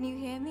 can you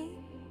hear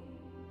me?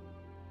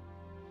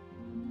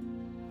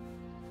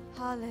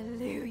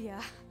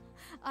 Hallelujah.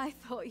 I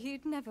thought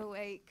you'd never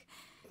wake.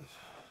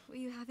 Were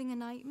you having a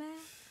nightmare?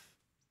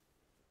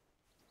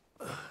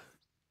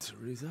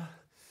 Teresa?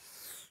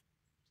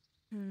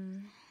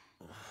 You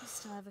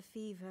still have a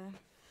fever.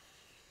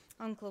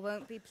 Uncle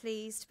won't be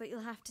pleased, but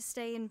you'll have to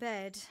stay in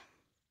bed.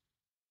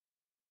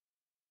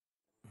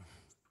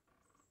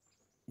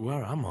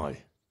 Where am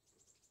I?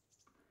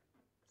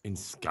 In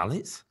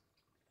Skalitz?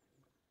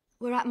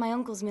 We're at my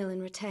uncle's mill in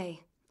Rattay.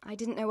 I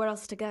didn't know where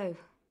else to go.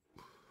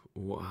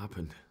 What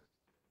happened?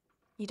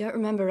 You don't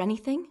remember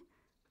anything?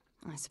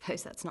 I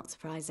suppose that's not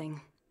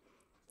surprising.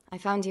 I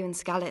found you in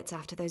Skalitz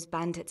after those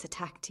bandits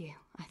attacked you.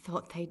 I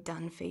thought they'd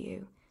done for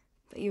you,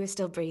 but you were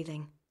still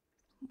breathing.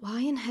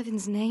 Why in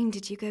heaven's name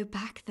did you go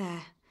back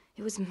there?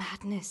 It was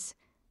madness.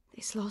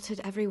 They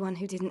slaughtered everyone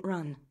who didn't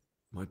run.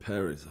 My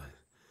parents,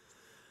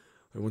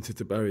 I wanted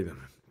to bury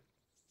them.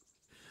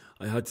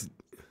 I had to...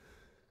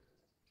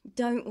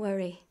 Don't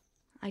worry.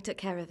 I took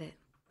care of it.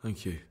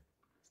 Thank you.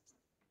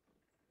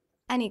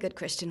 Any good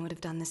Christian would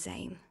have done the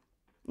same.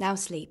 Now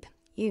sleep.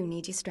 You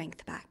need your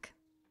strength back.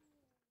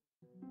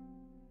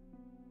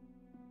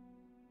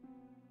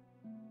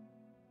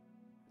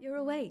 You're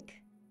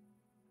awake.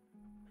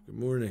 Good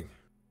morning.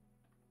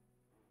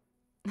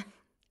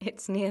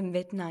 It's near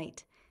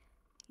midnight.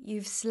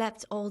 You've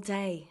slept all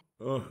day.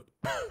 Oh,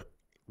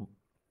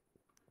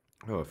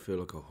 I feel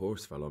like a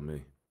horse fell on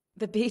me.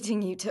 The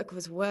beating you took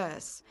was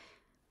worse.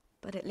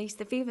 But at least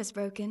the fever's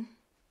broken.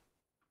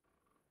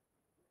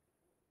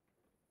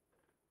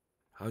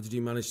 How did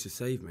you manage to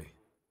save me?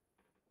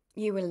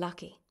 You were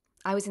lucky.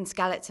 I was in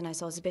Skalitz and I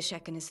saw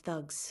Zbyszek and his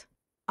thugs.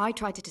 I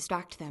tried to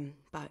distract them,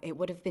 but it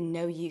would have been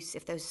no use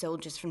if those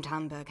soldiers from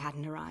Tamburg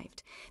hadn't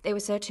arrived. They were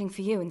searching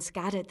for you and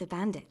scattered the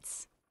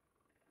bandits.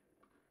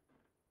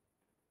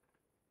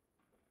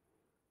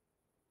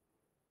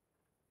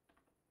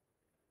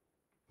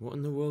 What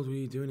in the world were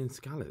you doing in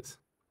Skalitz?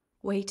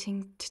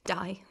 waiting to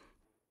die.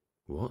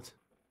 What?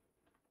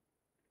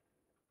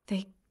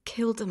 They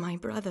killed my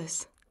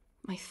brothers,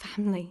 my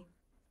family,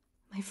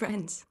 my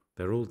friends.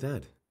 They're all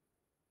dead.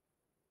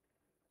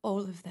 All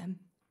of them.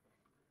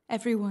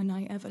 Everyone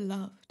I ever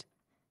loved.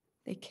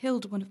 They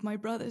killed one of my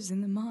brothers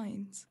in the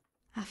mines.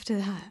 After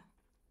that,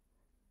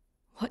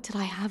 what did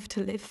I have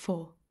to live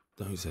for?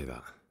 Don't say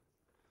that.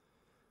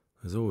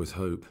 There's always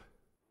hope.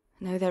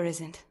 No, there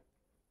isn't.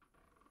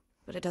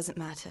 But it doesn't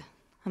matter.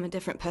 I'm a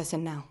different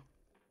person now.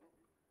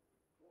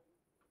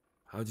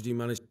 How did you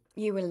manage?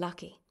 You were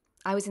lucky.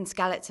 I was in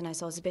Skalitz and I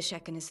saw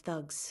Zbyszek and his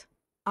thugs.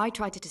 I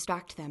tried to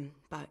distract them,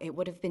 but it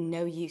would have been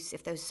no use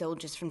if those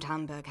soldiers from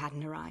Talmberg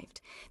hadn't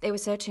arrived. They were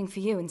searching for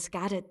you and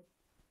scattered.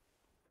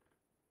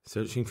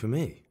 Searching for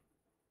me?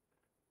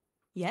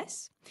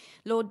 Yes.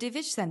 Lord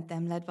Divish sent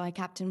them, led by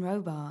Captain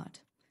Robard.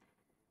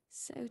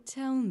 So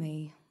tell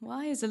me,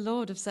 why is a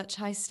lord of such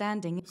high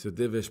standing... Sir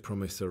Divish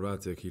promised Sir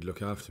Radzik he'd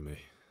look after me.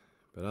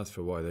 But as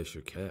for why they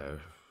should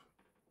care...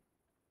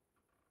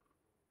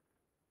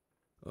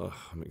 Oh,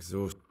 I'm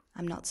exhausted.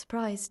 I'm not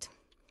surprised.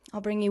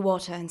 I'll bring you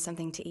water and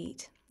something to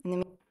eat. In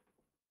the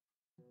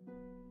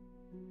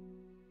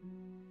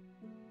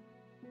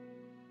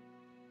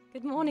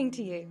Good morning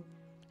to you.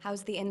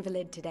 How's the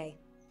invalid today?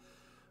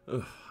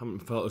 Ugh, haven't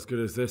felt as good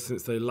as this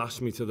since they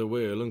lashed me to the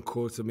wheel and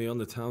quartered me on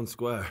the town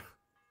square.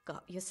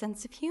 Got your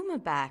sense of humour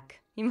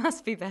back. You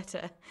must be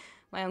better.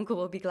 My uncle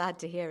will be glad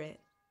to hear it.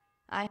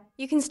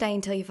 You can stay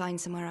until you find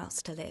somewhere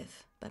else to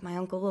live, but my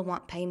uncle will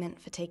want payment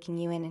for taking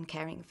you in and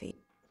caring for you.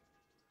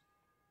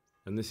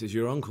 And this is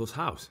your uncle's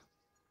house?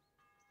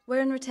 We're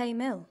in Ratay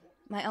Mill,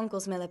 my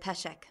uncle's miller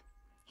Peshek.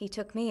 He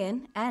took me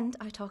in, and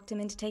I talked him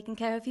into taking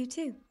care of you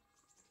too.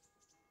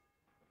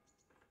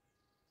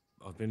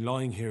 I've been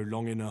lying here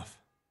long enough.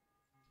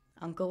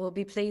 Uncle will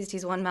be pleased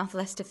he's one mouth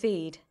less to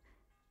feed.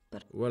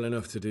 But well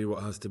enough to do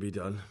what has to be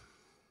done.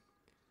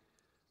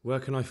 Where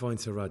can I find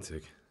Sir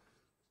Radzik?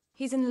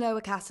 He's in the lower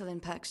castle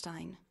in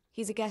Perkstein.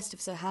 He's a guest of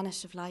Sir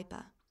Hanush of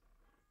Leipa.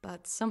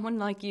 But someone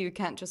like you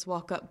can't just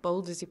walk up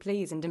bold as you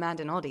please and demand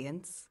an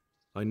audience.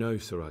 I know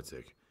Sir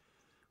Radzik,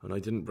 and I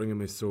didn't bring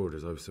him his sword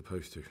as I was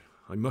supposed to.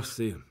 I must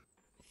see him.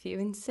 If you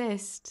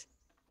insist.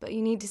 But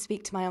you need to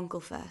speak to my uncle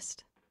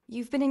first.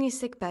 You've been in your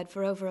sickbed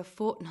for over a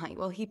fortnight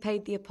while he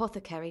paid the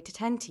apothecary to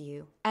tend to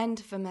you, and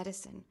for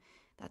medicine.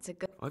 That's a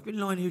good... I've been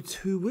lying here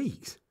 2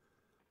 weeks.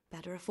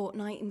 Better a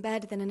fortnight in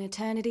bed than an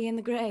eternity in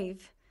the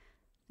grave.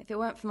 If it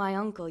weren't for my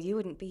uncle, you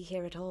wouldn't be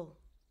here at all.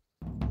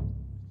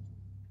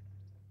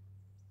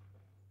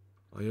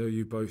 I owe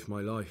you both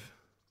my life,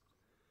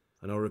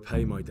 and I'll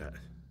repay my debt.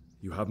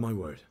 You have my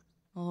word.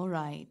 All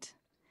right.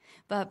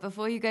 But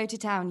before you go to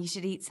town, you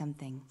should eat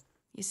something.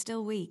 You're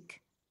still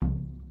weak.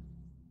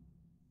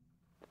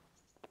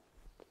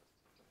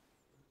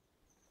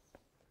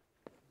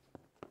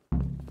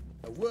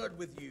 A word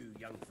with you,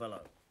 young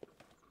fellow.